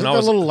when Was when it I the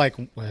was little like?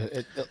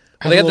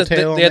 they had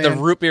the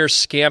root beer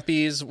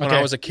scampies when Okay.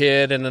 I was a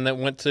kid, and then they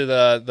went to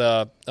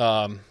the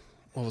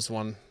what was the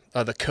one?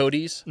 The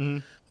Cody's. Mm-hmm.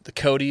 The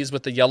Cody's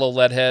with the yellow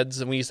lead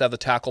heads, and we used to have the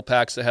tackle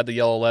packs that had the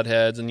yellow lead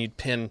heads, and you'd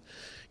pin,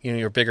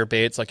 your bigger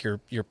baits like your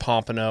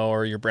pompano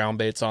or your brown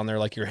baits on there,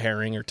 like your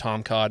herring or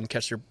tomcod, and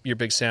catch your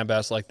big sand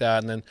bass like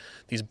that. And then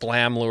these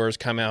blam lures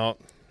come out.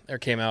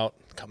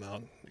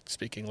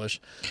 Speak English.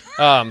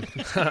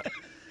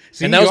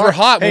 See, and those you were are-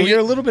 hot. Hey, when you're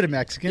a little bit of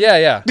Mexican.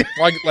 Yeah.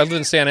 Well, I lived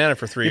in Santa Ana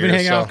for 3 You've years. been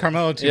hanging out so- with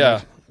Carmelo too.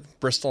 Yeah,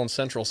 Bristol and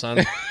Central,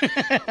 son.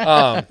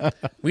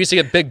 We used to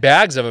get big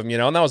bags of them,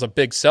 and that was a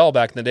big sell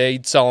back in the day.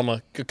 You'd sell them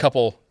a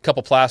couple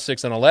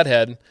plastics and a lead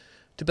head,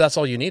 but that's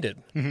all you needed.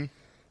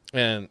 Mm-hmm.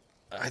 And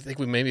I think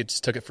we maybe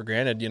just took it for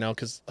granted,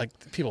 because like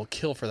people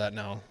kill for that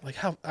now. Like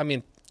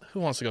who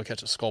wants to go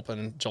catch a sculpin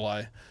in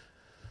July?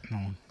 No,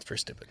 it's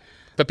pretty stupid.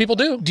 But people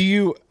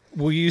do.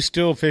 Will you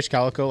still fish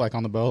calico like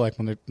on the bow, like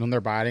when they're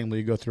biting? Will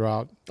you go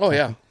throughout? Oh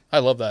yeah, I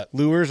love that.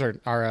 Lures are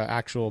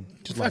actual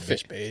just I like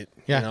fish bait.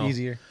 Yeah,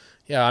 easier.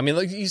 Yeah, I mean,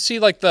 like you see,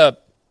 like the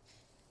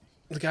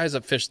guys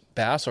that fish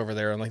bass over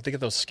there, and like they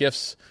get those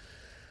skiffs.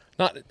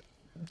 Not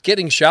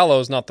getting shallow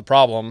is not the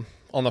problem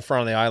on the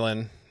front of the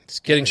island. It's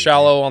getting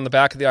shallow on the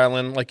back of the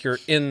island. Like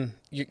the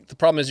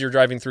problem is you're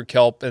driving through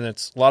kelp, and a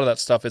lot of that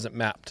stuff isn't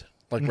mapped,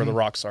 like where the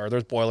rocks are.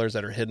 There's boilers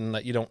that are hidden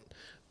that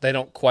they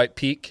don't quite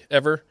peak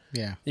ever.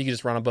 Yeah. You can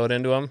just run a boat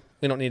into them.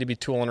 We don't need to be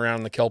tooling around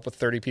in the kelp with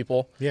 30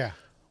 people. Yeah.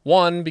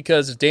 One,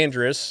 because it's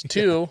dangerous.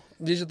 Two,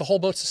 the whole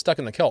boat's just stuck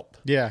in the kelp.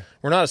 Yeah.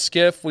 We're not a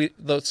skiff.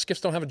 The skiffs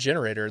don't have a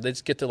generator. They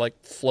just get to like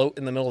float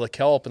in the middle of the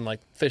kelp and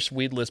like fish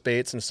weedless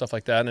baits and stuff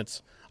like that.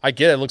 And I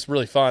get it. It looks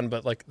really fun,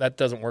 but like that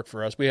doesn't work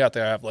for us. We have to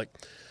have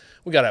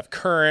we got to have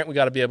current. We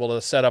got to be able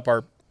to set up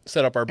our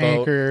boat.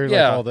 Anchor,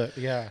 Yeah. like all the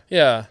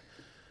Yeah.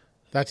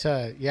 That's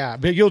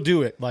but you'll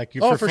do it like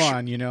for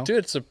fun, Dude,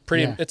 it's a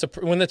pretty. Yeah.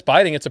 When it's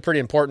biting, it's a pretty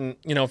important.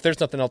 If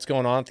there's nothing else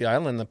going on at the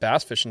island, the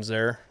bass fishing's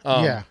there.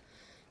 Yeah.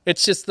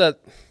 It's just that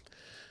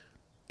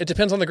it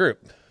depends on the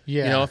group.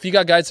 Yeah. If you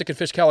got guys that can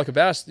fish calico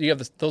bass, you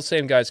have those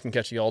same guys can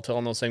catch a yellowtail,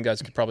 and those same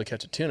guys could probably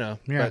catch a tuna.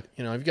 Yeah. But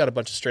if you got a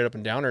bunch of straight up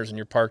and downers, and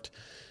you're parked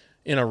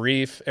in a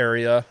reef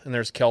area, and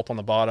there's kelp on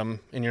the bottom,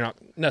 and you're not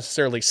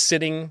necessarily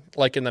sitting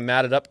like in the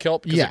matted up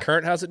kelp because Yeah. the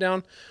current has it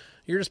down.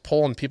 You're just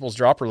pulling people's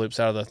dropper loops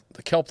out of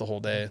the kelp the whole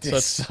day. So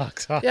It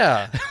sucks. Huh?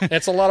 yeah,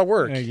 it's a lot of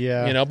work.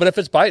 Yeah. But if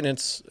it's biting,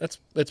 it's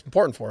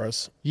important for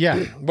us.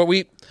 Yeah. But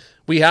we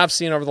have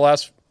seen over the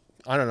last,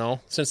 I don't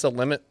know, since the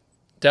limit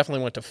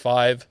definitely went to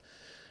 5,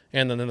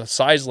 and then the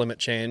size limit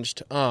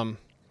changed. We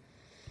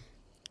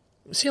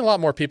see a lot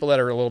more people that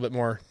are a little bit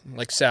more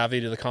like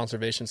savvy to the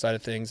conservation side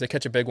of things. They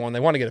catch a big one, they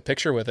want to get a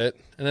picture with it,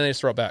 and then they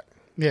just throw it back.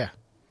 Yeah.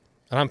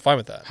 And I'm fine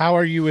with that. How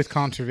are you with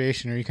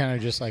conservation? Are you kind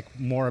of just like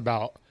more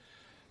about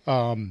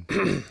I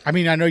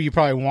mean, I know you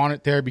probably want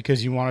it there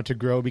because you want it to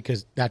grow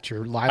because that's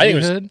your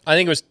livelihood. I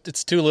think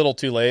it's too little,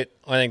 too late.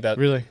 I think that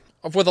Really?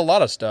 with a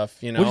lot of stuff,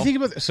 What do you think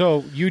about?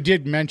 So you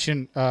did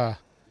mention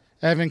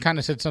Evan kind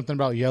of said something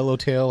about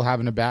yellowtail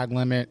having a bag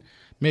limit,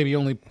 maybe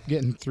only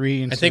getting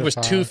 3. I think it was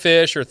 2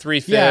 fish or 3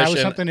 fish. Yeah, it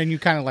was something, and you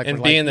kind of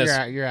and being like,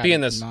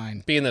 this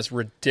 9. being this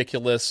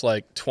ridiculous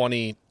like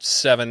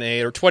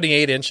 27.8 or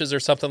 28 inches or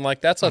something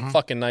like that's a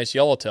fucking nice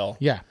yellowtail.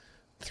 Yeah,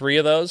 3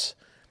 of those.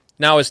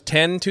 Now is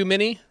 10 too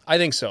many? I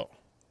think so.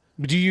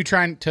 Do you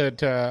try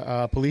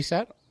to police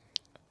that?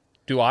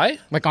 Do I?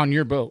 Like on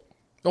your boat?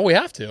 Oh, we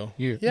have to.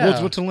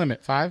 Yeah. What's the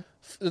limit? 5?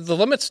 The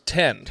limit's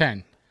 10.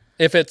 10.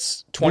 If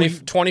it's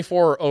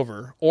 24 or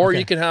over. Or Okay.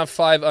 you can have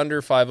 5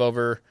 under, 5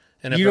 over.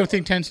 And You don't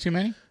think 10's too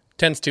many?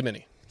 10's too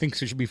many.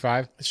 Thinks it should be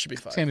 5? It should be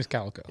 5. Same as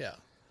calico. Yeah.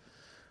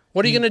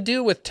 What are you going to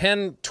do with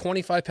 10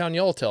 25-pound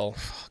yellowtail?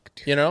 Fuck,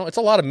 dude. You know, it's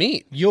a lot of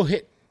meat. You'll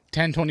hit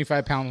 10,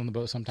 25 pounds on the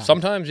boat sometimes.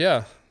 Sometimes,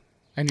 yeah.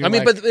 And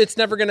but it's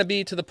never going to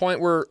be to the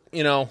point where,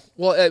 well,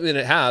 I mean,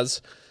 it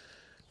has,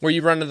 where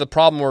you run into the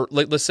problem where,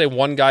 let's say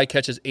one guy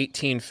catches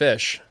 18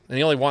 fish, and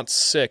he only wants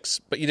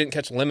 6, but you didn't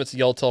catch limits of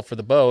yellowtail for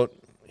the boat.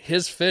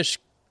 His fish...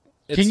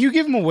 Can you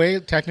give him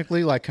away,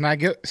 technically? Like, can I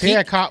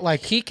I caught,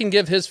 like... He can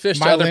give his fish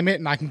my limit,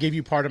 and I can give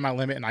you part of my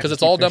limit, and because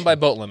it's all done by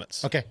boat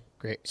limits. Okay,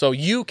 great. So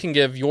you can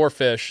give your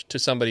fish to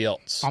somebody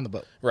else. On the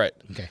boat. Right.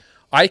 Okay.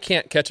 I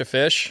can't catch a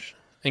fish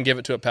and give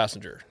it to a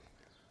passenger.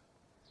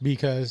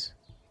 Because...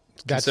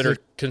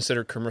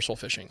 Considered commercial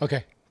fishing.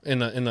 Okay. In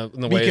the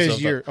because ways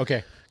of you're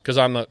okay. Because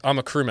I'm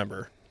a crew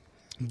member.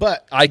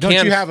 But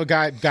don't you have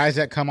guys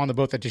that come on the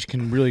boat that just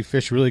can really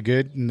fish really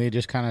good, and they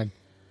just kind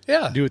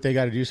of do what they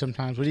got to do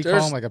sometimes? What do you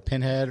call them? Like a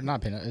pinhead?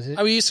 Not pinhead, is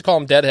it? We used to call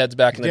them deadheads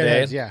back in the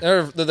day. Yeah.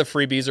 They're the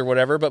freebies or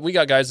whatever. But we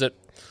got guys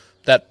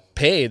that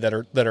pay that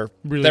are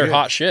really they're good.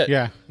 Hot shit.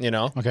 Yeah.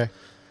 Okay.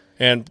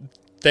 And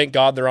thank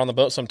God they're on the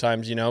boat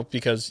sometimes.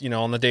 Because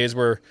on the days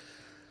where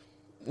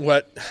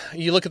what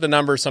you look at the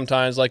numbers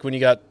sometimes, like when you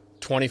got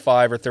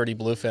 25 or 30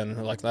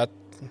 bluefin, like that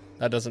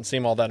doesn't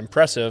seem all that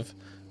impressive.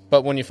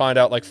 But when you find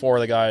out like 4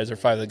 of the guys or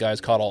 5 of the guys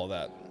caught all of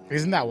that.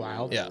 Isn't that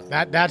wild? Yeah.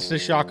 That's the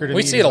shocker to me.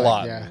 We see it a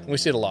lot. Yeah. We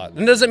see it a lot.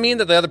 And it doesn't mean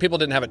that the other people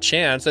didn't have a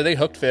chance. That they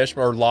hooked fish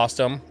or lost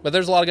them. But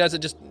there's a lot of guys that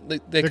just,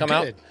 they come good.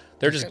 out.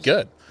 They're just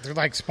good. They're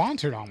like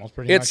sponsored almost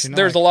pretty much.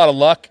 There's a lot of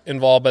luck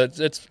involved, but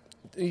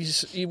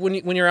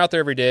when you're out there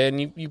every day and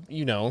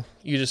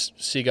you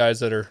just see guys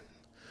that are,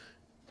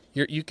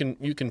 you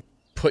can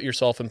put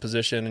yourself in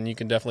position, and you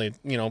can definitely,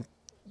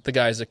 the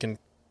guys that can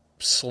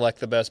select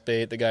the best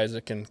bait, the guys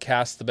that can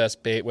cast the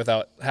best bait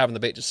without having the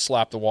bait just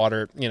slap the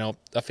water,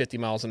 at 50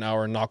 miles an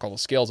hour and knock all the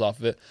scales off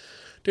of it.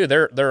 Dude,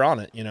 they're on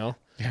it, Yeah,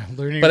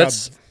 learning but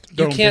about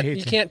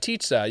you can't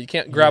teach that. You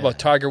can't grab a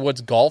Tiger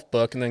Woods golf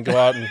book and then go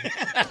out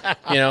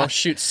and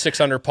shoot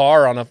 6 under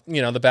par on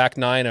the back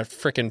 9 at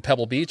frickin'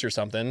 Pebble Beach or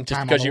something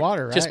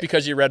just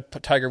because you read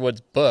Tiger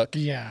Woods book.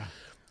 Yeah.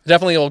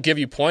 Definitely will give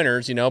you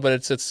pointers, but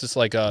it's just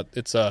like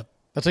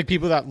that's like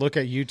people that look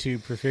at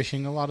YouTube for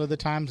fishing a lot of the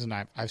times, and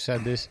I've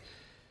said this,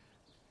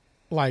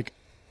 like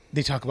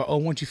they talk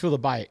about, once you feel the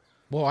bite.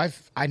 Well,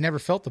 I never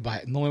felt the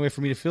bite, and the only way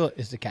for me to feel it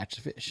is to catch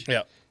the fish.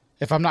 Yeah.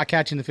 If I'm not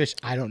catching the fish,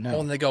 I don't know.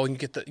 Well, and they go and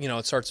get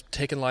it starts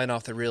taking line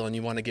off the reel, and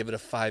you want to give it a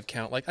 5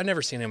 count. Like I've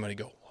never seen anybody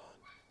go 1,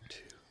 2,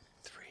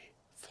 3,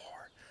 4.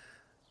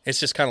 It's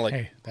just kind of like,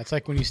 hey, that's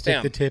like when you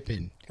stick the tip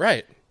in.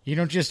 Right. You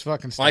don't just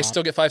fucking stop. I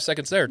still get 5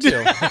 seconds there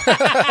too.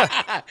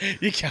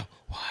 You count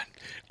 1,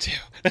 2.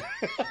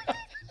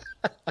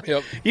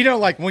 Yep.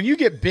 Like when you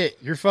get bit,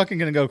 you're fucking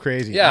gonna go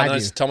crazy. Yeah, I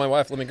just tell my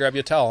wife, "Let me grab you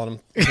a towel."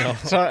 And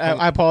Sorry,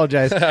 I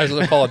apologize. I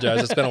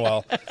apologize. It's been a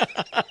while.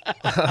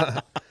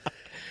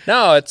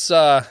 No, it's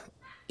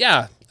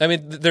yeah. I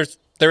mean,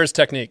 there is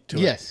technique to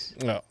it. Yes.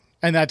 No.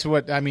 And that's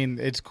what I mean.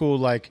 It's cool.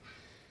 Like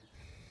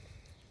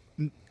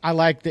I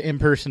like the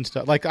in-person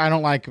stuff. Like I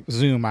don't like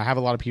Zoom. I have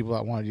a lot of people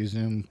that want to do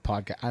Zoom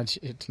podcast.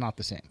 It's not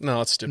the same. No,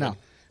 it's stupid. No.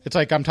 It's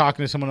like I'm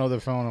talking to someone over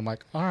the phone. I'm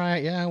like, all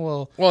right, yeah,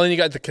 well. Well, then you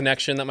got the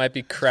connection that might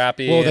be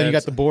crappy. Well, then you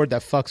got the board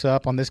that fucks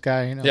up on this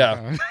guy.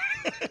 Yeah.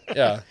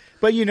 Yeah.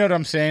 But you know what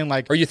I'm saying?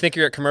 Like, or you think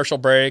you're at commercial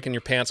break and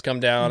your pants come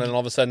down, and all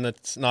of a sudden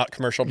it's not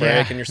commercial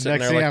break, and you're sitting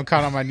next there thing like, I'm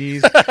caught on my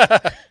knees.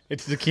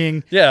 It's the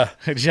king. Yeah.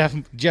 Jeff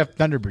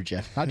Thunderbird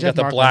Jeff. Not you Jeff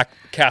got the Markman. black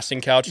casting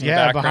couch in the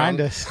background.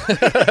 Behind us.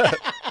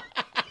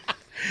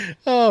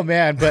 Oh,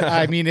 man. But,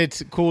 I mean,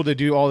 it's cool to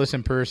do all this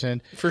in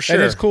person. For sure.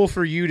 And it's cool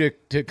for you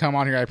to come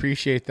on here. I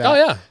appreciate that. Oh,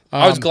 yeah.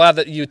 I was glad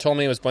that you told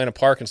me it was Buena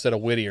Park instead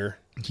of Whittier.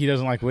 He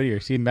doesn't like Whittier.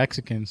 See,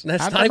 Mexicans.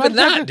 That's not even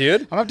that,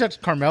 dude. I'm going to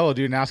touch Carmelo,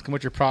 dude, and ask him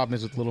what your problem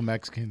is with little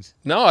Mexicans.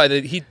 No,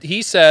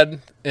 he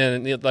said,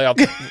 and I'll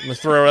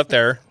throw it up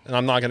there, and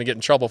I'm not going to get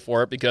in trouble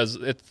for it because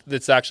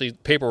it's actually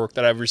paperwork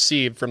that I've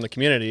received from the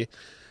community.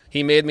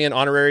 He made me an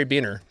honorary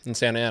beaner in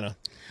Santa Ana.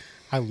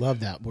 I love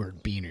that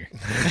word, beaner.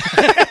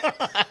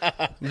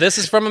 This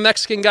is from a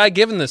Mexican guy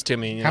giving this to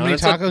me. How many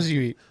tacos do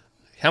you eat?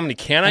 How many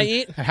can I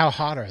eat? And how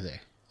hot are they?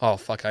 Oh,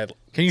 fuck. Can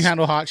you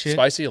handle hot shit?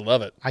 Spicy? I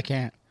love it. I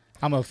can't.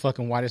 I'm a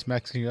fucking whitest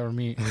Mexican you ever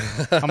meet.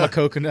 I'm a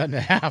coconut and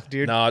a half,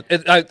 dude. No,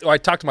 I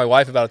talked to my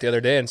wife about it the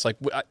other day, and it's like,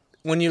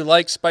 when you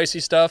like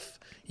spicy stuff,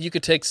 you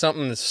could take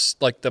something that's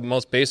like the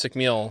most basic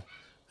meal,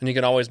 and you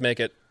can always make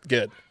it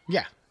good.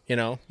 Yeah. You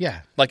know?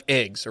 Yeah. Like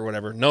eggs or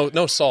whatever.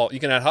 No salt. You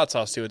can add hot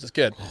sauce to it. It's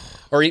good.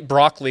 Or eat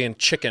broccoli and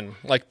chicken.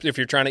 Like if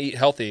you're trying to eat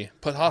healthy,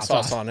 put hot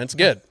sauce on. It's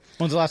good.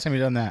 When's the last time you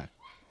done that?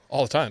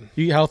 All the time.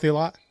 You eat healthy a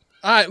lot?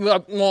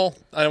 Well,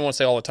 I don't want to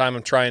say all the time.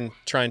 I'm trying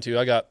to.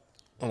 I got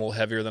a little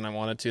heavier than I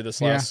wanted to this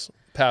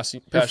past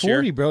You're 40,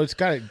 year. bro.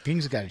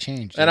 Things got to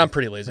change. And I'm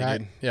pretty lazy,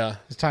 dude. Yeah.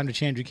 It's time to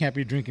change. We can't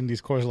be drinking these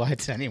Coors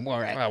Lights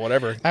anymore.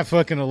 Whatever. At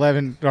fucking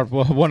 11 or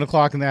 1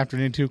 o'clock in the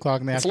afternoon, 2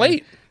 o'clock in the afternoon.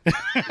 It's late.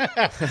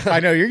 I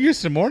know you're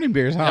used to morning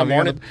beers, huh?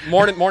 Yeah,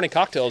 morning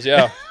cocktails.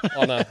 Yeah,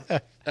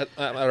 at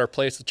our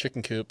place, the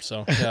Chicken Coop.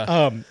 So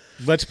yeah.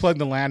 Let's plug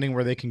the landing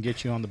where they can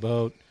get you on the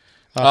boat.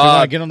 If you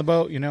want to get on the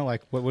boat,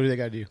 like what do they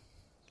got to do?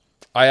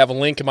 I have a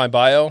link in my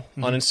bio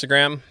on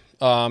Instagram.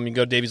 You can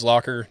go to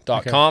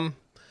davieslocker.com. Okay.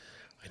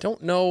 I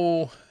don't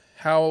know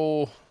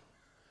how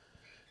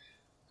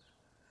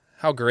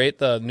great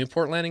the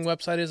Newport Landing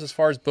website is as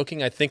far as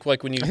booking. I think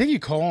you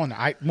call and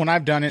when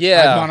I've done it,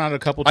 I've gone out a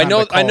couple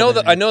times. I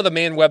know the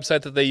main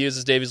website that they use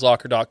is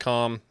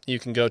davieslocker.com. You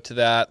can go to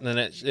that, and then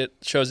it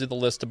shows you the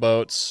list of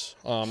boats,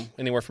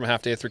 anywhere from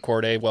half day to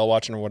 3/4 day, whale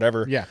watching or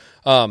whatever. Yeah.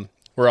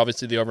 We're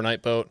obviously the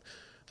overnight boat.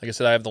 Like I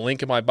said, I have the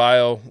link in my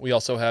bio. We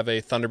also have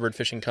a Thunderbird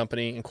Fishing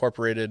Company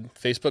Incorporated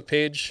Facebook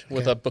page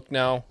with a book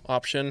now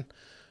option.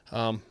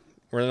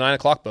 We're in the 9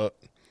 o'clock boat.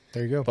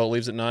 There you go. Boat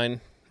leaves at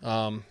 9.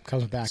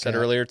 Comes back. Said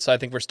earlier, so I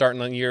think we're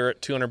starting the year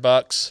at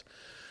 $200.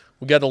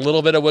 We got a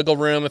little bit of wiggle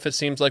room if it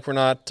seems like we're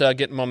not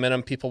getting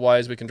momentum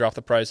people-wise. We can drop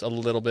the price a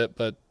little bit,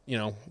 but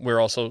we're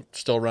also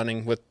still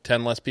running with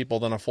 10 less people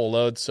than a full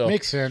load. So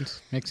makes sense.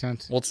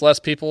 Well, it's less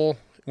people.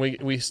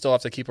 We still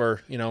have to keep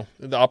our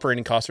the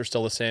operating costs are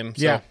still the same.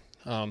 So, yeah.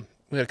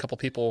 We had a couple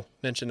people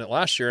mention it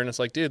last year, and it's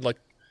like, dude, like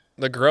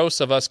the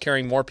gross of us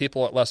carrying more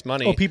people at less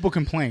money. Oh, people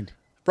complained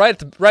right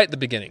at the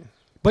beginning.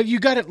 But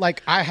you got it.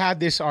 Like I had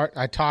this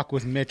I talk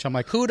with Mitch. I'm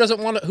like, who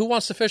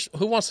wants to fish a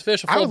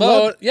full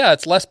boat? Yeah,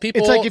 it's less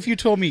people. It's like if you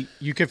told me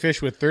you could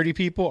fish with 30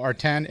 people or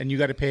 10, and you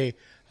got to pay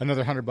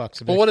another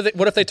 $100. Well,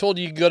 what if they told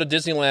you could go to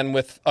Disneyland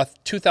with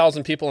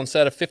 2,000 people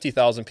instead of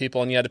 50,000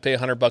 people, and you had to pay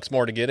 $100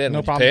 more to get in?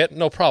 No problem. Pay it?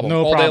 No problem.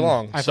 All day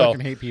long. I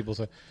fucking hate people.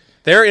 So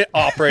their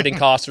operating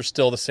costs are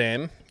still the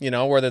same.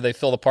 Whether they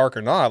fill the park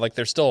or not, like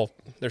they're still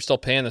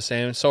paying the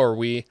same. So are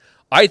we.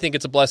 I think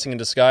it's a blessing in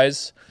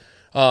disguise.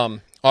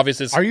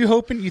 Obviously, are you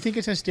hoping? You think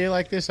it's gonna stay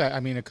like this?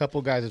 I mean, a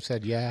couple guys have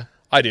said, yeah.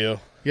 I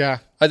do. Yeah.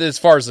 As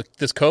far as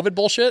this COVID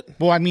bullshit.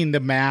 Well, I mean, the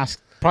mask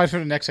probably for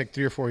the next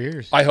 3 or 4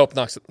 years. I hope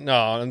not.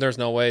 No, there's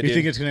no way. You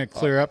think it's gonna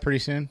clear up pretty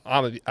soon?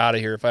 I'm gonna be out of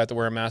here if I have to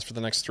wear a mask for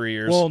the next 3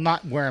 years. Well,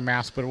 not wear a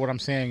mask, but what I'm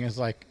saying is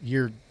like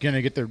you're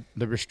gonna get the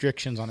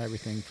restrictions on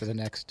everything for the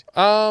next.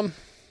 I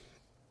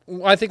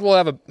think we'll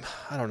have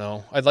I don't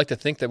know. I'd like to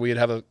think that we'd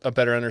have a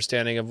better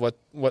understanding of what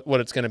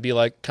it's going to be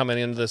like coming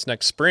into this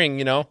next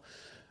spring,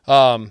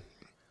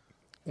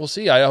 We'll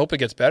see. I hope it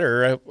gets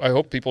better. I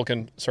hope people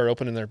can start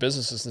opening their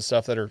businesses and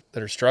stuff that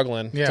are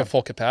struggling to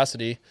full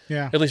capacity.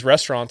 Yeah. At least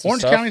restaurants and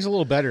Orange stuff. County's a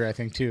little better, I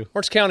think, too.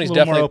 Orange County's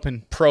definitely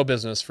open.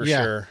 Pro-business for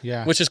sure.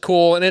 Yeah. Which is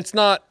cool. And it's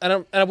not,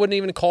 I wouldn't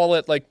even call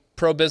it like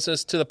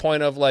pro-business to the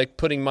point of like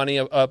putting money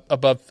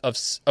above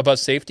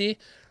safety.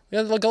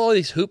 Like all of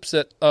these hoops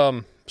that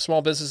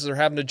small businesses are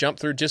having to jump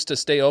through just to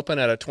stay open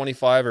at a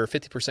 25 or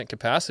 50%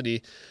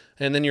 capacity.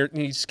 And then you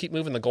just keep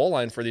moving the goal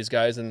line for these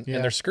guys, and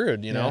they're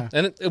screwed, know.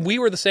 And we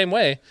were the same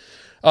way.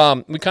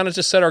 We kind of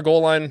just set our goal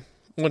line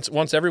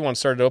once everyone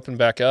started to open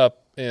back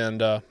up,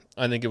 and I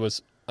think it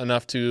was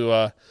enough to.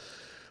 I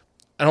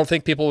don't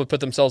think people would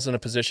put themselves in a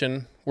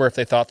position where if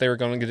they thought they were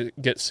going to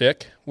get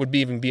sick, would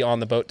even be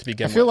on the boat to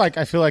begin with.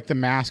 I feel like the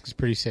mask is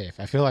pretty safe.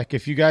 I feel like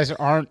if you guys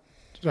are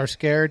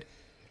scared,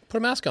 put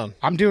a mask on.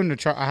 I'm doing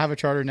I have a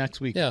charter next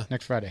week. Yeah.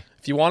 Next Friday.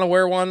 If you want to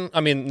wear one,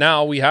 I mean,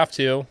 now we have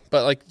to,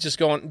 but like just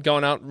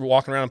going out,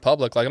 walking around in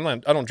public, like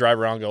I don't drive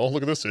around and go, oh,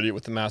 look at this idiot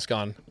with the mask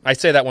on. I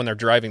say that when they're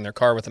driving their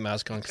car with the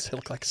mask on because they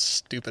look like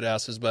stupid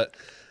asses. But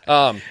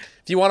if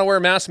you want to wear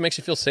a mask, it makes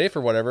you feel safe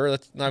or whatever.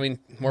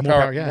 More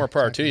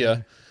power to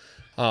you.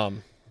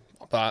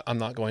 But I'm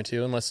not going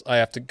to unless I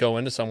have to go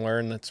into somewhere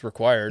and it's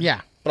required.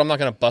 Yeah. But I'm not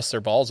going to bust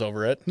their balls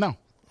over it. No.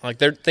 Like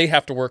they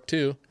have to work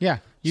too. Yeah.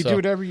 You do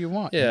whatever you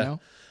want. Yeah.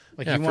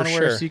 Like you want to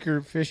wear a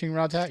Seeker fishing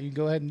rod hat, you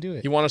go ahead and do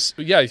it. You want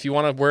to, if you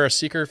want to wear a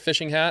Seeker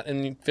fishing hat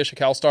and you fish a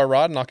CalStar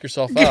rod, knock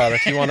yourself out.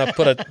 If you want to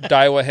put a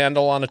Daiwa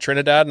handle on a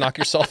Trinidad, knock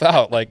yourself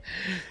out. Like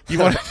you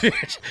want to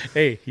fish.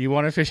 Hey, you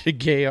want to fish a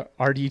gay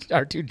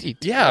R2D2?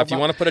 Yeah, if you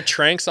want to put a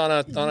Tranks on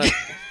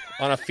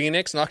a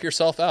Phoenix, knock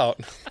yourself out.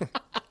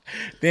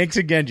 Thanks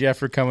again, Jeff,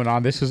 for coming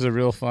on. This was a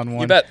real fun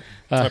one. You bet.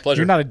 It's my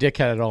pleasure. You're not a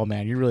dickhead at all,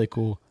 man. You're really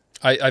cool.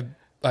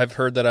 I've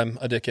heard that I'm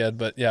a dickhead,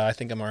 but yeah, I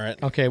think I'm all right.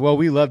 Okay, well,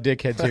 we love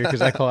dickheads here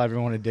because I call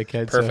everyone a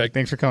dickhead. Perfect. So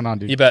thanks for coming on,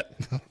 dude. You bet.